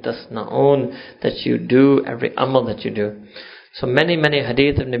thing tasna'un, that you do, every amal that you do. So many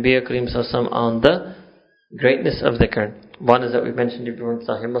hadith of Nabi Kareem sallallahu alaihi wasallam on the greatness of dhikr. One is that we mentioned before in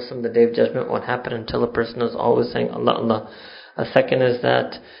Sahih Muslim, the day of judgment won't happen until a person is always saying Allah, Allah. A second is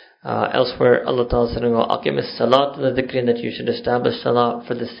that elsewhere Allah Ta'ala said, Aqim salat the dhikr, that you should establish salat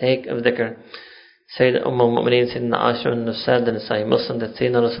for the sake of dhikr. Sayyid al-Mu'mineen Sayyidina Aisha said in Sahih Muslim that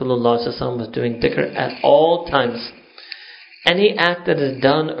Sayyidina Rasulullah was doing dhikr at all times. Any act that is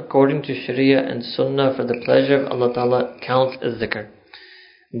done according to Sharia and Sunnah for the pleasure of Allah Ta'ala counts as dhikr.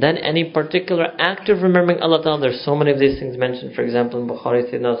 Then any particular act of remembering Allah Ta'ala, there's so many of these things mentioned. For example, in Bukhari,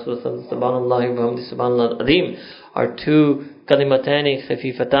 Sayyidina Rasulullah Subhanallah wa Hamdi Subhanallah Azim are two kalimatani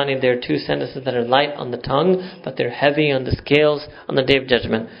khafifatani. They're two sentences that are light on the tongue, but they're heavy on the scales on the day of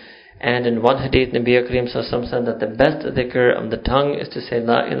judgment. And in one hadith, Nabi Kareem said that the best dhikr of the tongue is to say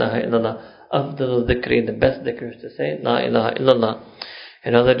La ilaha illallah. Afdal dhikri, the best dhikr is to say La ilaha illallah.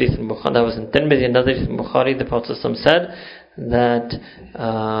 Another hadith in Bukhari, that was in Tirmidhi, another hadith in Bukhari, the Prophet said that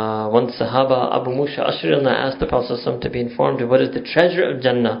one Sahaba, Abu Musa Ashri, asked the Prophet to be informed of what is the treasure of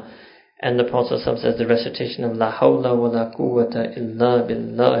Jannah. And the Prophet says the recitation of La hawla wa la quwwata illa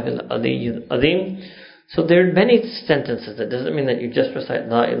billahi al-aliyyil azim. So there are many sentences. It doesn't mean that you just recite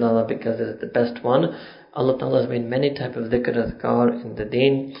La ilaha because it is the best one. Allah Ta'ala has made many types of dhikr azkar in the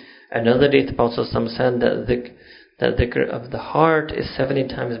deen. Another day the Prophet said that dhikr of the heart is 70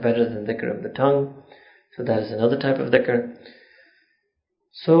 times better than dhikr of the tongue. So that is another type of dhikr.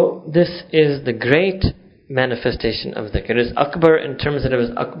 So this is the great manifestation of dhikr. It is akbar in terms that it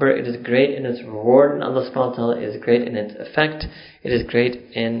is akbar. It is great in its reward, and Allah subhanahu wa ta'ala is great in its effect. It is great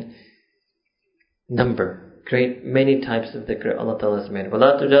in number. Great many types of dhikr Allah Ta'ala has made.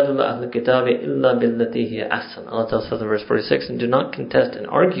 وَلَا تُجَادِلُ أَهْلُ الْكِتَابِ إِلَّا بِالَّتِي هِيَ أَحْسَنُ. Allah Ta'ala says in verse 46, and do not contest and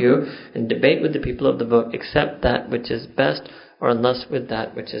argue and debate with the people of the book except that which is best, or unless with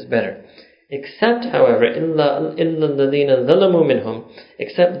that which is better. Except, however, إِلَّا الَّذِينَ ظَلَمُوا مِنْهُمْ,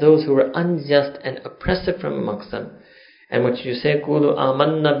 except those who were unjust and oppressive from amongst them. And what you say, قُولُوا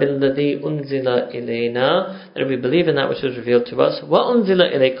آمَنَّا بِالَّذِي أُنزِلَ إِلَيْنَا, that we believe in that which was revealed to us.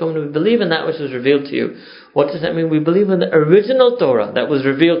 وَأُنزِلَ إِلَيْكُمْ, and we believe in that which was revealed to you. What does that mean? We believe in the original Torah that was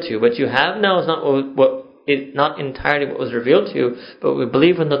revealed to you. What you have now is not entirely what was revealed to you, but we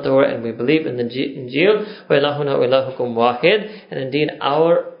believe in the Torah and we believe in the Injil. وَإِلَهُنَا وَإِلَهُكُمْ وَاحِدٌ, and indeed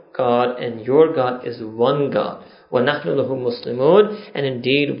our God and your God is one God. وَنَحْنُ لَهُ مُسْلِمُونَ, and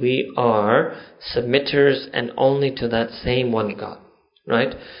indeed we are submitters and only to that same one God.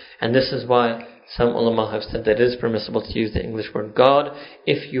 Right? And this is why some ulama have said that it is permissible to use the English word God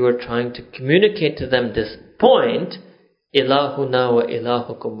if you are trying to communicate to them this point, Ilahuna wa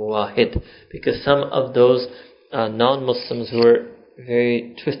ilahukum wahid. Because some of those non-Muslims who are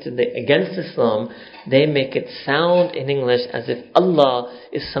very twistedly against Islam, they make it sound in English as if Allah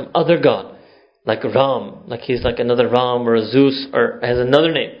is some other God. Like Ram, like he's like another Ram or a Zeus or has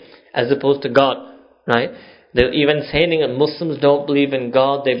another name, as opposed to God, right? They're even saying that Muslims don't believe in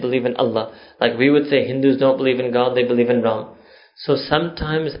God, they believe in Allah. Like we would say Hindus don't believe in God, they believe in Ram. So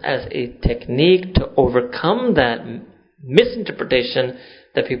sometimes as a technique to overcome that misinterpretation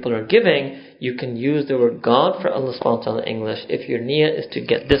that people are giving, you can use the word God for Allah subhanahu wa ta'ala in English if your niyyah is to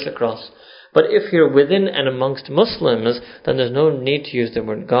get this across. But if you're within and amongst Muslims, then there's no need to use the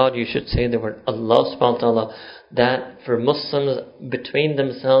word God. You should say the word Allah subhanahu wa ta'ala. That for Muslims between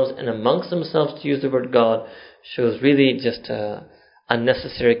themselves and amongst themselves to use the word God shows really just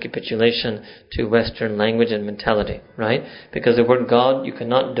unnecessary capitulation to Western language and mentality, right? Because the word God, you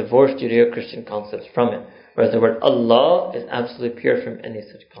cannot divorce Judeo-Christian concepts from it. Whereas the word Allah is absolutely pure from any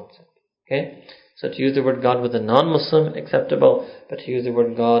such concept. Okay? So to use the word God with a non-Muslim, acceptable, but to use the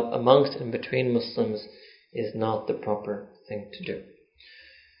word God amongst and between Muslims is not the proper thing to do.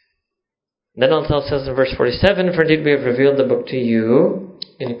 Then Allah says in verse 47, for indeed we have revealed the book to you,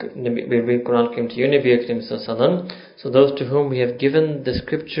 we read Quran came to you, Nabi Akram Sallallahu. So those to whom we have given the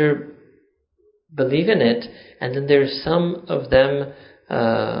scripture believe in it, and then there are some of them,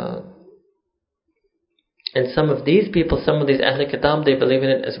 and some of these people, some of these Ahl Kitab, they believe in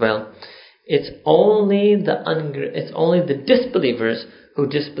it as well. It's only the disbelievers who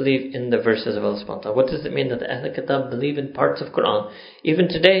disbelieve in the verses of Allah subhanahu wa ta'ala. What does it mean that the Ahl Kitab believe in parts of Quran? Even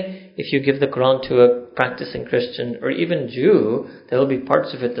today, if you give the Quran to a practicing Christian or even Jew, there will be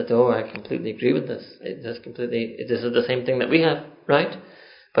parts of it that, I completely agree with this. This is the same thing that we have, right?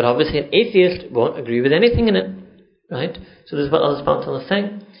 But obviously an atheist won't agree with anything in it. Right? So this is what Allah subhanahu wa ta'ala is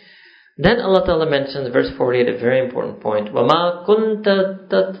saying. Then Allah Ta'ala mentions, verse 48, a very important point. وَمَا كُنْتَ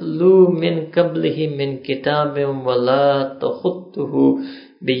تَتْلُو مِنْ قَبْلِهِ مِنْ كِتَابٍ وَلَا تَخُطُّهُ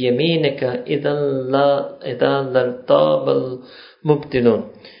بِيَمِينِكَ إِذَا لَارْتَابَ الْمُبْتِلُونَ.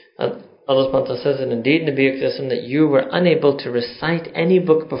 Allah subhanahu wa ta'ala says, and indeed, Nabi Akram, that you were unable to recite any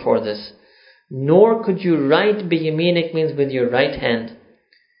book before this, nor could you write biyaminik, means with your right hand.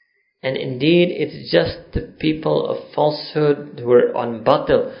 And indeed, it's just the people of falsehood who are on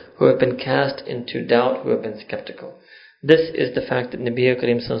batil, who have been cast into doubt, who have been skeptical. This is the fact that Nabi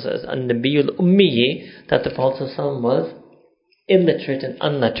Karim says, An-Nabiyul Ummiyi, that the Prophet was illiterate and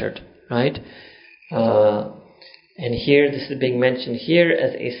unlettered, right? And here, this is being mentioned here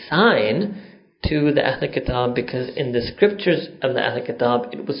as a sign to the Ahl Kitab, because in the scriptures of the Ahl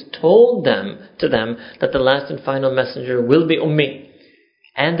Kitab, it was told to them that the last and final messenger will be Ummi.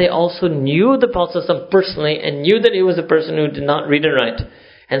 And they also knew the Prophet personally and knew that he was a person who did not read and write.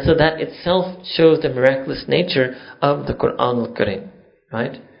 And so that itself shows the miraculous nature of the Quran al-Karim.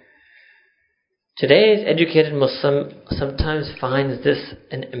 Right? Today's educated Muslim sometimes finds this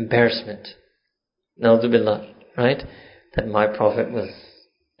an embarrassment. Na'udhu billah. Right? That my Prophet was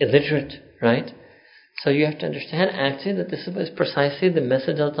illiterate. Right? So you have to understand actually that this is precisely the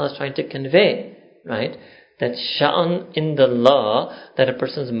message Allah is trying to convey. Right? That sha'an in the law, that a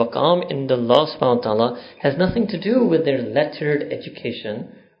person's maqam in the law subhanahu wa ta'ala has nothing to do with their lettered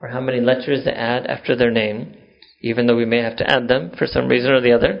education or how many letters they add after their name, even though we may have to add them for some reason or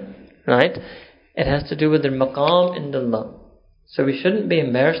the other, right? It has to do with their maqam in the law. So we shouldn't be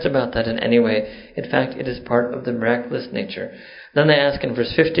embarrassed about that in any way. In fact, it is part of the miraculous nature. Then they ask in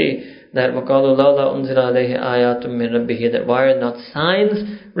verse 50 that وَقَالُوا لَوْلَا أُنزِلَ عَلَيْهِ آيَاتٌ مِّن رَبِّهِ, that why are not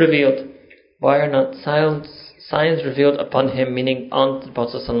signs revealed? Why are not signs revealed upon him, meaning on the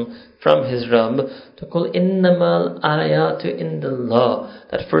Prophet from his Rabb? To call innamal ayatu in the law.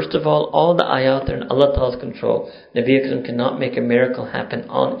 That first of all the ayat are in Allah Ta'ala's control. Nabi Akram cannot make a miracle happen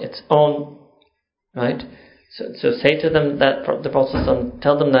on its own. Right? So say to them that the Prophet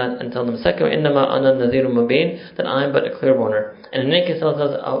tell them that, and tell them second, innama ana nadhirun mubin, that I am but a clear warner. And in any case Allah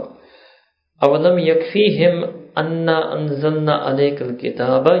says, awalam yakfihim anna anzalna alayka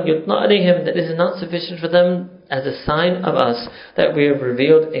al-kitaba yutla alayhim, that is not sufficient for them as a sign of us that we have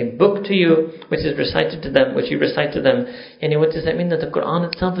revealed a book to you which is recited to them, which you recite to them. And what does that mean? That the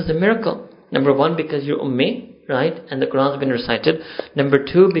Quran itself is a miracle. Number one, because you're ummi, right? And the Quran has been recited. Number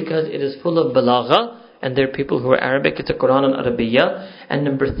two, because it is full of balagha, and there are people who are Arabic, it's a Quran and Arabiya. And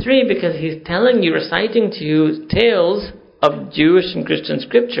number three, because he's telling you, reciting to you tales of Jewish and Christian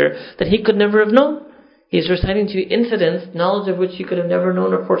scripture that he could never have known. He's reciting to you incidents, knowledge of which he could have never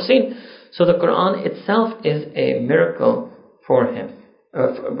known or foreseen. So the Quran itself is a miracle for him.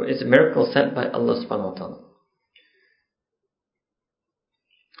 It's a miracle sent by Allah subhanahu wa ta'ala.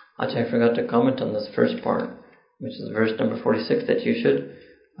 Actually, I forgot to comment on this first part, which is verse number 46, that you should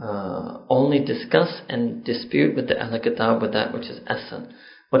only discuss and dispute with the Ahl Kitab with that which is ahsan.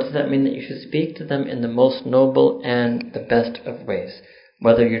 What does that mean? That you should speak to them in the most noble and the best of ways.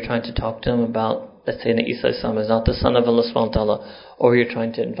 Whether you're trying to talk to them about, let's say, that Isa is not the son of Allah subhanahu wa ta'ala, or you're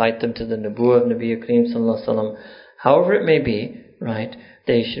trying to invite them to the Nubuwwah of Nabi Kareem sallallahu alaihi wasallam. However it may be, right,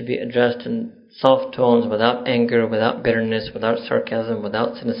 they should be addressed in soft tones, without anger, without bitterness, without sarcasm,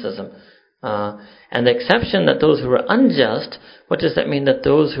 without cynicism. And the exception that those who are unjust, what does that mean? That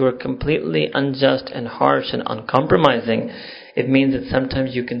those who are completely unjust and harsh and uncompromising, it means that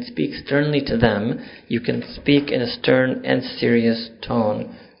sometimes you can speak sternly to them, you can speak in a stern and serious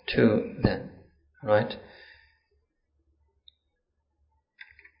tone to them. Right?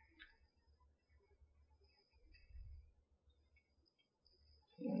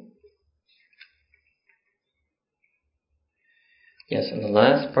 Yes, and the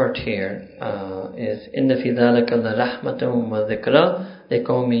last part here is Inna fi dhalika la rahmatun wa dhikra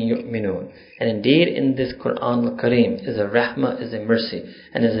liqawmin yu'minun. And indeed, in this Quran al-Karim is a rahmah, is a mercy,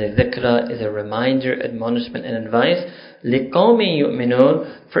 and is a dhikra, is a reminder, admonishment, and advice liqawmin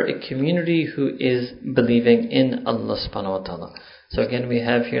yu'minun, for a community who is believing in Allah subhanahu wa ta'ala. So again, we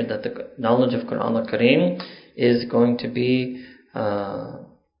have here that the knowledge of Quran al-Karim is going to be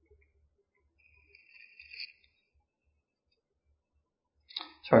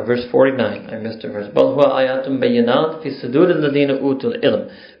verse 49, I missed a verse. بَلْ هُوَ آيَاتٌ بَيِّنَاتٌ فِي صُدُورِ الَّذِينَ أُوتُوا الْعِلْمَ.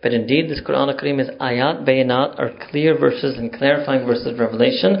 But indeed, this Quran al-Karim is ayat, bayinat, or clear verses and clarifying verses of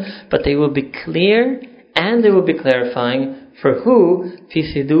revelation. But they will be clear and they will be clarifying for who? فِي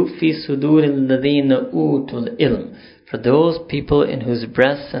صُدُورِ الَّذِينَ أُوتُوا الْعِلْمَ. For those people in whose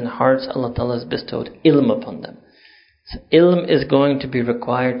breasts and hearts Allah Ta'ala has bestowed ilm upon them. So ilm is going to be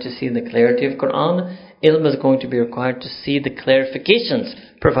required to see the clarity of Quran. Ilm is going to be required to see the clarifications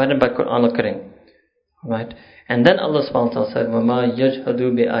provided by Quran al-Karim. Right? And then Allah subhanahu wa ta'ala said, وَمَا يَجْهَدُ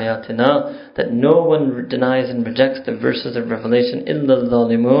بِآيَاتِنَا, that no one denies and rejects the verses of revelation إِلَّا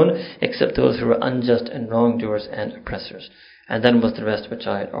الظَّالِمُونَ, except those who are unjust and wrongdoers and oppressors. And then was the rest which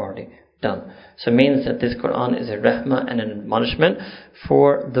I had already done. So it means that this Quran is a rahmah and an admonishment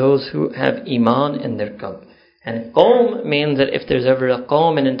for those who have iman in their qalb. And qawm means that if there's ever a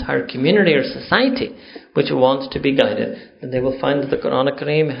qawm, an entire community or society which wants to be guided, then they will find that the Quran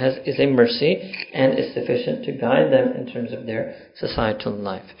al-Karim is a mercy and is sufficient to guide them in terms of their societal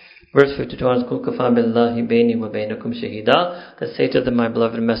life. Verse 52, قُلْ كَفَى بِاللَّهِ بَيْنِي وَبَيْنَكُمْ شَهِيدًا, that say to them, my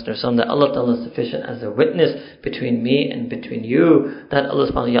beloved Messenger, son, that Allah Ta'ala is sufficient as a witness between me and between you, that Allah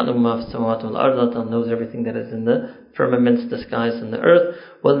subhanahu wa ta'ala يَعْلَمُ مَا فِي السَّمَاوَاتِ وَالْأَرْضِ, Allah Ta'ala knows everything that is in the firmaments, the skies and the earth.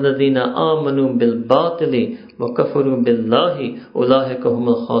 وَالَّذِينَ آمَنُوا بِالْبَاطِلِ وَكَفَرُوا بِاللَّهِ أُولَٰئِكَ هُمُ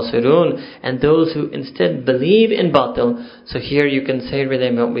الْخَاسِرُونَ, and those who instead believe in batil. So here you can say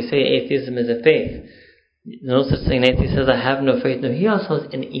really, when we say atheism is a faith, no such thing. An atheist says, I have no faith. No, he also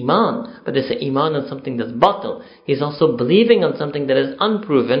has an iman, but it's an iman on something that's batil. He's also believing on something that is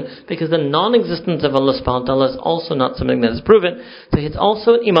unproven, because the non-existence of Allah subhanahu wa ta'ala is also not something that is proven. So it's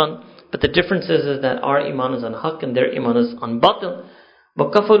also an iman, but the difference is that our iman is on haqq and their iman is on batil.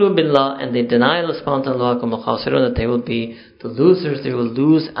 وَكَفَرُوا بِاللَّهِ, and they deny Allah subhanahu wa ta'ala, that they will be the losers. They will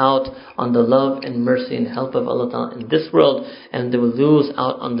lose out on the love and mercy and help of Allah ta'ala in this world, and they will lose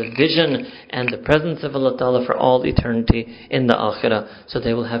out on the vision and the presence of Allah ta'ala for all eternity in the akhirah. So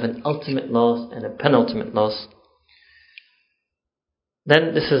they will have an ultimate loss and a penultimate loss.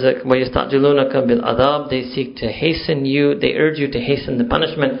 Then this is وَيَسْتَعْجِلُونَكَ بِالْعَذَابِ, they seek to hasten you, they urge you to hasten the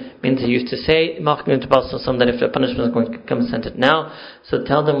punishment. Means they used to say, that if the punishment is going to come, send it now. So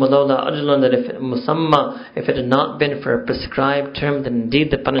tell them, وَلَوْلَا أَجْلٌ, that if it had not been for a prescribed term, then indeed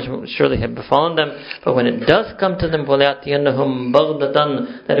the punishment would surely have befallen them. But when it does come to them, وَلَيَأْتِيَنَّهُمْ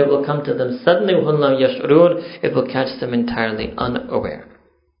بَغْدَةً, that it will come to them suddenly, وَهُمْ لَا يَشْعُرُونَ, it will catch them entirely unaware.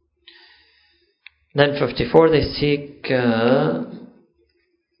 Then 54, they seek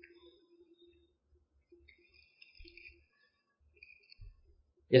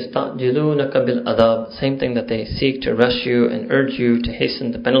يَسْتَعْجِلُونَكَ بِالْعَذَابِ, same thing, that they seek to rush you and urge you to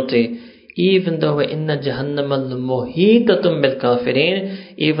hasten the penalty, even though وَإِنَّ جَهَنَّمَ لَمُحِيطَةٌ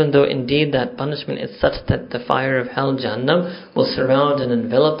بِالْكَافِرِينَ, even though indeed that punishment is such that the fire of hell, Jahannam, will surround and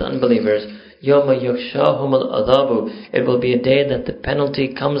envelop the unbelievers. يَوْمَ يَغْشَاهُمُ الْعَذَابُ, it will be a day that the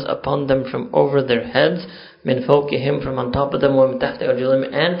penalty comes upon them from over their heads, min fawqihim, from on top of them, wa min tahti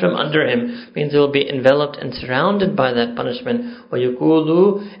arjulihim, and from under him, means they will be enveloped and surrounded by that punishment. Wa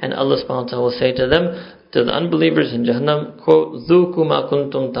yaqulu, and Allah subhanahu wa ta'ala will say to them, to the unbelievers in Jahannam, quote, ذُوقُوا مَا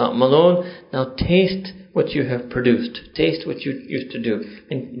كُنْتُمْ تَعْمَلُونَ, now taste what you have produced, taste what you used to do,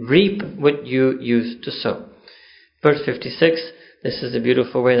 and reap what you used to sow. Verse 56, this is the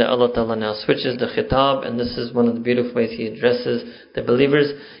beautiful way that Allah Ta'ala now switches the khitab, and this is one of the beautiful ways He addresses the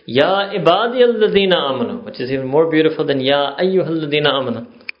believers. Ya ibadi alladhina amanu, which is even more beautiful than Ya ayyuhal ladhina amanu.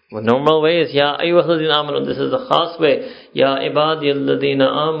 The normal way is Ya ayyuhal ladhina amanu. This is the khas way. Ya ibadi alladhina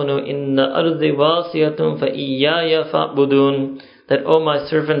amanu inna ardi wasiyatun fa iyaya fa'budun. That, O my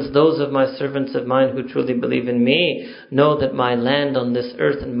servants, those of my servants of mine who truly believe in me, know that my land on this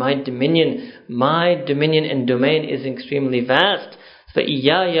earth and my dominion and domain is extremely vast.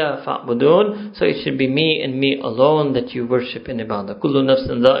 فَإِيَّايَ فَاعْبُدُونَ, so it should be me and me alone that you worship in ibadah. كُلُّ نَفْسٍ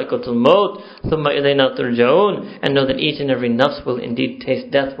ذَائِقَةُ الْمَوْتِ ثُمَّ إِلَيْنَا تُرْجَعُونَ, and know that each and every nafs will indeed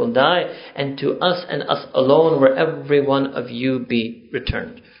taste death, will die, and to us and us alone will every one of you be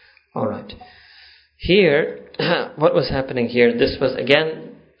returned. Alright. Here, what was happening here? This was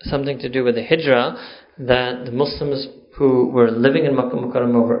again something to do with the hijrah, that the Muslims who were living in Makkah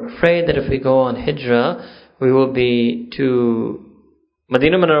Mukarramah were afraid that if we go on hijrah, we will be to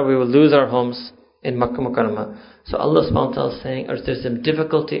Madinah Munawwarah, we will lose our homes in Makkah Mukarramah. So Allah subhanahu wa ta'ala is saying, or there's some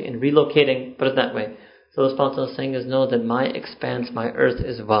difficulty in relocating, put it that way. So Allah subhanahu wa ta'ala is saying, know that my expanse, my earth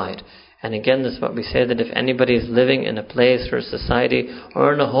is wide. And again, this is what we say, that if anybody is living in a place or a society,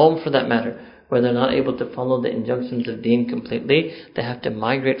 or in a home for that matter, where they're not able to follow the injunctions of deen completely, they have to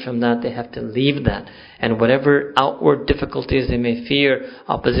migrate from that, they have to leave that. And whatever outward difficulties they may fear,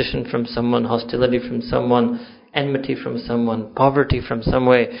 opposition from someone, hostility from someone, enmity from someone, poverty from some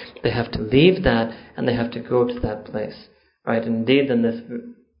way, they have to leave that and they have to go to that place. Right? Indeed, in this,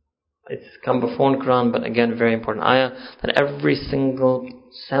 it's come before in Quran, but again, very important ayah, that every single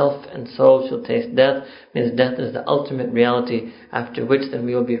self and soul shall taste death, means death is the ultimate reality, after which then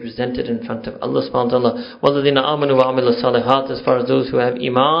we will be presented in front of Allah subhanahu wa ta'ala. وَالَّذِينَ آمَنُوا وَعَمِلُوا الصَّالِحَاتِ, as far as those who have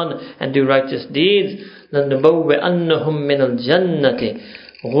iman and do righteous deeds, لَنُبَوِّئَنَّهُم مِّنَ الْجَنَّةِ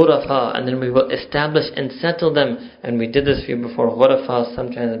غُرَفًا, and then we will establish and settle them, and we did this for you before, غُرَفًا,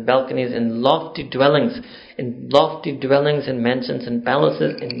 sometimes balconies, in lofty dwellings and mansions and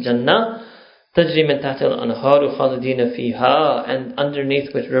palaces in Jannah, تَجْرِي مِن تَحْتِهَا الْأَنْهَارُ خَالِدِينَ فِيهَا, and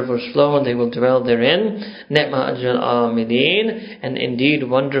underneath which rivers flow, and they will dwell therein. نِعْمَ أَجْرُ الْعَامِلِينَ, and indeed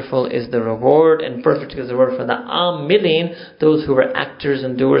wonderful is the reward, and perfect is the reward for the عاملين, those who were actors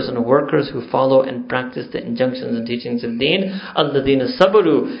and doers and workers who follow and practice the injunctions and teachings of deen. الَّذِينَ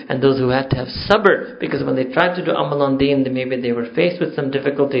صَبَرُوا, and those who had to have sabr, because when they tried to do amal on deen, then maybe they were faced with some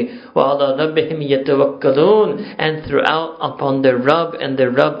difficulty. وَعَلَى رَبِّهِمْ يَتَوَكَّلُونَ, and throughout upon their Rabb and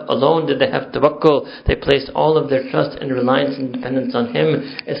their Rabb alone did they have tawakkul. They placed all of their trust and reliance and dependence on Him,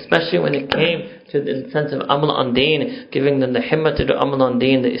 especially when it came to the sense of amal on deen, giving them the himmah to do amal on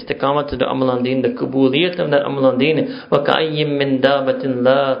deen, the istiqamah to do amal on deen, the kubuliyat of that amal on deen. وَكَأَيِّم مِّن دَابَةٍ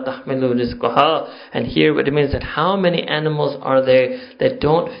لَا تَحْمِلُ رِزْقَهَا, and here what it means that how many animals are there that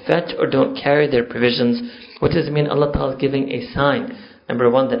don't fetch or don't carry their provisions. What does it mean? Allah Ta'ala is giving a sign. Number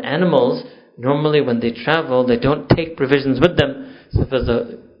one, that animals, normally when they travel, they don't take provisions with them. So if there's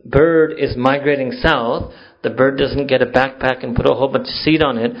a bird is migrating south, the bird doesn't get a backpack and put a whole bunch of seed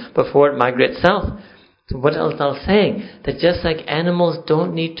on it before it migrates south. So what Allah is saying, that just like animals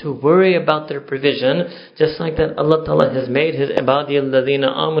don't need to worry about their provision, just like that Allah Ta'ala has made His ibadi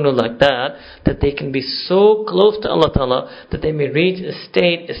alladhina amanu like that they can be so close to Allah Ta'ala that they may reach a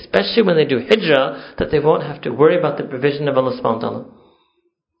state, especially when they do hijrah, that they won't have to worry about the provision of Allah subhanahu wa ta'ala.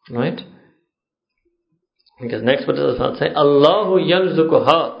 Right? Because next what does Allah say? Allahu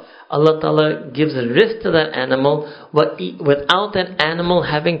yarzuquha. Allah Ta'ala gives a risk to that animal without that animal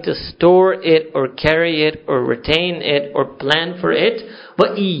having to store it or carry it or retain it or plan for it.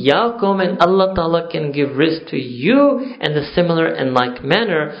 Wa iyyakum, and Allah Ta'ala can give risk to you in the similar and like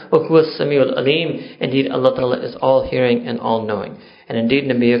manner. Wa huwa as-sami'ul alim. Indeed, Allah Ta'ala is all hearing and all knowing. And indeed,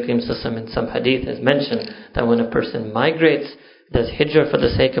 Nabi Karim in some hadith has mentioned that when a person migrates, does hijrah for the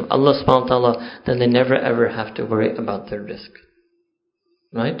sake of Allah subhanahu wa ta'ala, then they never ever have to worry about their risk.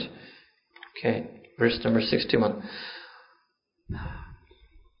 Right? Okay, verse number 61.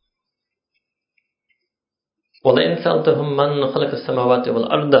 وَلَئِنْ سَأَلْتَهُمْ مَنْ خَلَقَ السَّمَاوَاتِ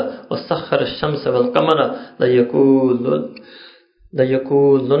وَالْأَرْضَ وَسَخَّرَ الشَّمْسَ وَالْقَمَرَ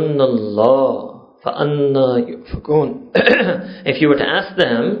لَيَقُولُنَّ اللَّهُ فَأَنَّى يُؤْفَكُونَ. If you were to ask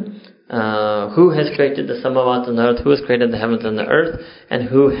them, who has created the samawat and the earth, who has created the heavens and the earth, and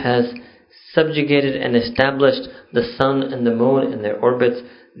who has subjugated and established the sun and the moon in their orbits,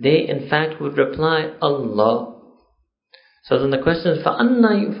 they in fact would reply, Allah. So then the question is,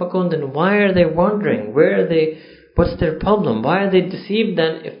 فَأَنَّى يُؤْفَكُونَ, then why are they wandering? Where are they? What's their problem? Why are they deceived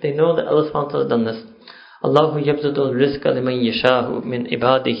then if they know that Allah subhanahu wa ta'ala has done this? Allahu yabzudul rizqa liman yashahu min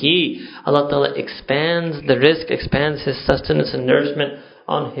ibadihi. Allah Ta'ala expands the rizq, expands His sustenance and nourishment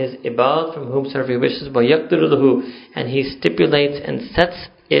on His ibad from whomsoever He wishes, and He stipulates and sets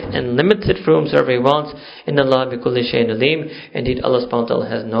it and limits it for whomsoever He wants. Inna Allah bi kulli shay'in alim. Indeed, Allah subhanahu wa ta'ala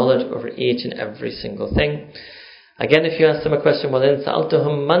has knowledge over each and every single thing. Again, if you ask them a question, وَلَئِنْ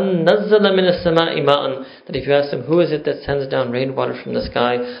سَأَلْتُهُمْ مَنْ نَزَّلَ مِنَ السَّمَاءِ مَاءً, that if you ask them, who is it that sends down rainwater from the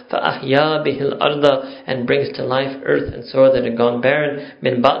sky, فَأَحْيَا بِهِ الْأَرْضَ, and brings to life earth and soil that had gone barren,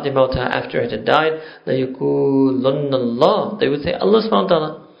 مِنْ بَعْدِ مَوْتَهَا, after it had died, لَيَقُولُنَّ اللَّهُ, they would say, Allah subhanahu wa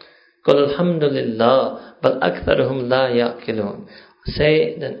ta'ala. قُلْ الْحَمْدُ لِلَّهِ بَلْ أَكْثَرُهُمْ لَا يَأْكِلُونَ.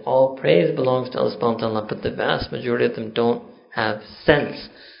 Say, then all praise belongs to Allah subhanahu wa ta'ala, but the vast majority of them don't have sense.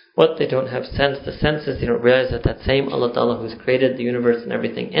 What they don't have sense, the sense is they don't realize that same Allah Ta'ala who's created the universe and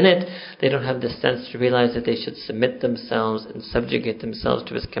everything in it, they don't have the sense to realize that they should submit themselves and subjugate themselves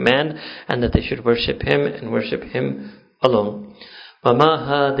to His command, and that they should worship Him and worship Him alone. وَمَا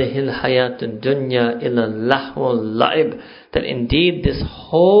هَذِهِ الْحَيَاةُ الدُّنْيَا إِلَّا اللَّهْوُ وَاللَّعِبُ, that indeed this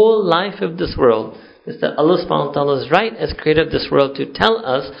whole life of this world is that Allah subhanahu wa ta'ala is right as creator of this world to tell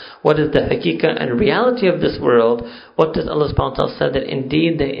us what is the haqiqah and reality of this world. What does Allah subhanahu wa ta'ala say? That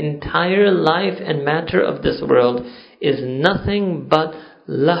indeed the entire life and matter of this world is nothing but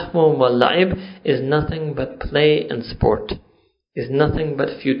lahmu wa la'ib, is nothing but play and sport, is nothing but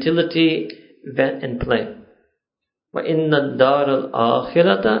futility and play. وَإِنَّ الدَّارَ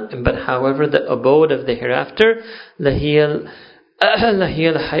الْآخِرَةَ, but however the abode of the hereafter, لَهِيَ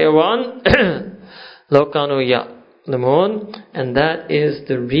الْحَيَوَانِ لَوْ كَانُوا يَعْلَمُونَ, and that is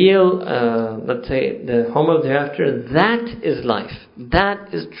the real, let's say, the home of the hereafter. That is life.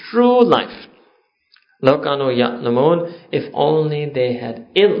 That is true life. لَوْ كَانُوا يَعْلَمُونَ, if only they had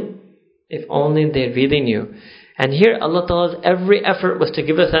ilm, if only they really knew. And here Allah Ta'ala's every effort was to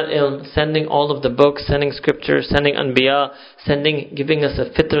give us that ilm, sending all of the books, sending scriptures, sending anbiya, giving us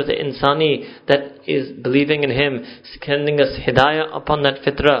a fitra, the insani, that is believing in Him, sending us hidayah upon that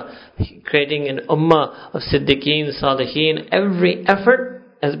fitra, creating an ummah of siddiqeen, salihin. Every effort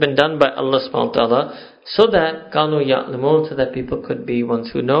has been done by Allah subhanahu wa ta'ala, so that kanu ya'lamun, so that people could be ones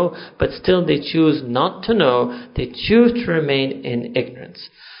who know, but still they choose not to know, they choose to remain in ignorance.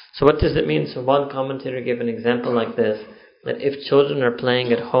 So what does it mean? So one commentator gave an example like this, that if children are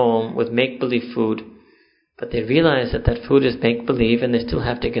playing at home with make-believe food, but they realize that that food is make-believe and they still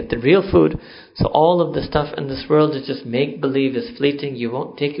have to get the real food, so all of the stuff in this world is just make-believe, is fleeting, you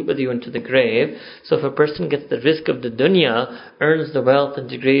won't take it with you into the grave. So if a person gets the risk of the dunya, earns the wealth and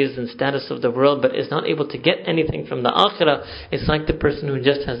degrees and status of the world, but is not able to get anything from the akhirah, it's like the person who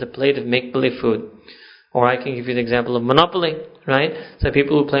just has a plate of make-believe food. Or I can give you the example of Monopoly, right? So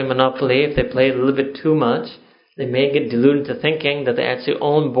people who play Monopoly, if they play a little bit too much, they may get deluded into thinking that they actually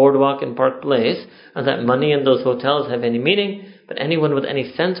own Boardwalk and Park Place, and that money in those hotels have any meaning. But anyone with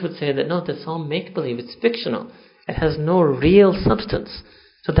any sense would say that no, that's all make-believe, it's fictional. It has no real substance.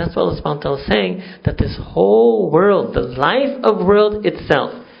 So that's what Allah subhanahu wa ta'ala is saying, that this whole world, the life of world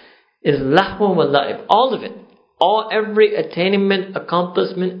itself, is lahwa wa la'ib, all of it. Every attainment,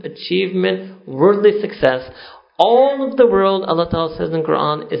 accomplishment, achievement, worldly success, all of the world, Allah Ta'ala says in the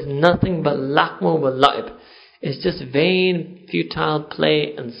Quran, is nothing but lahwa wa la'ib. It's just vain, futile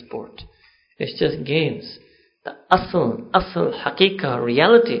play and sport. It's just games. The asl, haqiqah,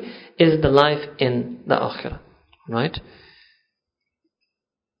 reality is the life in the akhirah. Right?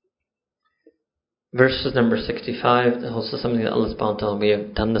 Verses number 65, also something that Allah subhanahu wa ta'ala, we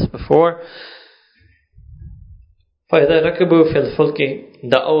have done this before. فَإِذَا رَكَبُوا فِي الْفُلْكِ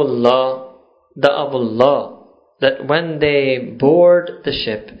دَعَوُا اللَّهِ, that when they board the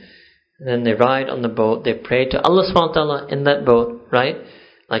ship, then they ride on the boat, they pray to Allah subhanahu wa ta'ala in that boat, right?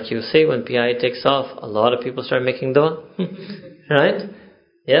 Like you see, when PI takes off, a lot of people start making dua. Right?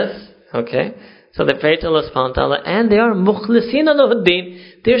 Yes? Okay. So they pray to Allah subhanahu wa ta'ala, and they are mukhlisina lahuddin.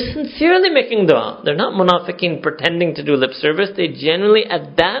 They're sincerely making dua. They're not munafiqeen pretending to do lip service. They genuinely,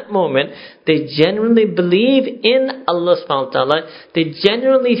 at that moment, they genuinely believe in Allah subhanahu wa ta'ala. They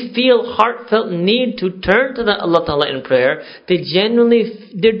genuinely feel heartfelt need to turn to that Allah ta'ala in prayer.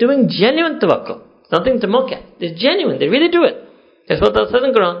 They're doing genuine tawakkul. Nothing to mock at. They're genuine. They really do it. That's what Allah says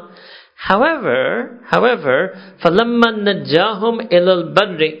in the Quran. However, فَلَمَّا نَجَّاهُمْ إِلَى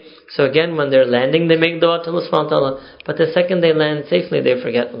الْبَرِّ, so again, when they're landing, they make dua to Allah subhanahu wa ta'ala, but the second they land safely, they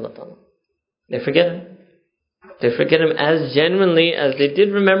forget Allah ta'ala. They forget Him. They forget Him as genuinely as they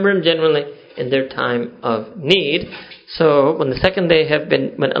did remember Him genuinely in their time of need. So, when the second they have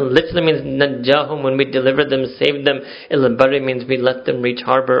been, when literally means najjahum, when we delivered them, saved them, il-bari means we let them reach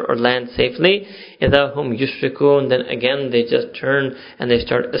harbor or land safely, idahum yushrikun, then again they just turn and they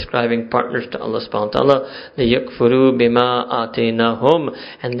start ascribing partners to Allah subhanahu wa ta'ala, liyakfuru bima atinahum,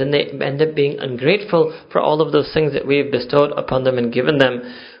 and then they end up being ungrateful for all of those things that we have bestowed upon them and given them.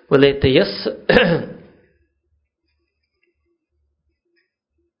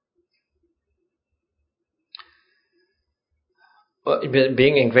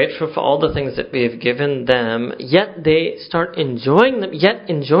 Being ungrateful for all the things that we have given them, yet they start enjoying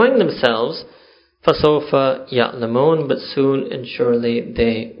themselves. فَسَوْفَ يَعْلَمُونَ, but soon and surely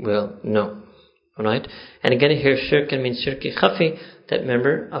they will know. Alright? And again here, shirk means shirki khafi, that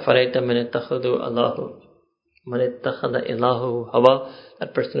remember, أَفَرَيْتَ مَنِ اتَّخَذَ إِلَهُ hawa,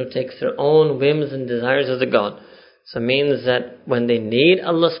 that person who takes their own whims and desires as a god. So it means that when they need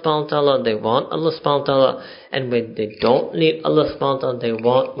Allah subhanahu wa ta'ala, they want Allah subhanahu wa ta'ala, and when they don't need Allah subhanahu wa ta'ala, they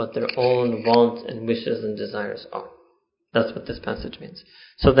want what their own wants and wishes and desires are. That's what this passage means.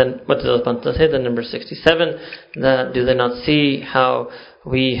 So then, what does Allah subhanahu wa ta'ala say? Then number 67, that do they not see how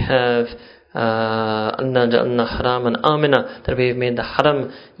we have أَنَّا جَعَلْنَا حَرَامًا آمِنًا, that we have made the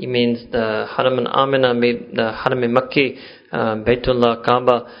haram, it means the haram and amina, made the haram in Makki, Baytullah,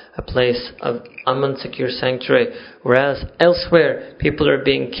 Kaaba, a place of aman, secure sanctuary, whereas elsewhere people are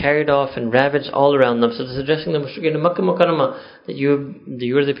being carried off and ravaged all around them. So this is addressing the mushrikeen in Makkah Mukarramah, that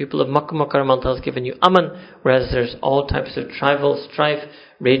you are the people of Makkah Mukarramah, Allah has given you aman, whereas there's all types of tribal strife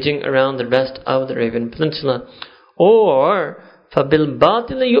raging around the rest of the Arabian Peninsula. Or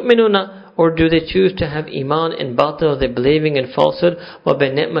فَبِالْبَاطِلِ يُؤْمِنُونَ, or do they choose to have iman in batil, they believing in falsehood,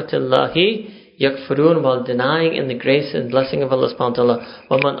 وَبِنِعْمَةِ اللَّهِ yakfurun, while denying in the grace and blessing of Allah subhanahu wa ta'ala.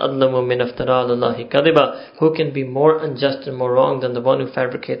 وَمَنْ أَظْلَمُ مِنْ افترى على الله كذبا. Who can be more unjust and more wrong than the one who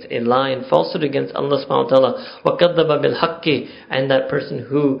fabricates a lie and falsehood against Allah subhanahu wa ta'ala? وَكَذَّبَ بِالْحَقِّ, and that person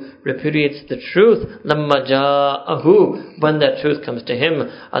who repudiates the truth, لَمَّا جَاءَهُ, when that truth comes to him.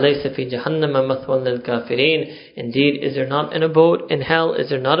 أَلَيْسَ فِي جَهَنَّمَ مَثْوًى لِلْكَافِرِينَ. Indeed, is there not an abode in hell? Is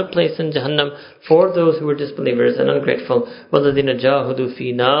there not a place in Jahannam for those who are disbelievers and ungrateful? وَالَّذِينَ جَاهُدُوا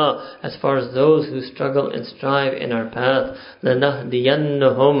فِينَا, as far as those who struggle and strive in our path,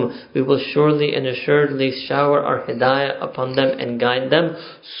 لَنَهْدِيَنَّهُمْ, we will surely and assuredly shower our hidayah upon them and guide them,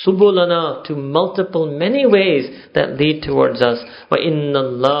 subulana, to multiple many ways that lead towards us. وَإِنَّ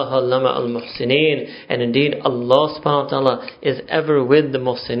اللَّهَ لَمَعَ الْمُحْسِنِينَ, and indeed Allah subhanahu wa ta'ala is ever with the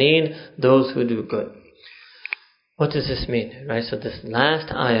muhsineen, those who do good. What does this mean? Right, so this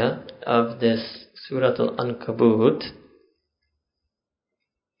last ayah of this Surah Al-Ankabut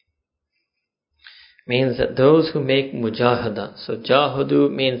means that those who make mujahada, so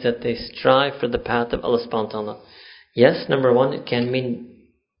jahudu means that they strive for the path of Allah subhanahu wa ta'ala. Yes, number one, it can mean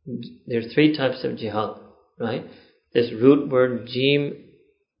there are three types of jihad, right? This root word jim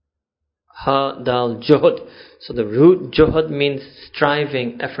ha dal juhud. So the root juhud means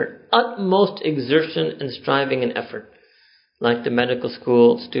striving, effort, utmost exertion and striving and effort. Like the medical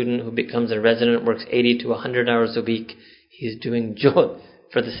school student who becomes a resident, works 80 to 100 hours a week, he's doing juhud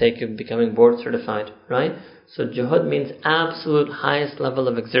for the sake of becoming board certified, right? So juhud means absolute highest level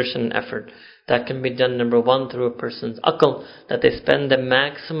of exertion and effort. That can be done, number one, through a person's aql, that they spend the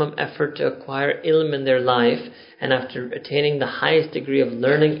maximum effort to acquire ilm in their life, and after attaining the highest degree of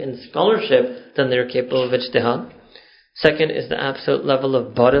learning and scholarship, then they're capable of ijtihad. Second is the absolute level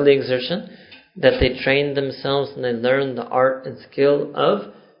of bodily exertion, that they train themselves and they learn the art and skill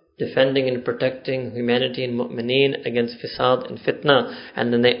of defending and protecting humanity and mu'mineen against fisad and fitna,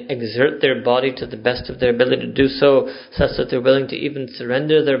 and then they exert their body to the best of their ability to do so, such that they're willing to even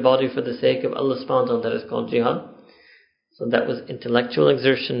surrender their body for the sake of Allah subhanahu wa ta'ala. That is called jihad. So that was intellectual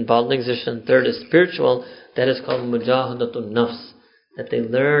exertion, bodily exertion. Third is spiritual, that is called mujahadatun nafs, that they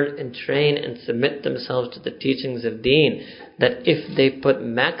learn and train and submit themselves to the teachings of deen, that if they put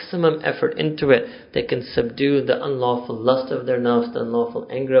maximum effort into it, they can subdue the unlawful lust of their nafs, the unlawful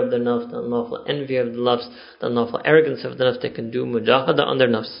anger of their nafs, the unlawful envy of the nafs, the unlawful arrogance of the nafs. They can do mujahada on their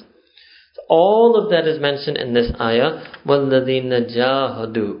nafs. So all of that is mentioned in this ayah, وَالَّذِينَ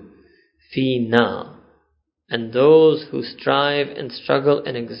جَاهَدُوا فِينَا, and those who strive and struggle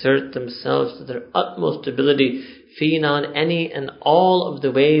and exert themselves to their utmost ability, fina, in any and all of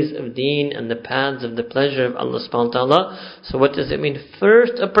the ways of deen and the paths of the pleasure of Allah subhanahu wa ta'ala. So what does it mean?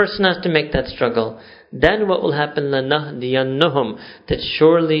 First, a person has to make that struggle. Then what will happen? لَنَهْدِيَنَّهُمْ, that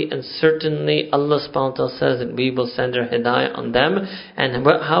surely and certainly Allah subhanahu wa ta'ala says that we will send our hidayah on them. And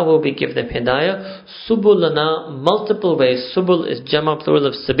how will we give them hidayah? Subulana, multiple ways. Subul is jama plural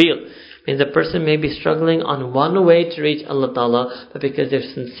of sabil. Means a person may be struggling on one way to reach Allah Ta'ala, but because they're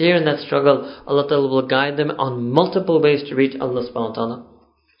sincere in that struggle, Allah Ta'ala will guide them on multiple ways to reach Allah Subhanahu wa Ta'ala.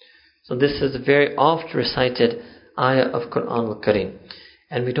 So this is a very oft recited ayah of Quran al-Kareem.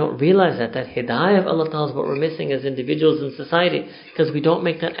 And we don't realize that hidayah of Allah Ta'ala is what we're missing as individuals in society, because we don't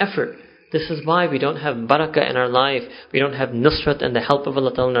make that effort. This is why we don't have barakah in our life. We don't have nusrat and the help of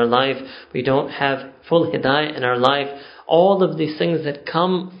Allah Ta'ala in our life. We don't have full hidayah in our life. All of these things that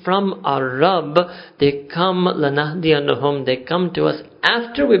come from our Rabb, they come لَنَهْدِيَنَّهُمْ, they come to us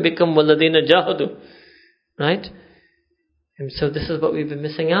after we become وَالَّذِينَ جَاهَدُوا. Right? And so this is what we've been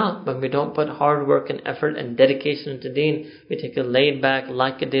missing out. When we don't put hard work and effort and dedication into deen, we take a laid back,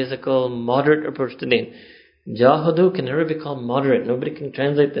 lackadaisical, moderate approach to deen. Jahadu can never be called moderate. Nobody can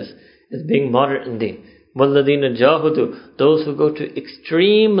translate this as being moderate in deen. وَالَّذِينَ جَاهَدُوا, those who go to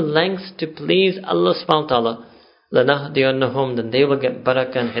extreme lengths to please Allah subhanahu wa ta'ala, لَنَهْدِيَنَّهُمْ, then they will get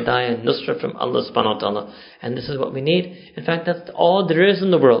barakah and hidayah and nusra from Allah subhanahu wa ta'ala. And this is what we need. In fact, that's all there is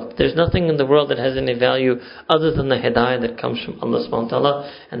in the world. There's nothing in the world that has any value other than the hidayah that comes from Allah subhanahu wa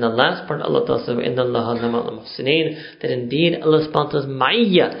ta'ala. And the last part, Allah ta'ala says, إِنَّ اللَّهَ لَمَعَ الْمُحْسِنِينَ, that indeed Allah subhanahu wa ta'ala's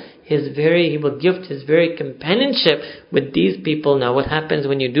ma'iyyah, He will gift His very companionship with these people. Now what happens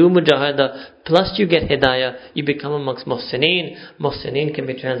when you do mujahada, plus you get hidayah, you become amongst muhsineen. Muhsineen can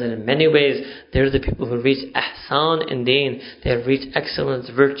be translated in many ways. They're the people who reach ihsan in deen. They have reached excellence,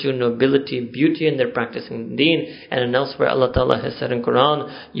 virtue, nobility, beauty in their practicing deen. And elsewhere Allah Ta'ala has said in Quran,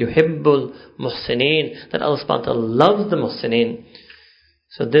 yuhibbul muhsineen, that Allah subhanahu wa ta'ala loves the muhsineen.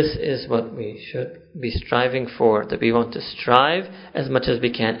 So this is what we should be striving for, that we want to strive as much as we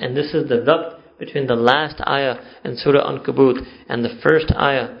can. And this is the rabt between the last ayah in Surah Ankabut and the first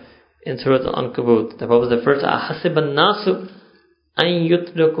ayah in Surah Al-Ankabut. What was the first ayah? حَسِبَ النَّاسُ أَن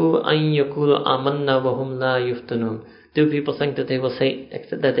يُتْرَكُوا أَن يَقُولُوا آمَنَّا وَهُمْ لَا يُفْتَنُونَ. Do people think that they will say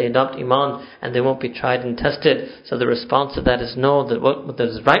that they adopt Iman and they won't be tried and tested? So the response to that is no. What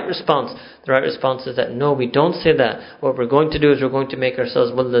the right response? The right response is that no, we don't say that. What we're going to do is we're going to make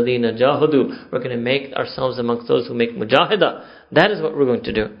ourselves وَالَّذِينَ جَاهَدُوا. We're going to make ourselves amongst those who make mujahada. That is what we're going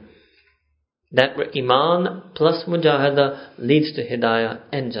to do. That Iman plus mujahada leads to Hidayah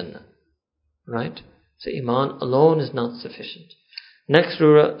and Jannah. Right? So Iman alone is not sufficient. Next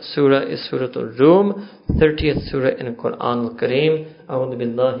surah is Surah Al-Rum, 30th surah in Quran Al-Kareem. A'udhu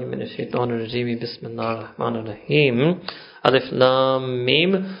billahi minash shaitanir rajeem. Bismillahir Rahmanir Rahim. Alif Lam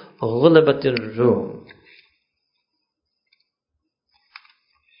Mim. Ghulabatir Rum.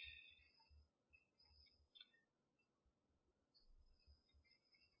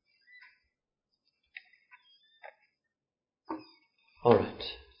 Alright.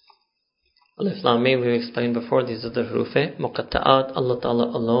 Alif Lam Mim, we explained before, these are the huruf muqatta'at. Allah Ta'ala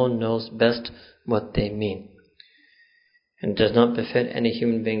alone knows best what they mean. And it does not befit any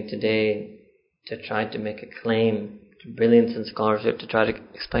human being today to try to make a claim to brilliance in scholarship, to try to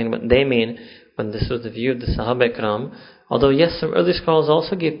explain what they mean, when this was the view of the Sahaba Ikram. Although yes, some early scholars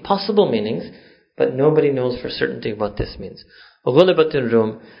also gave possible meanings, but nobody knows for certainty what this means. Ghulibatir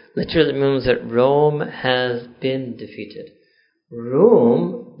Rum literally means that Rome has been defeated.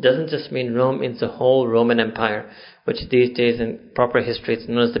 Rome doesn't just mean Rome, means the whole Roman Empire, which these days in proper history it's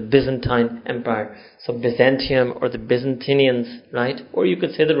known as the Byzantine Empire. So Byzantium or the Byzantinians, right? Or you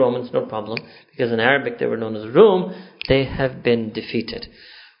could say the Romans, no problem, because in Arabic they were known as Rome. They have been defeated.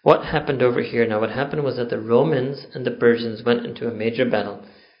 What happened over here? Now what happened was that the Romans and the Persians went into a major battle.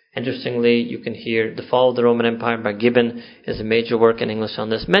 Interestingly, you can hear The Fall of the Roman Empire by Gibbon is a major work in English on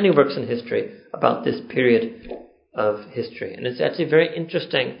this. Many works in history about this period of history. And it's actually very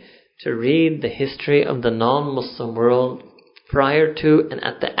interesting to read the history of the non-Muslim world prior to and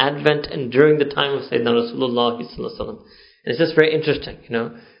at the advent and during the time of Sayyidina Rasulullah sallallahu alaihi wasallam. And it's just very interesting,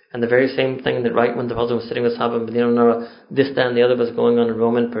 And the very same thing that right when the Prophet was sitting with Sahaba in Medina, this, that, and the other was going on in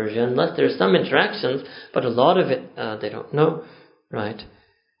Roman Persia. Unless there's some interactions, but a lot of it they don't know, right?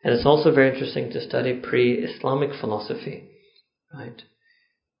 And it's also very interesting to study pre-Islamic philosophy, right?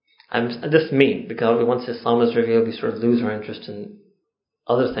 This me, because once Islam is revealed, we sort of lose our interest in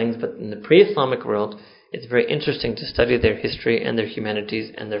other things. But in the pre-Islamic world, it's very interesting to study their history and their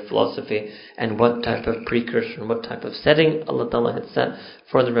humanities and their philosophy and what type of precursor and what type of setting Allah Ta'ala had set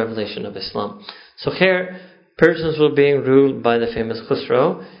for the revelation of Islam. So here, Persians were being ruled by the famous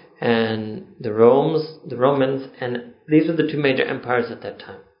Khusro and the Romans, and these were the two major empires at that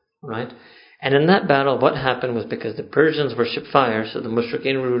time, right? And in that battle, what happened was because the Persians worship fire, so the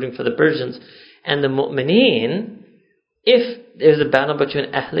Mushrikeen were rooting for the Persians, and the Mu'mineen, if there's a battle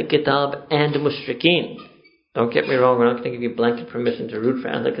between Ahl Kitab and Mushrikeen, don't get me wrong, we're not going to give you blanket permission to root for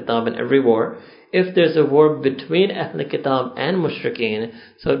Ahl Kitab in every war. If there's a war between Ahl Kitab and Mushrikeen,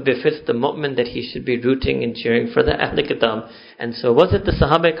 so it befits the Mu'min that he should be rooting and cheering for the Ahl Kitab. And so was it the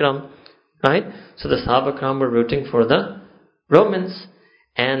Sahaba Ikram, right? So the Sahaba Ikram were rooting for the Romans.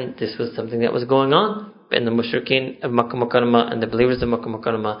 And this was something that was going on in the Mushrikeen of Makkah Mukarramah and the believers of Makkah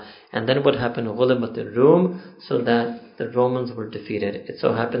Mukarramah. And then what happened? Ghulibatir Rum, so that the Romans were defeated. It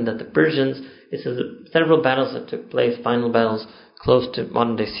so happened that the Persians, it says several battles that took place, final battles, close to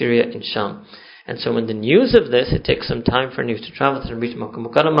modern day Syria and Sham. And so when the news of this, it takes some time for news to travel to reach Makkah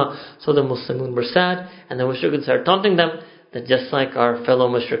Mukarramah, so the Muslims were sad, and the Mushrikeen started taunting them, that just like our fellow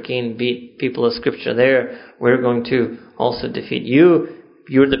Mushrikeen beat people of scripture there, we're going to also defeat you.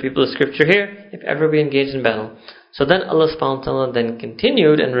 You're the people of scripture here, if ever we engage in battle. So then Allah subhanahu wa ta'ala then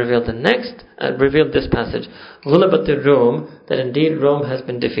continued and revealed revealed this passage, Ghulabatir Rum, that indeed Rome has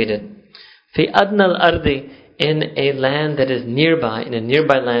been defeated. Fi adnal ardi, in a land that is nearby, in a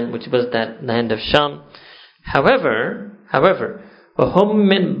nearby land, which was that land of Sham. However, وَهُمْ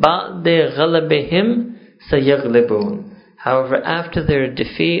مِنْ بَعْدِ غَلَبِهِمْ سَيَغْلِبُونَ. However, after their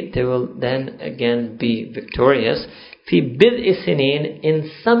defeat, they will then again be victorious. Fi bid'i sinin, in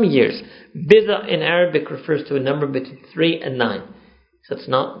some years. Bid'a in Arabic refers to a number between 3 and 9. So it's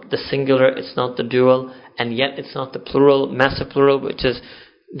not the singular, it's not the dual, and yet it's not the plural, massive plural, which is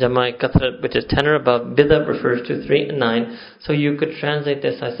Jamai Kathra, which is 10 or above. Bid'a refers to 3 and 9. So you could translate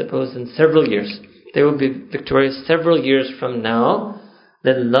this, I suppose, in several years. They will be victorious several years from now.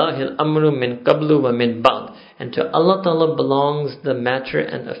 لِلَّهِ الْأَمْرُ مِنْ قَبْلُ وَمِنْ بَعْدُ. And to Allah Ta'ala belongs the matter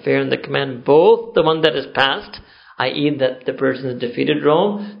and affair and the command, both the one that is past, i.e. that the Persians defeated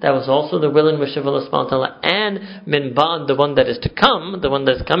Rome. That was also the will and wish of Allah subhanahu wa ta'ala, and min ba'd, the one that is to come, the one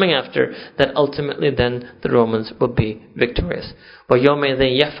that's coming after, that ultimately then the Romans will be victorious. وَيَوْمَ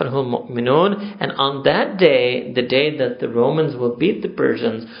إِذٍ يَفْرَحُ الْمُؤْمِنُونَ, and on that day, the day that the Romans will beat the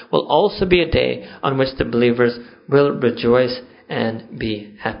Persians, will also be a day on which the believers will rejoice and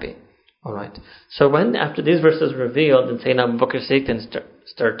be happy. Alright. So when, after these verses were revealed, and Sayyidina Abu Bakr Siddiq then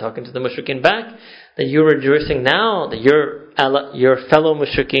started talking to the mushrikeen back, that you're rejoicing now, that your fellow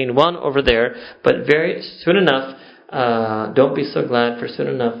mushrikeen won over there, but very soon enough, don't be so glad, for soon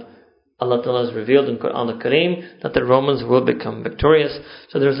enough, Allah Ta'ala has revealed in Quran al-Kareem that the Romans will become victorious.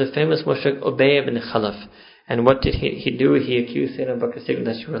 So there was a famous mushrik, Ubay ibn Khalaf. And what did he do? He accused Sayyidina Abu Bakr Siddiq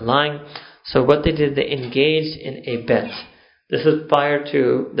that you were lying. So what they did, they engaged in a bet. This is prior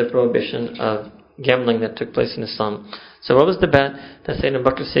to the prohibition of gambling that took place in Islam. So what was the bet? That Sayyidina Abu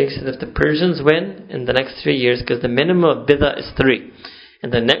Bakr Siddiq said, if the Persians win in the next 3 years, because the minimum of bid'ah is 3,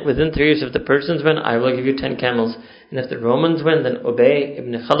 and within 3 years, if the Persians win, I will give you 10 camels. And if the Romans win, then Ubay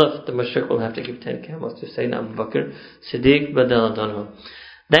ibn Khalaf, the mushrik, will have to give 10 camels to Sayyidina Abu Bakr Siddiq radhiyallahu anhu.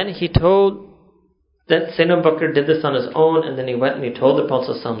 Then he told that Sayyidina Abu Bakr did this on his own, and then he went and he told the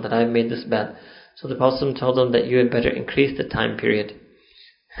Prophet that I've made this bet. So the Prophet told him that you had better increase the time period,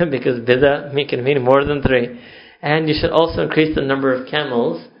 because bid'ah can mean more than 3. And you should also increase the number of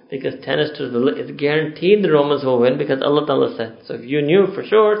camels, because 10 is to the it's guaranteed the Romans will win, because Allah Ta'ala said. So if you knew for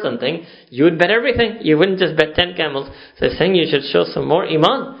sure something, you would bet everything. You wouldn't just bet 10 camels. So he's saying you should show some more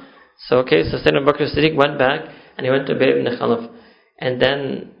iman. So Sayyidina Abu Bakr Siddiq went back, and he went to Ubay ibn Khalaf. And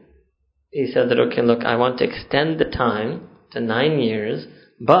then he said that, okay, look, I want to extend the time to 9 years,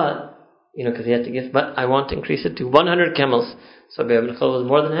 but, because he had to give, but I want to increase it to 100 camels. So Ubay ibn Khalaf was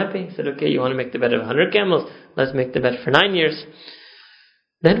more than happy. He said, okay, you want to make the bet of 100 camels? Let's make the bet for 9 years.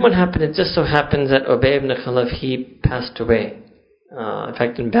 Then what happened, it just so happens that Ubay ibn Khalaf, he passed away. In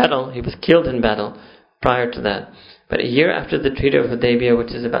fact, in battle, he was killed in battle prior to that. But a year after the Treaty of Hudaybiyah,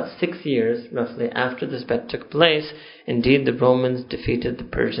 which is about 6 years, roughly, after this bet took place, indeed the Romans defeated the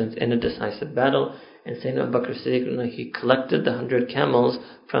Persians in a decisive battle. And Sayyidina Abu Bakr Siddiq, he collected the 100 camels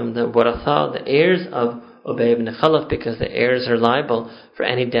from the waratha, the heirs of Ubay ibn Khalaf, because the heirs are liable for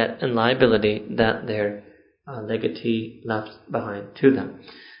any debt and liability that their legatee left behind to them.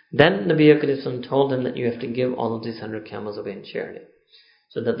 Then Nabi Karim told him that you have to give all of these 100 camels away in charity.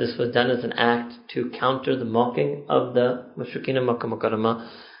 So that this was done as an act to counter the mocking of the mushrikeen of Makkah Mukarramah.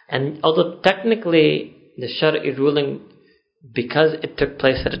 And although technically the Shari'i ruling, because it took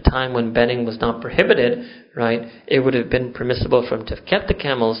place at a time when betting was not prohibited, right, it would have been permissible for him to have kept the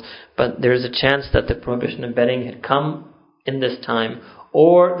camels, but there is a chance that the prohibition of betting had come in this time,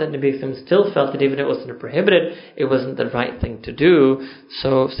 or that Nabi Sallam still felt that even if it wasn't prohibited, it wasn't the right thing to do.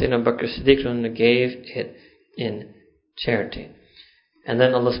 So Sayyidina Abu Bakr Siddiq gave it in charity. And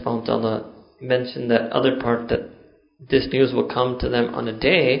then Allah subhanahu wa ta'ala mentioned that other part, that this news will come to them on a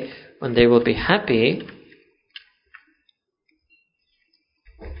day when they will be happy.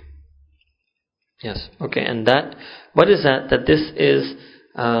 Yes, okay, and that, what is that? That this is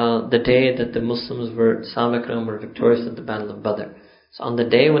the day that the Muslims were victorious at the Battle of Badr. So on the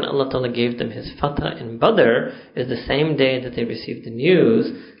day when Allah Ta'ala gave them His fatah in Badr, is the same day that they received the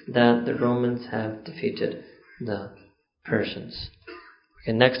news that the Romans have defeated the Persians.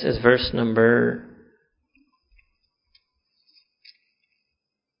 Okay, next is verse number...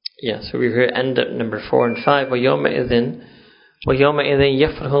 so we end at number 4 and 5. وَيَوْمَئِذٍ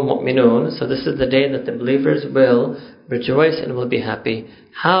يَفْرَحُ الْمُؤْمِنُونَ. So this is the day that the believers will rejoice and will be happy.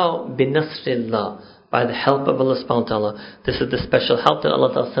 How? بِنَصْرِ اللَّهِ, by the help of Allah subhanahu wa ta'ala. This is the special help that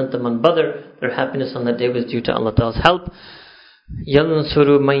Allah ta'ala sent them on Badr. Their happiness on that day was due to Allah ta'ala's help.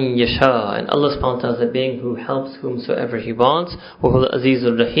 يَنْصُرُ مَنْ يَشَاءُ, and Allah subhanahu wa ta'ala is a being who helps whomsoever He wants. وَهُوَ الْعَزِيزُ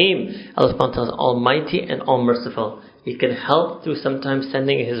الرَّحِيمُ. Allah subhanahu wa ta'ala is almighty and all merciful. He can help through sometimes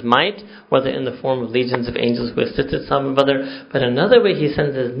sending His might, whether in the form of legions of angels who assisted Sahaba Badr, but another way He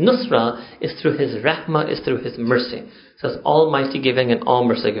sends His nusra is through His rahmah, is through His mercy. So it's almighty giving and all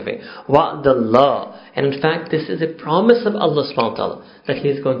mercy giving. Wa'dallah. And in fact, this is a promise of Allah subhanahu wa ta'ala, that He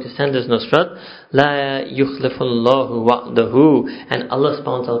is going to send His nusrat. La yukhlifullahu wa'dahu. And Allah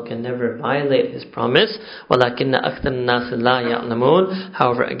subhanahu wa ta'ala can never violate His promise. Walakinna akthar an-nas la ya'lamun.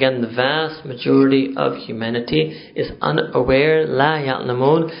 However, again, the vast majority of humanity is unaware. La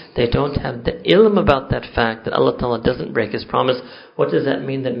ya'lamun. They don't have the ilm about that fact, that Allah ta'ala doesn't break His promise. What does that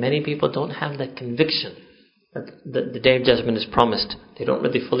mean? That many people don't have that conviction that the day of judgment is promised. They don't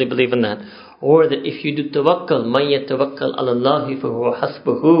really fully believe in that. Or that if you do tawakkal, مَن يَتَوَكَّلْ عَلَى اللَّهِ فَهُوَ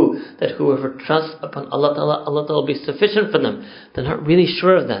حَسْبُهُ, that whoever trusts upon Allah Ta'ala, Allah Ta'ala will be sufficient for them. They're not really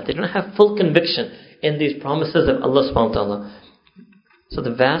sure of that. They don't have full conviction in these promises of Allah subhanahu wa ta'ala. So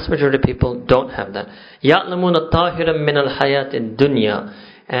the vast majority of people don't have that. يَعْلَمُونَ طَاهِرًا مِنَ الْحَيَاةِ الدُّنْيَا.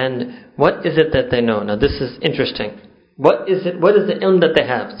 And what is it that they know? Now this is interesting. What is the ilm that they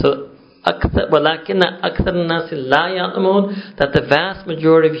have? So وَلَكِنَّ أَكْثَرَ النَّاسِ لَا يَعْلَمُونَ, that the vast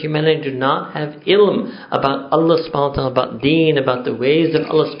majority of humanity do not have ilm about Allah subhanahu wa ta'ala, about deen, about the ways of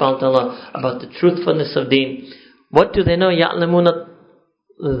Allah subhanahu wa ta'ala, about the truthfulness of deen. What do they know? يَعْلَمُونَ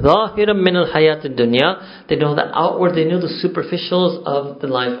ظَاهِرًا مِنَ الْحَيَاةِ الدُّنْيَا. They know the outward, they know the superficials of the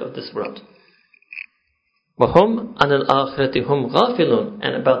life of this world. وَهُمْ عَنَ الْآخِرَةِ هُمْ غَافِلُونَ.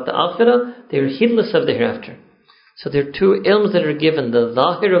 And about the akhirah, they are heedless of the hereafter. So there are two ilms that are given. The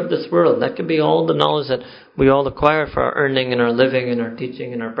zahir of this world, that could be all the knowledge that we all acquire for our earning and our living and our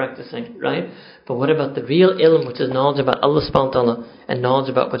teaching and our practicing, right? But what about the real ilm, which is knowledge about Allah subhanahu wa ta'ala, and knowledge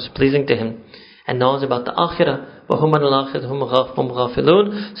about what's pleasing to Him, and knowledge about the akhirah? وَهُمْ عَنَ الْآخِرَةِ هُمْ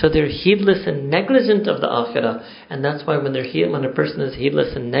غَافِلُونَ. So they're heedless and negligent of the akhirah. And that's why when a person is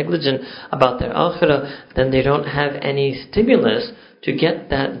heedless and negligent about their akhirah, then they don't have any stimulus to get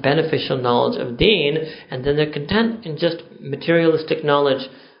that beneficial knowledge of deen, and then they're content in just materialistic knowledge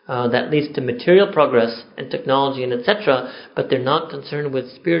that leads to material progress and technology and etc., but they're not concerned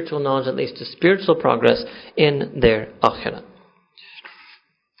with spiritual knowledge that leads to spiritual progress in their akhirah.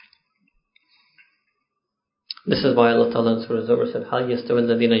 This is why Allah Ta'ala in Surah Zumar said, هَلْ يَسْتَوِي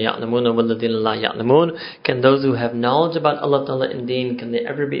الَّذِينَ يَعْلَمُونَ وَالَّذِينَ لَا يَعْلَمُونَ. Can those who have knowledge about Allah Ta'ala in deen, can they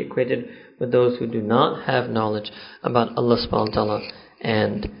ever be equated with those who do not have knowledge about Allah Subhanahu wa Ta'ala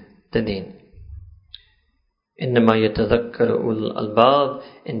and the deen? إِنَّمَا يَتَذَكَّرُ أُولُو الْأَلْبَابِ.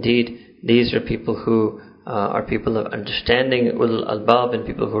 Indeed, these are people who are people of understanding, ulul albab, and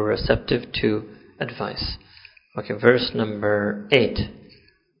people who are receptive to advice. Okay, verse number 8.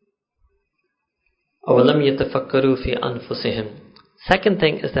 أَوَلَمْ يَتَفَكَّرُوا فِي أَنفُسِهِمْ. Second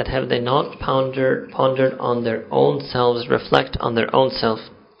thing is that have they not pondered on their own selves, reflect on their own self.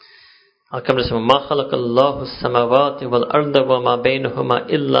 I'll come to some. مَا خَلَقَ اللَّهُ السَّمَاوَاتِ وَالْأَرْضَ وَمَا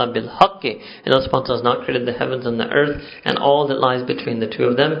بَيْنَهُمَا إِلَّا بِالْحَقِّ. And Allah subhanahu wa ta'ala has not created the heavens and the earth and all that lies between the two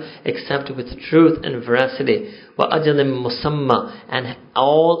of them, except with truth and veracity. وَأَجَلٍ مُسَمَّى. And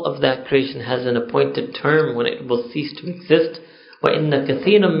all of that creation has an appointed term when it will cease to exist. وَإِنَّ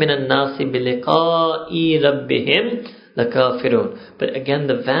كَثِيرًا مِنَ النَّاسِ بِلِقَاءِ رَبِّهِمْ لَكَافِرُونَ. But again,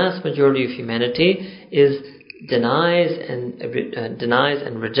 the vast majority of humanity denies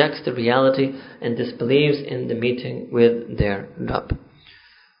and rejects the reality and disbelieves in the meeting with their Rabb.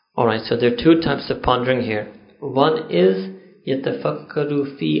 Alright, so there are two types of pondering here. One is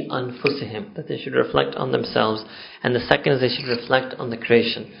يَتَفَكَّرُوا فِي أَنفُسِهِمْ, that they should reflect on themselves. And the second is they should reflect on the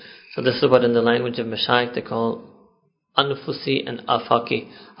creation. So this is what in the language of Mashaykh they call Anfusi and Afaki.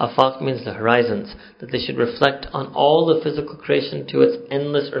 Afak means the horizons, that they should reflect on all the physical creation to its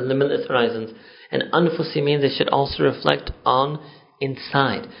endless or limitless horizons. And Anfusi means they should also reflect on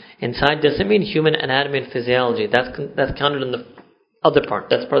inside. Inside doesn't mean human anatomy and physiology. That's counted in the other part.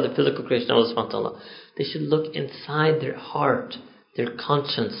 That's part of the physical creation of Allah subhanahu wa ta'ala. They should look inside their heart, their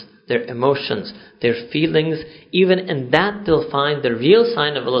conscience, their emotions, their feelings. Even in that they'll find the real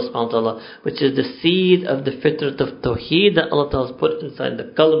sign of Allah subhanahu wa ta'ala, which is the seed of the fitrat of tawheed that Allah ta'ala has put inside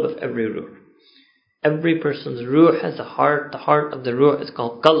the qalb of every ruh. Every person's ruh has a heart. The heart of the ruh is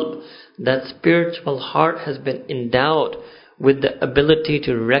called qalb. That spiritual heart has been endowed with the ability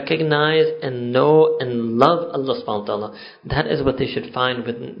to recognize and know and love Allah subhanahu wa ta'ala. That is what they should find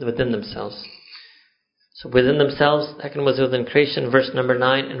within themselves. So within themselves, second was within creation, verse number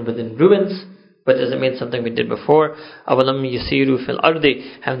 9, and within ruins. But does it mean something we did before? أَوَلَمْ يَسِيرُوا فِي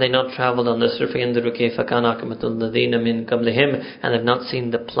الْأَرْضِ. Have they not traveled on this earth? فَيَنْظُرُوا كَيْفَ كَانَ عَاقِبَةُ الَّذِينَ مِنْ قَبْلِهِمْ. And have not seen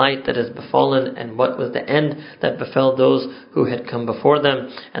the plight that has befallen, and what was the end that befell those who had come before them.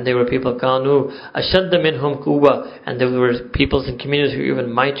 And they were people كَانُوا أَشَدَّ مِنْهُمْ قُوَّةً. And there were peoples and communities who were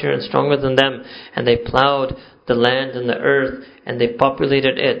even mightier and stronger than them. And they plowed the land and the earth, and they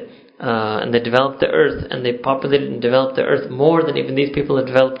populated it. And they developed the earth, and they populated and developed the earth more than even these people had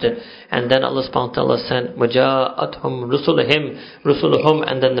developed it. And then Allah subhanahu wa ta'ala sent وَجَاءَتْهُمْ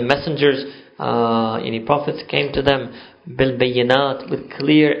رُسُلُهُمْ, and then the messengers, any prophets came to them بِالْبَيِّنَاتِ, with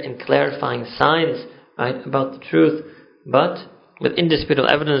clear and clarifying signs, right, about the truth, but with indisputable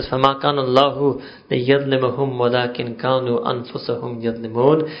evidence. فَمَا كَانَ اللَّهُ لِيَظْلِمَهُمْ وَلَكِنْ كَانُوا أَنفُسَهُمْ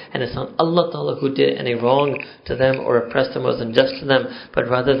يَظْلِمُونَ. And it's not Allah Ta'ala who did any wrong to them or oppressed them or was unjust to them, but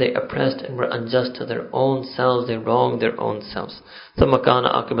rather they oppressed and were unjust to their own selves. They wronged their own selves. ثُمَّ كَانَ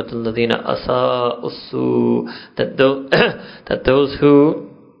عَاقِبَةُ الَّذِينَ أَسَاءُوا السُّوءَ. That those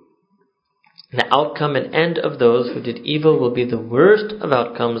who, the outcome and end of those who did evil will be the worst of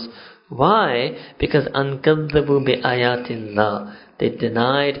outcomes. Why? Because أَنْكَذَّبُوا بِآيَاتِ اللَّهِ. They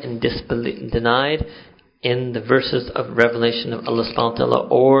denied in the verses of revelation of Allah subhanahu wa ta'ala,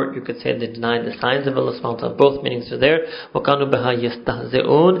 or you could say they denied the signs of Allah subhanahu wa ta'ala. Both meanings are there. وَكَانُوا بِهَا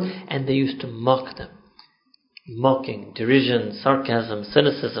يَسْتَهْزِئُونَ, and they used to mock them. Mocking, derision, sarcasm,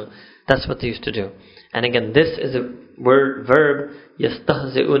 cynicism. That's what they used to do. And again, this is a verb,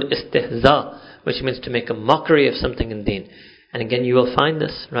 يَسْتَهْزِئُونَ istihza, which means to make a mockery of something in deen. And again, you will find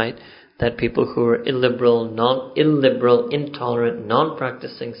this, right? That people who are illiberal, intolerant,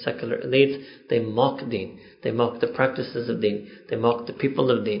 non-practicing secular elites, they mock deen. They mock the practices of deen. They mock the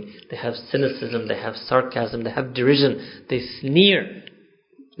people of deen. They have cynicism, they have sarcasm, they have derision. They sneer.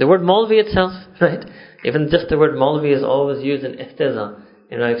 The word Maulvi itself, right? Even just the word Maulvi is always used in ihtiza.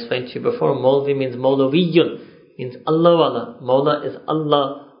 And I explained to you before, Maulvi means Maulawiyun, means Allah wala. Mawla is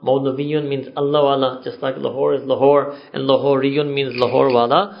Allah. Maulawiyun means Allah wala, just like Lahore is Lahore, and Lahoriyun means Lahore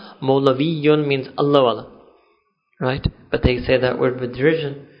wala. Maulawiyun means Allah wala. Right? But they say that word with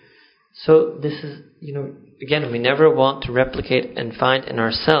derision. So this is, again, we never want to replicate and find in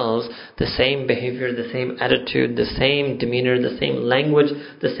ourselves the same behavior, the same attitude, the same demeanor, the same language,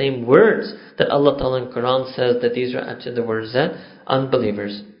 the same words that Allah Ta'ala in Quran says that these are actually the words that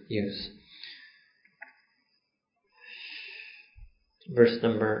unbelievers use. Verse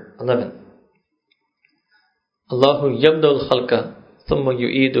number 11. Allahu yabdul khalqa thumma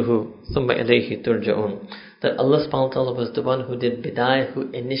yu'iduhu thumma ilayhi turja'un. That Allah subhanahu wa ta'ala was the one who did bidayah, who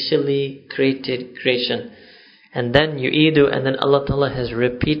initially created creation. And then yu'idu, and then Allah ta'ala has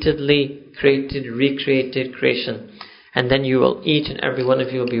repeatedly recreated creation. And then you will, each and every one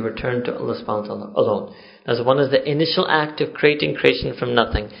of you will be returned to Allah subhanahu wa ta'ala alone. As one is the initial act of creating creation from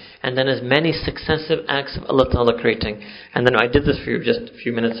nothing, and then as many successive acts of Allah Ta'ala creating. And then I did this for you just a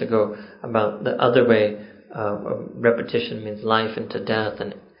few minutes ago about the other way. Repetition means life into death,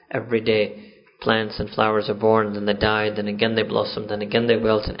 and every day plants and flowers are born, then they die, then again they blossom, then again they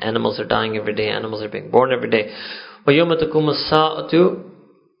wilt, and animals are dying every day, animals are being born every day. وَيَوْمَ تَقُومُ السَّاعَةُ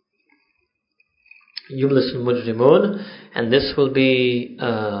يُبْلِسُ الْمُجْرِمُونَ, and this will be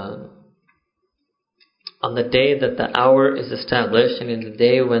on the day that the hour is established, and in the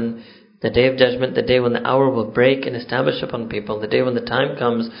day of judgment, the day when the hour will break and establish upon people, the day when the time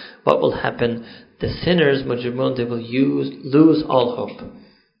comes, what will happen? The sinners, mujrimun, they will lose all hope.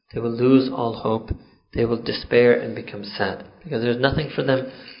 They will lose all hope. They will despair and become sad, because there's nothing for them.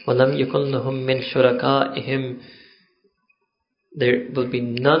 وَلَمْ يَكُنْ لَهُمْ مِنْ شُرَكَائِهِمْ, there will be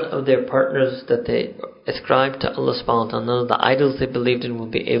none of their partners that they ascribe to Allah subhanahu wa ta'ala, none of the idols they believed in will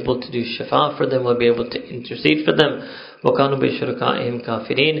be able to do shafa for them, will be able to intercede for them. وَكَانُوا بِشُرَكَائِهِمْ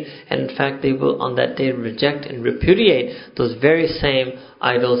كَافِرِينَ, and in fact they will on that day reject and repudiate those very same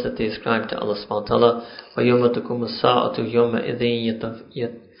idols that they ascribe to Allah subhanahu wa ta'ala. وَيَوْمَ تَقُومُ السَّاعَةُ يَوْمَئِذٍ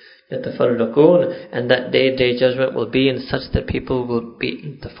يَتَفَرَّقُونَ, and that day judgment will be in such that people will be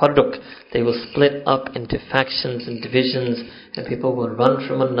in tafarruq. They will split up into factions and divisions, and people will run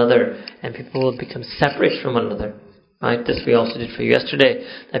from one another, and people will become separate from one another. Right? This we also did for you yesterday,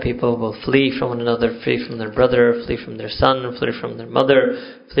 that people will flee from one another, flee from their brother, flee from their son, flee from their mother,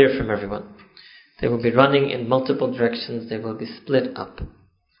 flee from everyone. They will be running in multiple directions, they will be split up.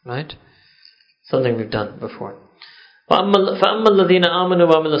 Right? Something we've done before. فَأَمَّا الَّذِينَ آمَنُوا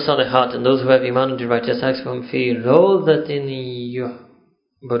وَعَمِلُوا الصَّالِحَاتِ, and those who have iman and do righteous acts, فَهُمْ فِي رَوْضَةٍ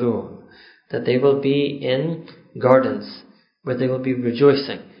يُحْبَرُونَ, that they will be in gardens where they will be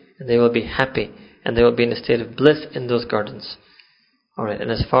rejoicing, and they will be happy, and they will be in a state of bliss in those gardens. Alright,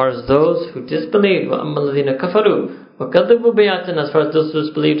 and as far as those who disbelieved, وَأَمَّا الَّذِينَ كَفَرُوا وَكَذَّبُوا بِآيَاتِنَا, as far as those who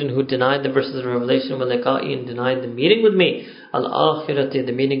disbelieved and who denied the verses of Revelation, وَلِقَائِي, and denied the meeting with me, al-akhirati,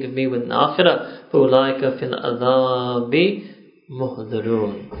 the meeting of me with an akhirah, فَأُولَٰئِكَ فِي الْعَذَابِ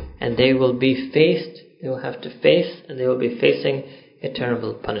مُحْضَرُونَ, and they will have to face, and they will be facing a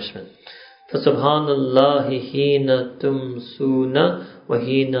terrible punishment. فَسُبْحَانَ اللَّهِ حِينَ تُمْسُونَ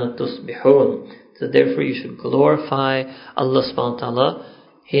وَحِينَ تُصْبِحُونَ, so therefore you should glorify Allah subhanahu wa ta'ala,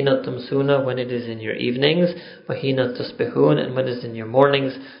 Hina tumsuna, when it is in your evenings, Wahina tusbihun, and when it is in your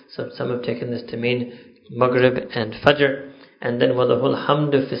mornings. So some have taken this to mean Maghrib and Fajr. And then Walahul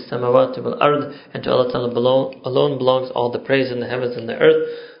hamdu fis samawati wal ard, and to Allah Ta'ala alone belongs all the praise in the heavens and the earth.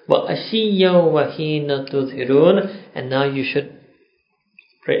 Wa ashiyya wahina tudhirun, and now you should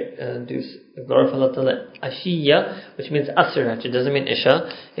glorify Allah Ta'ala ashiyya, which means asr. Actually, it doesn't mean isha.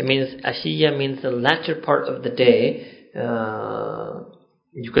 It means ashiyya means the latter part of the day.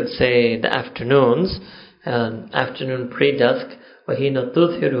 You could say the afternoons, afternoon pre-dusk, وَهِينَ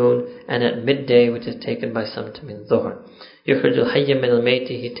تُظْهِرُونَ, and at midday, which is taken by some to mean dhuhr. يُخْرِجُ الْحَيَّ مِنَ الْمَيْتِ,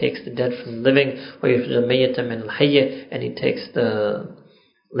 he takes the dead from the living, وَيُخْرِجُ الْمَيَّةَ مِنَ الْحَيِّ, and he takes the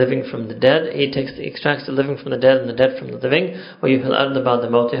living from the dead. He extracts the living from the dead and the dead from the living. وَيُحْيِي الْأَرْضَ بَعْدَ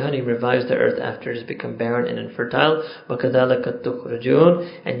مَوْتِهَا, and He revives the earth after it has become barren and infertile. وَكَذَلِكَ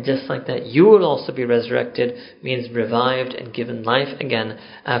تُخْرَجُونَ, and just like that, you will also be resurrected, means revived and given life again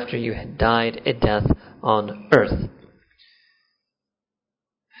after you had died a death on earth.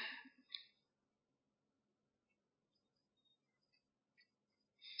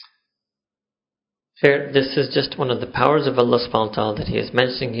 Here, this is just one of the powers of Allah subhanahu wa ta'ala that He is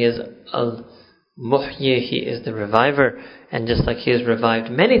mentioning. He is Al-Muhyi, He is the reviver, and just like He has revived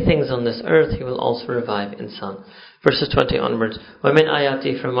many things on this earth, He will also revive insan. Verses 20 onwards. وَمِنْ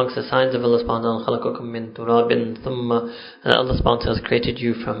آيَاتِهِ, from amongst the signs of Allah subhanahu wa ta'ala, خَلَقَكُم مِّن تُرَابٍ ثُمَّ, and Allah subhanahu wa ta'ala has created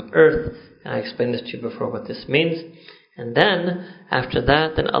you from earth. And I explained this to you before what this means. And then, after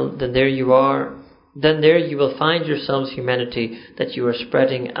that, then there you are. Then there you will find yourselves, humanity, that you are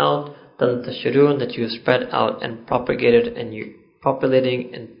spreading out, that you have spread out and propagated, and you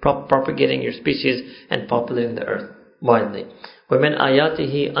propagating your species and populating the earth widely. وَمِنْ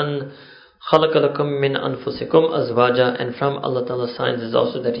آيَاتِهِ أَنْ خَلَقَ لَكُم مِّنْ أَنفُسِكُمْ أَزْوَاجًا, and from Allah Ta'ala's signs is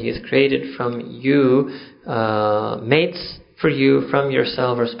also that He has created from you mates for you from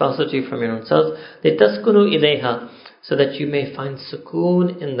yourself, or spouses to you from your own selves, لِتَسْكُنُوا إِلَيْهَا, so that you may find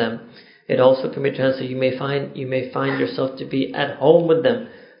sukoon in them. It also can be translated, you may find yourself to be at home with them.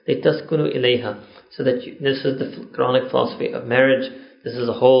 لِتَسْكُنُوا إِلَيْهَا, so that this is the Quranic philosophy of marriage. This is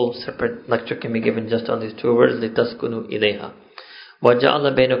a whole separate lecture can be given just on these two words, لِتَسْكُنُوا إِلَيْهَا.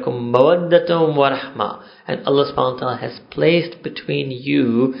 وَجَعَلَ بَيْنَكُمْ مَوَدَّةً وَرَحْمَةً, and Allah subhanahu wa ta'ala has placed between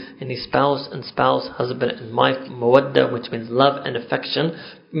you and his spouse, husband and wife, mawadda, which means love and affection,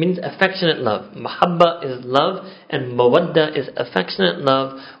 means affectionate love. Mahabba is love, and mawadda is affectionate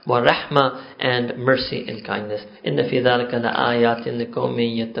love, wa rahma, and mercy and kindness. Inna fi dhalika la ayatin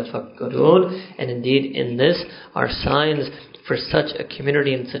liqawmin yatafakkarun, and indeed in this are signs for such a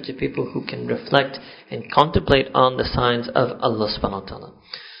community and such a people who can reflect and contemplate on the signs of Allah subhanahu wa ta'ala.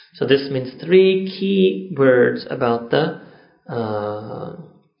 So this means three key words about the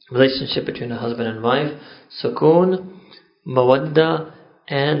relationship between a husband and wife: sukoon, mawadda,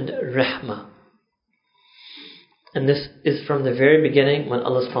 and rahmah. And this is from the very beginning when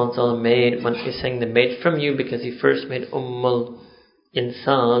Allah subhanahu wa ta'ala when He's saying the made from you, because He first made Ummul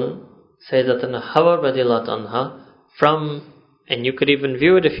Insan, Sayyidatuna Hawa radiyallahu anha, from, and you could even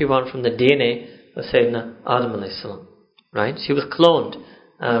view it if you want from the DNA of Sayyidina Adam alayhi salam, right? She was cloned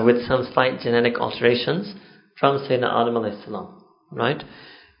with some slight genetic alterations from Sayyidina Adam alayhi salam, right?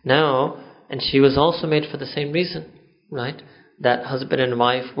 Now, and she was also made for the same reason, right? That husband and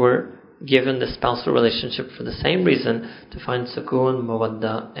wife were given the spousal relationship for the same reason, to find sukoon,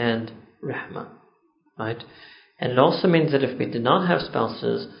 mawadda, and rahmah, right? And it also means that if we did not have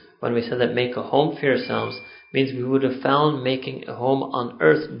spouses, when we said that make a home for yourselves, means we would have found making a home on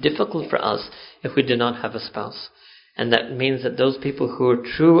earth difficult for us if we did not have a spouse. And that means that those people who are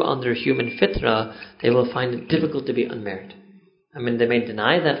true on their human fitrah, they will find it difficult to be unmarried. I mean, they may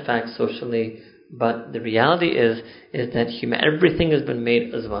deny that fact socially, but the reality is that everything has been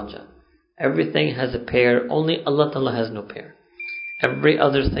made azwaja. Everything has a pair, only Allah Ta'ala has no pair. Every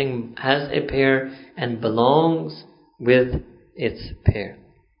other thing has a pair and belongs with its pair.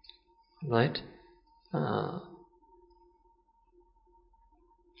 Right?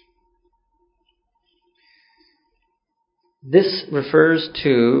 This refers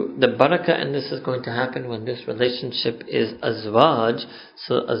to the barakah, and this is going to happen when this relationship is azwaj.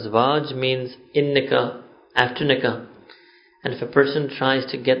 So azwaj means in nikah, after nikah. And if a person tries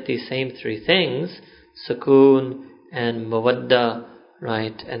to get these same three things, sukoon and mawadda,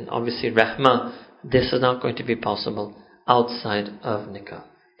 right, and obviously rahmah, this is not going to be possible outside of nikah.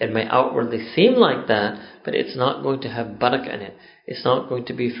 It may outwardly seem like that, but it's not going to have barakah in it. It's not going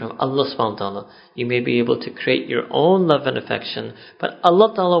to be from Allah subhanahu wa ta'ala. You may be able to create your own love and affection, but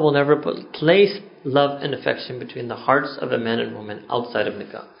Allah ta'ala will never place love and affection between the hearts of a man and woman outside of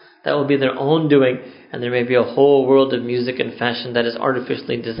nikah. That will be their own doing, and there may be a whole world of music and fashion that is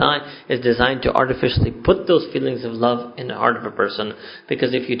designed to artificially put those feelings of love in the heart of a person.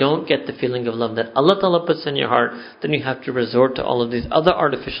 Because if you don't get the feeling of love that Allah Ta'ala puts in your heart, then you have to resort to all of these other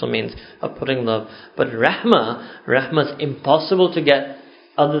artificial means of putting love. But rahmah is impossible to get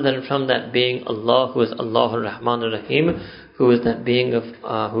other than from that being Allah, who is Allahur Rahman Rahim, who is that being of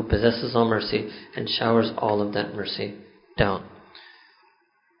who possesses all mercy and showers all of that mercy down.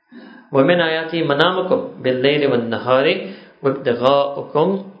 وَمِنْ آيَاتِهِ مَنَامُكُمْ بِاللَّيْلِ وَالنَّهَارِ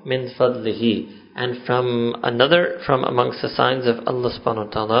وَابْتِغَاؤُكُمْ مِنْ فَضْلِهِ. And from amongst the signs of Allah subhanahu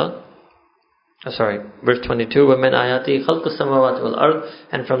wa ta'ala, verse 22, وَمِنْ آيَاتِهِ خَلْقُ السَّمَاوَاتِ وَالْأَرْضِ.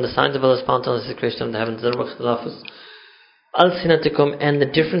 And from the signs of Allah subhanahu wa ta'ala is the creation of the heavens and the earth, Alsinatikum, and the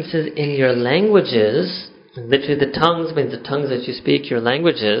differences in your languages. Literally, the tongues means the tongues that you speak, your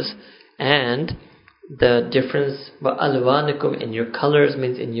languages, and the difference alwanikum in your colors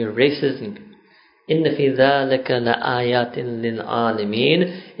means in your races. Inna fi dhalika la ayatin lil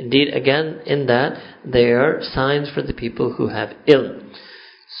alamin. Indeed, again, in that there are signs for the people who have ilm.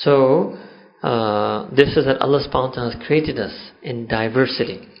 So, this is that Allah subhanahu wa ta'ala has created us in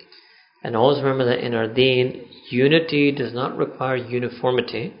diversity. And always remember that in our deen, unity does not require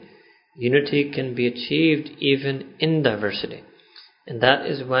uniformity. Unity can be achieved even in diversity. And that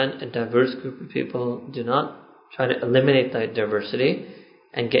is when a diverse group of people do not try to eliminate that diversity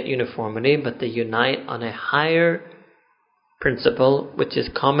and get uniformity, but they unite on a higher principle which is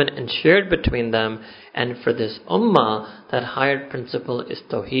common and shared between them. And for this ummah, that higher principle is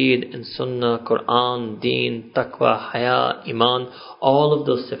Tawheed and Sunnah, Quran, Deen, Taqwa, Haya, Iman, all of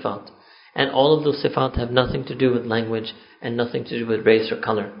those sifat. And all of those sifat have nothing to do with language and nothing to do with race or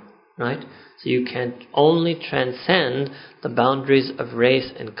color. Right? So you can only transcend the boundaries of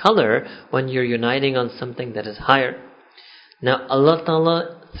race and color when you're uniting on something that is higher. Now Allah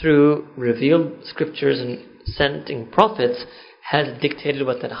Ta'ala, through revealed scriptures and sending prophets, has dictated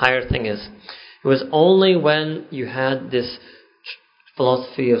what that higher thing is. It was only when you had this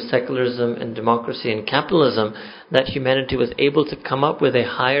philosophy of secularism and democracy and capitalism that humanity was able to come up with a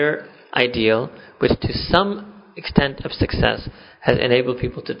higher ideal, which to some extent of success has enabled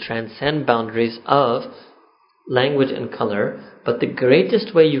people to transcend boundaries of language and color. But the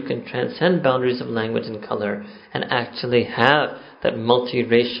greatest way you can transcend boundaries of language and color and actually have that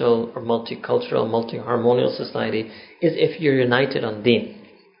multiracial or multicultural, multi-harmonial society is if you're united on deen,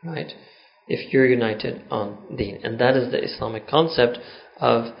 right? If you're united on deen. And that is the Islamic concept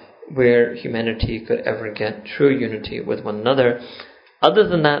of where humanity could ever get true unity with one another. Other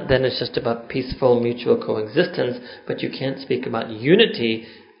than that, then it's just about peaceful mutual coexistence, but you can't speak about unity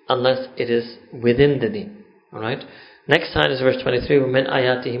unless it is within the deen. Alright? Next sign is verse 23, وَمِنْ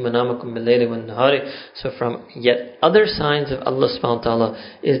آيَاتِهِ مَنَامُكُمْ بِاللَّيْلِ وَالنَّهَارِ. So from yet other signs of Allah subhanahu wa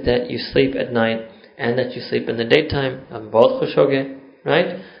ta'ala is that you sleep at night and that you sleep in the daytime. Ab bahut khush ho gaye,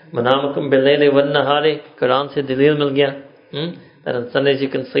 right? مَنَامُكُمْ بِاللَّيْلِ وَالنَّهَارِ. Quran se dalil mil gaya. That on Sundays you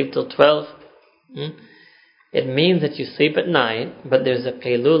can sleep till 12. It means that you sleep at night, but there's a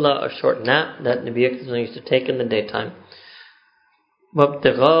qaylula, a short nap, that Nabi Akram used to take in the daytime.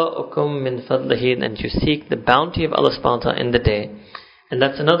 وَابْتِغَاءُكُمْ مِنْ فَضْلِهِ. And you seek the bounty of Allah subhanahu wa ta'ala in the day. And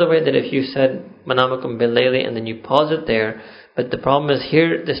that's another way that if you said مَنَامُكُمْ بِاللَّيْلِ and then you pause it there, but the problem is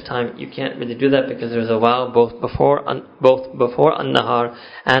here this time you can't really do that because there's a wow both before an-nahar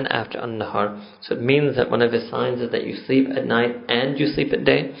and after an-nahar. So it means that one of his signs is that you sleep at night and you sleep at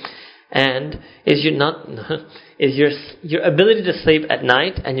day. And is your ability to sleep at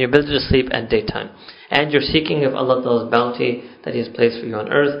night and your ability to sleep at daytime, and your seeking of Allah Ta'ala's bounty that He has placed for you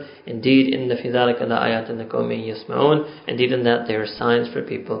on earth. Indeed, in the fi dhalika la ayatin liqawmin yasma'un. Indeed, in that there are signs for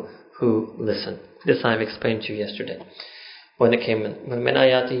people who listen. This I've explained to you yesterday when it came in. وَمِنْ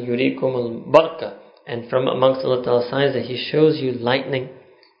آيَاتِهِ يُرِيكُمُ الْبَرْقَ. And from amongst Allah Ta'ala's signs that He shows you lightning,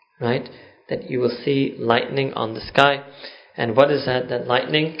 right? That you will see lightning on the sky. And what is that? That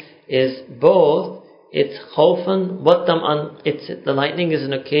lightning is both, it's khawfan wa tam'an. The lightning is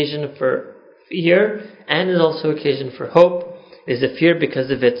an occasion for fear and is also occasion for hope. It is a fear because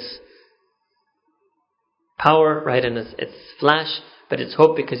of its power, right, and its flash, but it's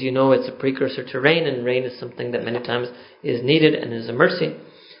hope because you know it's a precursor to rain, and rain is something that many times is needed and is a mercy.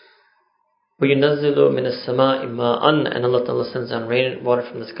 وَيُنَزِّلُ مِنَ السَّمَاءِ مَاءً. And Allah Ta'ala sends down rain and water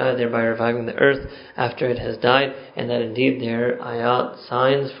from the sky, thereby reviving the earth after it has died. And that indeed there are ayat,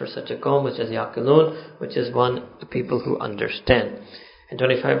 signs for such a qawm, which is yaqilun, which is one, the people who understand. And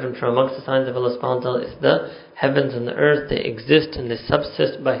 25, from amongst the signs of Allah subhanahu wa ta'ala is the heavens and the earth. They exist and they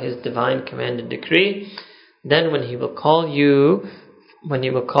subsist by His divine command and decree. Then when He will call you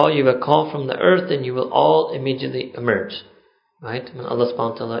a call from the earth, then you will all immediately emerge. Right? When Allah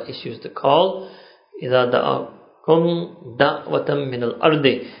subhanahu wa ta'ala issues the call, إِذَا دَعَكُمْ دَعْوَةً مِّنَ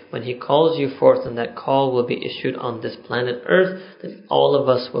الْأَرْضِ. When He calls you forth, and that call will be issued on this planet earth, then all of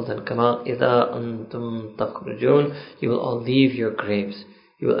us will then come out. إِذَا أَنْتُمْ تَخْرُجُونَ. You will all leave your graves.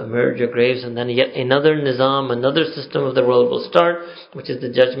 You will emerge your graves, and then yet another nizam, another system of the world will start, which is the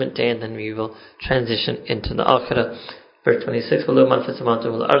judgment day, and then we will transition into the akhirah. Verse 26, وَلَوْ مَنْ فِي السَّمَاوَاتِ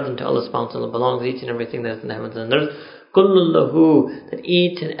وَالْأَرْضِ. And to Allah subhanahu wa ta'ala belongs each and everything that is in the heavens and the earth. Kullahu, that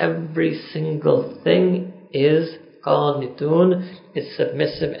each and every single thing is qanitun, is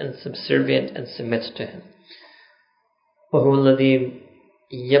submissive and subservient and submits to Him. وَهُوَ الَّذِي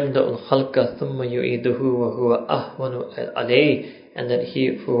يَبْدَأُ الْخَلْقَ ثُمَّ يُعِيدُهُ وَهُوَ أَهْوَنُ عَلَيْهِ, and that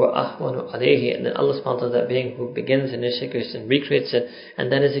هُوَ أَهْوَنُ عَلَيْهِ, and that Allah subhanahu wa ta'ala, that being who begins initiates and recreates it,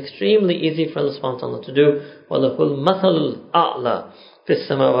 and that is extremely easy for Allah subhanahu wa ta'ala to do. وَلَهُ الْمَثَلُ الْأَعْلَى فِي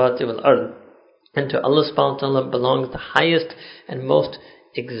السَّمَاوَاتِ وَالْأَرْضِ, and to Allah subhanahu wa ta'ala belongs the highest and most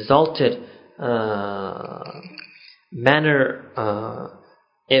exalted manner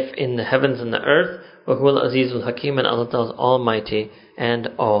if in the heavens and the earth. وَهُوَ الْعَزِيزُ الْحَكِيمُ, and Allah ta'ala is almighty and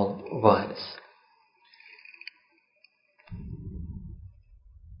all wise.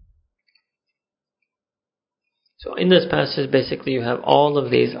 So in this passage, basically you have all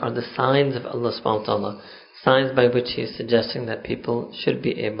of these are the signs of Allah subhanahu wa ta'ala, signs by which He is suggesting that people should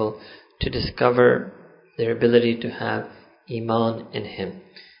be able to discover their ability to have iman in Him.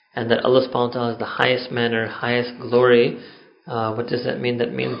 And that Allah subhanahu wa ta'ala is the highest manner, highest glory. What does that mean?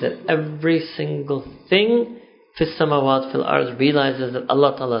 That means that every single thing fis samawat fil ard realizes that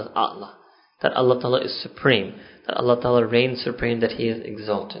Allah ta'ala is A'la, that Allah ta'ala is supreme, that Allah ta'ala reigns supreme, that He is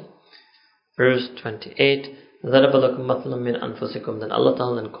exalted. Verse 28, ضَرَبَ لَكُمْ مَثْلًا مِنْ أَنفُسِكُمْ, then Allah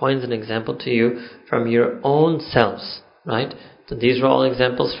ta'ala then coins an example to you from your own selves, right? So these are all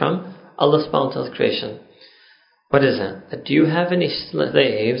examples from Allah subhanahu wa ta'ala's creation. What is that? Do you have any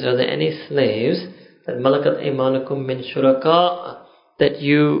slaves? Are there any slaves that malakat aymanukum min shuraka, that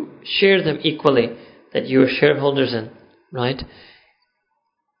you share them equally, that you are shareholders in, right?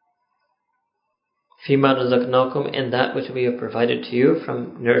 Fima razaqnakum, in that which we have provided to you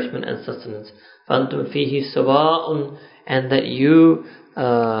from nourishment and sustenance. Fantum fihi sawa'un, and that you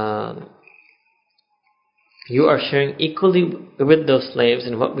are sharing equally with those slaves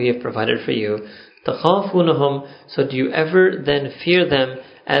in what we have provided for you. تَخَافُونَهُمْ, so do you ever then fear them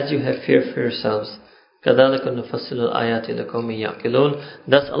as you have fear for yourselves? كَذَلِكَ نُفَصِّلُ الْآيَاتِ لَقَوْمٍ يَعْقِلُونَ,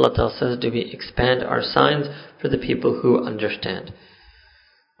 thus Allah Ta'ala says, do we expand our signs for the people who understand.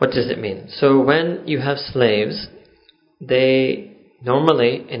 What does it mean? So when you have slaves, they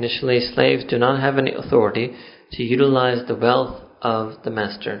normally, initially, slaves do not have any authority to utilize the wealth of the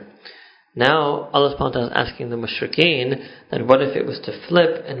master. Now, Allah subhanahu wa ta'ala is asking the mushrikeen that what if it was to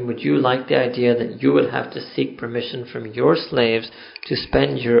flip, and would you like the idea that you would have to seek permission from your slaves to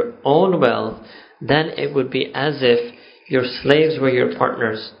spend your own wealth? Then it would be as if your slaves were your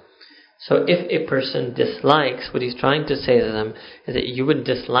partners. So if a person dislikes, what he's trying to say to them is that you would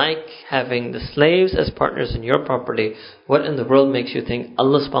dislike having the slaves as partners in your property. What in the world makes you think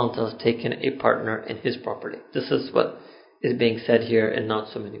Allah subhanahu wa ta'ala has taken a partner in His property? This is what is being said here in not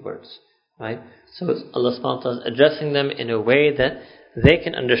so many words. Right? So it's Allah subhanahu wa ta'ala addressing them in a way that they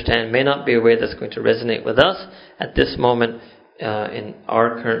can understand, may not be a way that's going to resonate with us at this moment in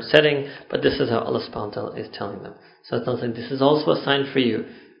our current setting, but this is how Allah subhanahu wa ta'ala is telling them. So it's saying this is also a sign for you,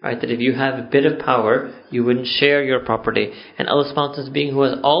 right? That if you have a bit of power, you wouldn't share your property. And Allah subhanahu wa ta'ala is being who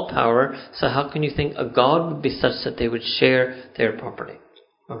has all power, so how can you think a God would be such that they would share their property?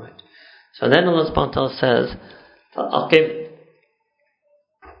 Alright. So then Allah subhanahu wa ta'ala says,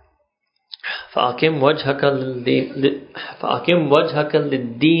 فَأَقِمْ وَجْهَكَ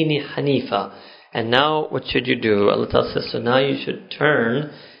لِلدِّينِ حَنِيفًا. And now what should you do? Allah Ta'ala says, so now you should turn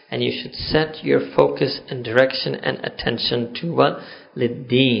and you should set your focus and direction and attention to what?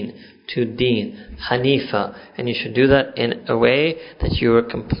 لِلدِّينِ, to deen, Hanifa. And you should do that in a way that you are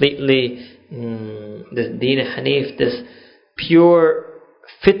completely, this deen Hanif, this pure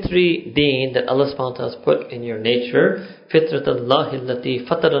fitri deen that Allah subhanahu wa ta'ala has put in your nature, fitrat Allah allati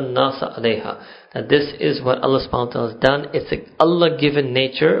fatara an-nasa alayha, that this is what Allah subhanahu wa ta'ala has done. It's an Allah given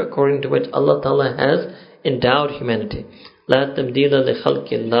nature according to which Allah ta'ala has endowed humanity. La tabdila li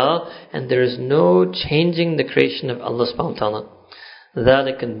khalqillah, and there is no changing the creation of Allah subhanahu wa ta'ala.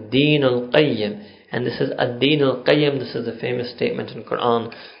 ذَلِكَ الدِّينُ الْقَيِّمُ, and this is ad-din al-qayyim. This is a famous statement in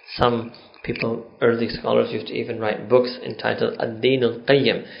Quran. Some people, early scholars, used to even write books entitled Ad-Din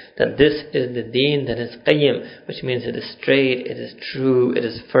al-Qayyim, that this is the deen that is qayyim, which means it is straight, it is true, it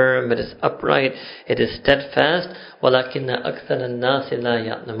is firm, it is upright, it is steadfast. وَلَكِنَّ أَكْثَرَ النَّاسِ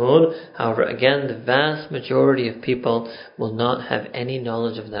لَا يَعْلَمُونَ. However, again, the vast majority of people will not have any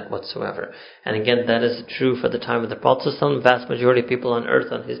knowledge of that whatsoever. And again, that is true for the time of the Prophet. The vast majority of people on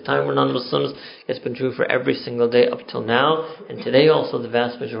earth on his time were non-Muslims. It's been true for every single day up till now. And today also the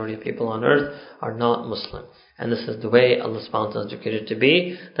vast majority of people on earth are not Muslim. And this is the way Allah subhanahu wa ta'ala has decreed it to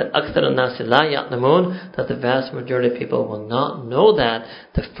be, that أَكْثَرَ النَّاسِ لَا يَعْلَمُونَ, that the vast majority of people will not know that,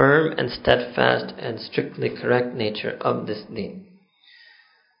 the firm and steadfast and strictly correct nature of this deen.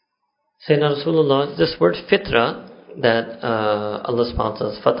 Sayyidina Rasulullah, this word fitra, that Allah subhanahu wa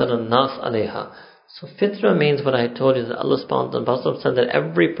ta'ala says, فَتَرَ النَّاسِ عَلَيْهَا. So fitra means what I told you, that Allah subhanahu wa ta'ala said that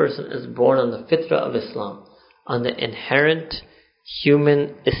every person is born on the fitra of Islam, on the inherent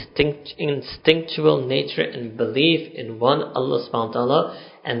human instinctual nature and belief in one Allah subhanahu wa ta'ala,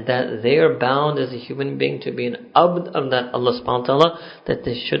 and that they are bound as a human being to be an abd of that Allah subhanahu wa ta'ala, that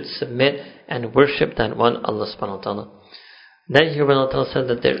they should submit and worship that one Allah subhanahu wa ta'ala. Then here when Allah Ta'ala said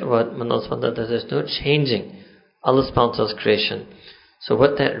that there's no changing Allah subhanahu wa ta'ala's creation. So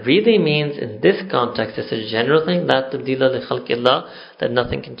what that really means in this context is a general thing, la tabdila li khalqillah, that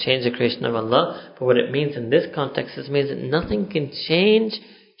nothing can change the creation of Allah. But what it means in this context is means that nothing can change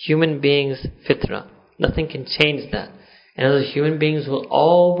human beings' fitra. Nothing can change that. And other human beings will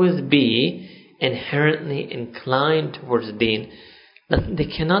always be inherently inclined towards deen. They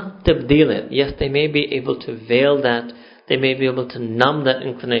cannot tabdil it. Yes, they may be able to veil that. They may be able to numb that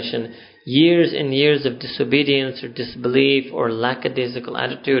inclination. Years and years of disobedience or disbelief or lackadaisical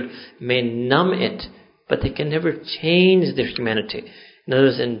attitude may numb it, but they can never change their humanity. In other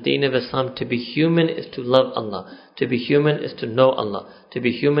words, in Deen of Islam, to be human is to love Allah. To be human is to know Allah. To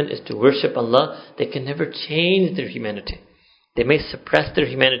be human is to worship Allah. They can never change their humanity. They may suppress their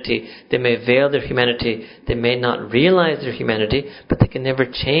humanity, they may veil their humanity, they may not realize their humanity, but they can never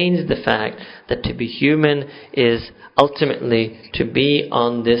change the fact that to be human is ultimately to be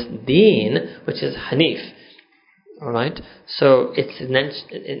on this deen, which is Hanif. Alright? So it's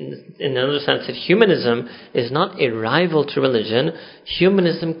in another sense that humanism is not a rival to religion.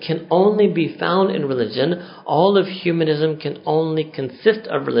 Humanism can only be found in religion. All of humanism can only consist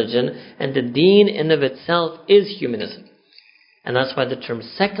of religion, and the deen in of itself is humanism. And that's why the term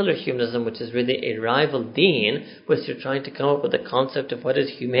secular humanism, which is really a rival deen, which you're trying to come up with a concept of what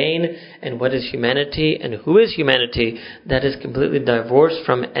is humane and what is humanity and who is humanity, that is completely divorced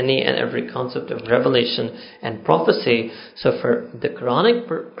from any and every concept of revelation and prophecy. So for the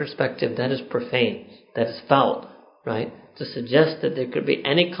Quranic perspective, that is profane, that is foul, right? To suggest that there could be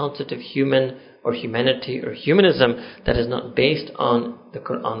any concept of human or humanity or humanism that is not based on the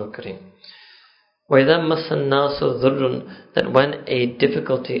Quran al-Karim. وَإِذَا مَسَّ النَّاسُ ضُرٌّ, that when a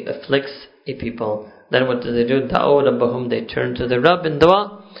difficulty afflicts a people, then what do? دَعَوْا رَبَّهُمْ, they turn to the Rabb in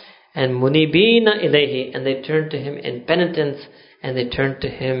dua, and مُنِيبِينَ إِلَيْهِ, and they turn to Him in penitence, and they turn to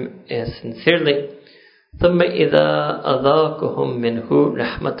Him sincerely. ثُمَّ إِذَا أَذَاقَهُمْ مِنْهُ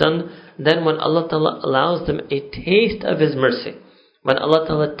رَحْمَةً, then when Allah Ta'ala allows them a taste of His mercy, when Allah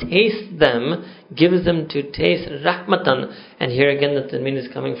Ta'ala tastes them, gives them to taste rahmatan, and here again the tanween is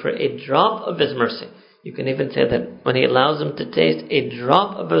coming for a drop of His mercy. You can even say that when He allows them to taste a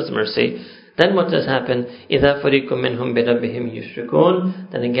drop of His mercy, then what does happen? إِذَا فَرِيقٌ مِّنْهُمْ بِرَبِّهِمْ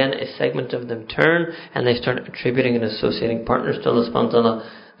يُشْرِكُونَ, then again a segment of them turn and they start attributing and associating partners to Allah subhanahu wa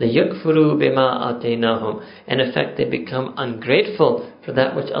ta'ala. لِيَكْفُرُوا بِمَا آتَيْنَاهُمْ, in effect they become ungrateful for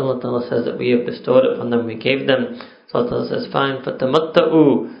that which Allah Ta'ala says that we have bestowed upon them, we gave them. So Allah says, fine,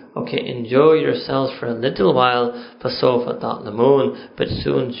 فَتَمَتَّعُوا, okay, enjoy yourselves for a little while, فَسَوْفَ تَعْلَمُونَ, but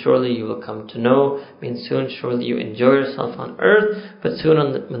soon surely you will come to know. Means soon surely you enjoy yourself on earth, but soon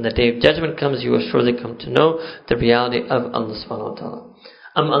when the day of judgment comes, you will surely come to know the reality of Allah subhanahu wa ta'ala.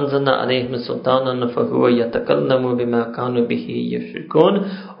 أَمْ أَنزَلْنَا عَلَيْهِمْ سُلْطَانًا فَهُوَ يَتَكَلَّمُ بِمَا كَانُوا بِهِ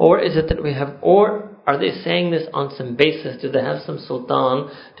يُشْرِكُونَ, or is it that we have, or are they saying this on some basis? Do they have some sultan?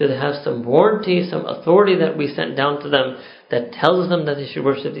 Do they have some warranty, some authority that we sent down to them that tells them that they should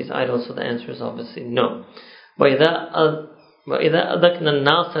worship these idols? So the answer is obviously no. وَإِذَا أَذَقْنَا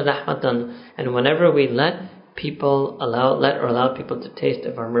النَّاسَ رَحْمَةً, and whenever we let people allow people to taste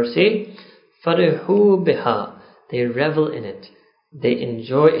of our mercy, فَرِحُوا بِهَا, they revel in it, they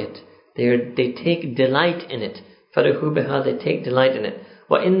enjoy it, they take delight in it. فَرِحُوا بِهَا, they take delight in it.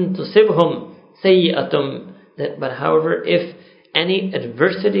 وَإِن تُصِبْهُمْ سَيِّئَةٌ, but however, if any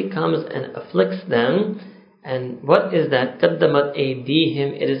adversity comes and afflicts them, and what is that? قَدَّمَتْ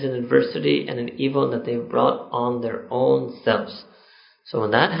أَيْدِيهِمْ, it is an adversity and an evil that they've brought on their own selves. So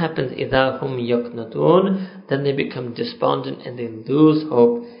when that happens, إِذَا هُمْ يَقْنَطُونَ, then they become despondent and they lose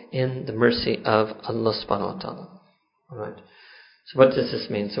hope in the mercy of Allah subhanahu wa ta'ala. Alright. So what does this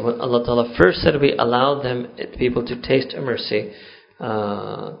mean? So when Allah Ta'ala first said we allow them, people to taste a mercy,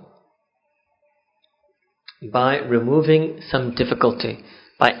 by removing some difficulty,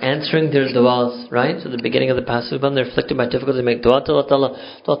 by answering their du'as, right? So the beginning of the passage, when they're afflicted by difficulty, they make dua to Allah Ta'ala.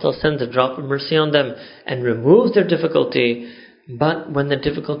 Allah Ta'ala sends a drop of mercy on them and removes their difficulty. But when the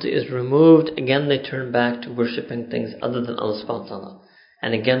difficulty is removed, again they turn back to worshipping things other than Allah subhanahu wa ta'ala.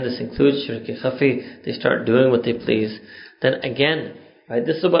 And again this includes shirk khafi, they start doing what they please. Then again, right,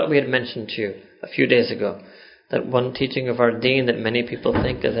 this is what we had mentioned to you a few days ago. That one teaching of our deen that many people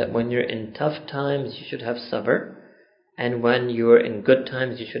think is that when you're in tough times, you should have sabr, and when you're in good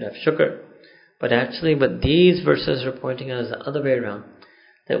times, you should have shukr. But actually, what these verses are pointing out is the other way around.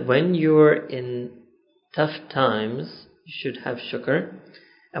 That when you're in tough times, you you should have shukr.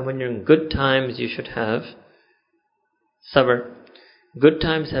 And when you're in good times, you should have sabr. Good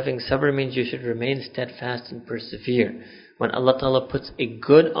times having sabr means you should remain steadfast and persevere. When Allah Ta'ala puts a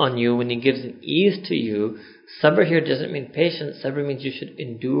good on you, when He gives an ease to you, sabr here doesn't mean patience. Sabr means you should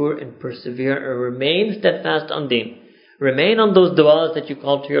endure and persevere or remain steadfast on deen. Remain on those du'as that you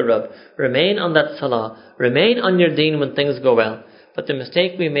call to your Rabb. Remain on that salah. Remain on your deen when things go well. But the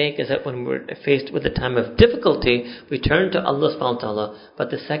mistake we make is that when we're faced with a time of difficulty, we turn to Allah subhanahu wa ta'ala.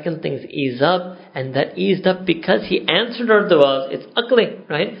 But the second things ease up, and that eased up because He answered our du'as. It's ugly,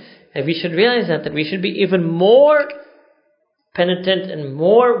 right? And we should realize that we should be even more penitent and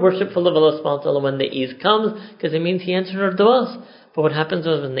more worshipful of Allah subhanahu wa ta'ala when the ease comes, because it means He answered our du'as. But what happens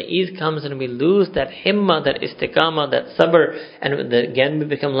is when the ease comes and we lose that himmah, that istiqamah, that sabr, and again we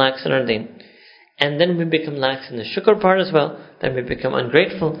become lax in our deen. And then we become lax in the shukr part as well. Then we become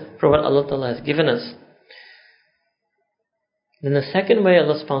ungrateful for what Allah Ta'ala has given us. Then the second way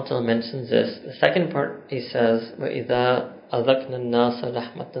Allah subhanahu wa ta'ala mentions this, the second part He says, وَإِذَا أَذَقْنَا النَّاسَ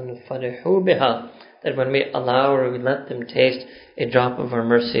رَحْمَةً فَرِحُوا بِهَا, that when we allow or we let them taste a drop of our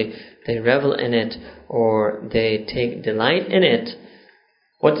mercy, they revel in it or they take delight in it.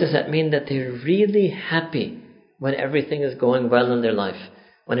 What does that mean? That they're really happy when everything is going well in their life.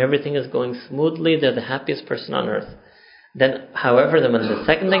 When everything is going smoothly, they're the happiest person on earth. Then, however, when the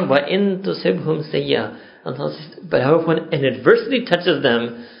second thing, وَإِن تُصِبْهُمْ سَيِّئَةٌ, but however, when an adversity touches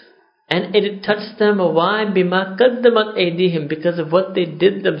them, and it touches them, why? بِمَا قَدَّمَتْ أَيْدِيهِمْ, because of what they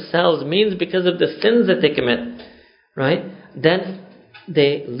did themselves, means because of the sins that they commit, right? Then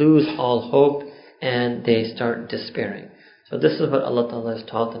they lose all hope and they start despairing. So this is what Allah Ta'ala has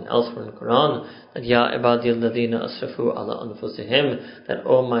taught and elsewhere in the Quran, that Ya ibadi alladhina asrafu ala anfusihim, that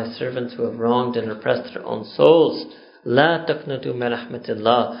O my servants who have wronged and oppressed their own souls, La taqnatu min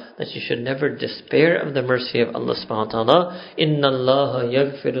rahmatillah, that you should never despair of the mercy of Allah subhanahu wa ta'ala. Inna allaha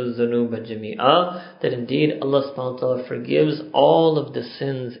yaghfiru dhunuba jami'a, that indeed Allah subhanahu wa ta'ala forgives all of the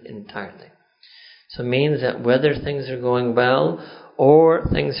sins entirely. So it means that whether things are going well or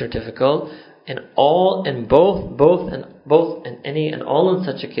things are difficult, in all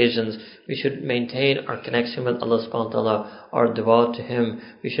such occasions, we should maintain our connection with Allah subhanahu wa ta'ala, our dua to Him.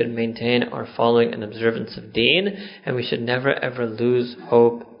 We should maintain our following and observance of deen, and we should never ever lose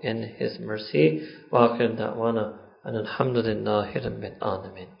hope in His mercy. Wa akhir da'wana and alhamdulillahi rabbil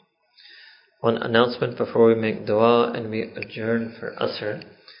alamin. One announcement before we make dua and we adjourn for Asr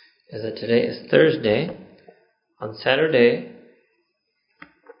is that today is Thursday. On Saturday,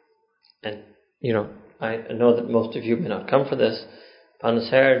 and I know that most of you may not come for this, but on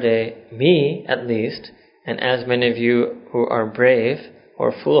Saturday, me at least, and as many of you who are brave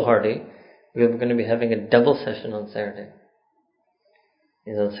or foolhardy, we're going to be having a double session on Saturday.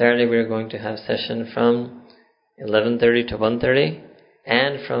 And on Saturday we're going to have session from 11:30 to 1:30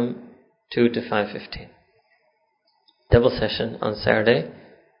 and from 2 to 5:15. Double session on Saturday.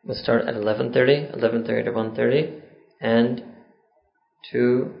 We'll start at 11:30 to 1:30 and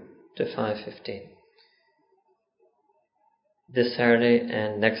 2 to 5:15. This Saturday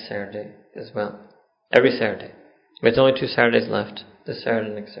and next Saturday as well. Every Saturday. There's only 2 Saturdays left. This Saturday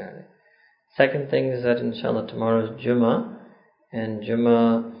and next Saturday. Second thing is that inshallah tomorrow is Jummah. And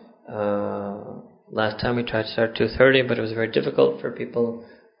Jummah, last time we tried to start 2:30, but it was very difficult for people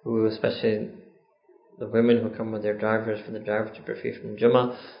who, especially the women who come with their drivers, for the drivers to be free from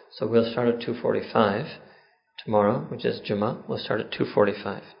Jummah. So we'll start at 2:45 tomorrow, which is Jummah. We'll start at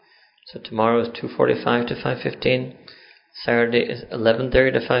 2:45. So tomorrow is 2:45 to 5:15. Saturday is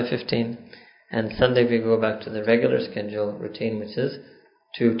 11:30 to 5:15. And Sunday we go back to the regular schedule routine, which is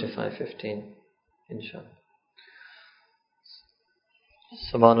 2 to 5:15. Inshallah.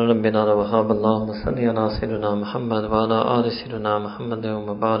 Subhana rabbina wa Allahumma salli ala sayyidina Muhammad wa ala ali sayyidina Muhammad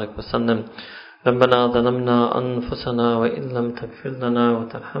wa barik wa sallim. ربنا ظلمنا أنفسنا وإن لم تغفر لنا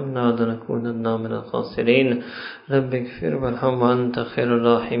وترحمنا لنكونن من الخاسرين رب اغفر وارحم وأنت خير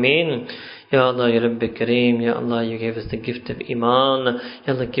الراحمين. Ya Allah, Ya Rabbi Kareem, Ya Allah, you gave us the gift of Iman.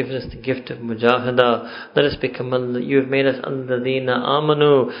 Ya Allah, give us the gift of Mujahada. Let us become, you have made us Alladhina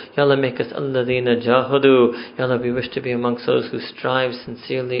Amanu. Ya Allah, make us Alladhina Jahadu. Ya Allah, we wish to be amongst those who strive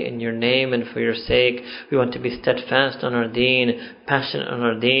sincerely in your name and for your sake. We want to be steadfast on our deen, passionate on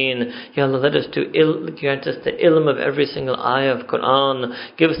our deen. Ya Allah, let us grant us the ilm of every single ayah of Quran.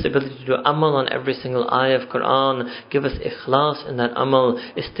 Give us the ability to do amal on every single ayah of Quran. Give us ikhlas in that amal,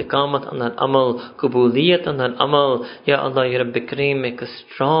 istiqamat on that amal, qubuliyat on that amal. Ya Allah, Ya Rabbi Kareem, make us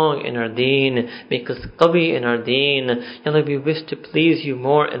strong in our deen, make us qawi in our deen. Ya Allah, we wish to please you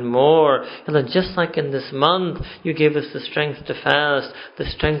more and more. Ya Allah, just like in this month, you gave us the strength to fast, the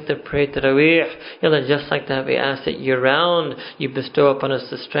strength to pray Taraweeh. Ya Allah, just like that, we ask that year round, you bestow upon us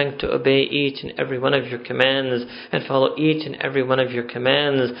the strength to obey each and every one of your commands and follow each and every one of your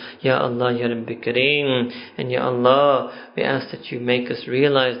commands. Ya Allah, Ya Rabbi Kareem. And Ya Allah, we ask that you make us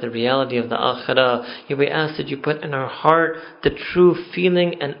realize the reality of the Akhirah. We ask that you put in our heart the true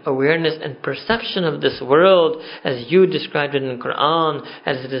feeling and awareness and perception of this world as you described it in the Quran,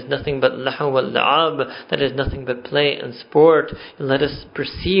 as it is nothing but lahu wal la'ab, that is nothing but play and sport. Let us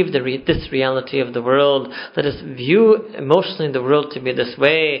perceive this reality of the world. Let us view emotionally the world to be this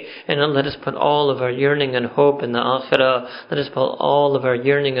way, and let us put all of our yearning and hope in the Akhirah. Let us put all of our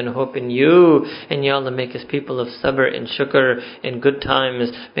yearning and hope in you. And Ya Allah, make us people of sabr and shukr in good times.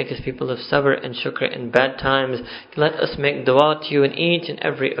 Make us people of sabr and shukr in bad times. Let us make dua to you in each and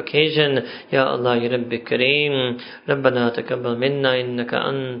every occasion. Ya Allah, Ya Rabbi Kareem. ربنا تقبل منا إنك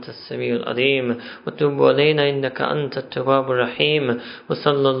أنت السميع العليم وتب علينا إنك أنت التواب الرحيم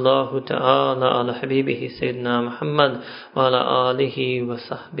وصلى الله تعالى على حبيبه سيدنا محمد وعلى آله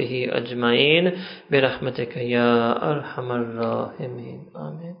وصحبه أجمعين برحمتك يا أرحم الراحمين.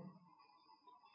 آمين.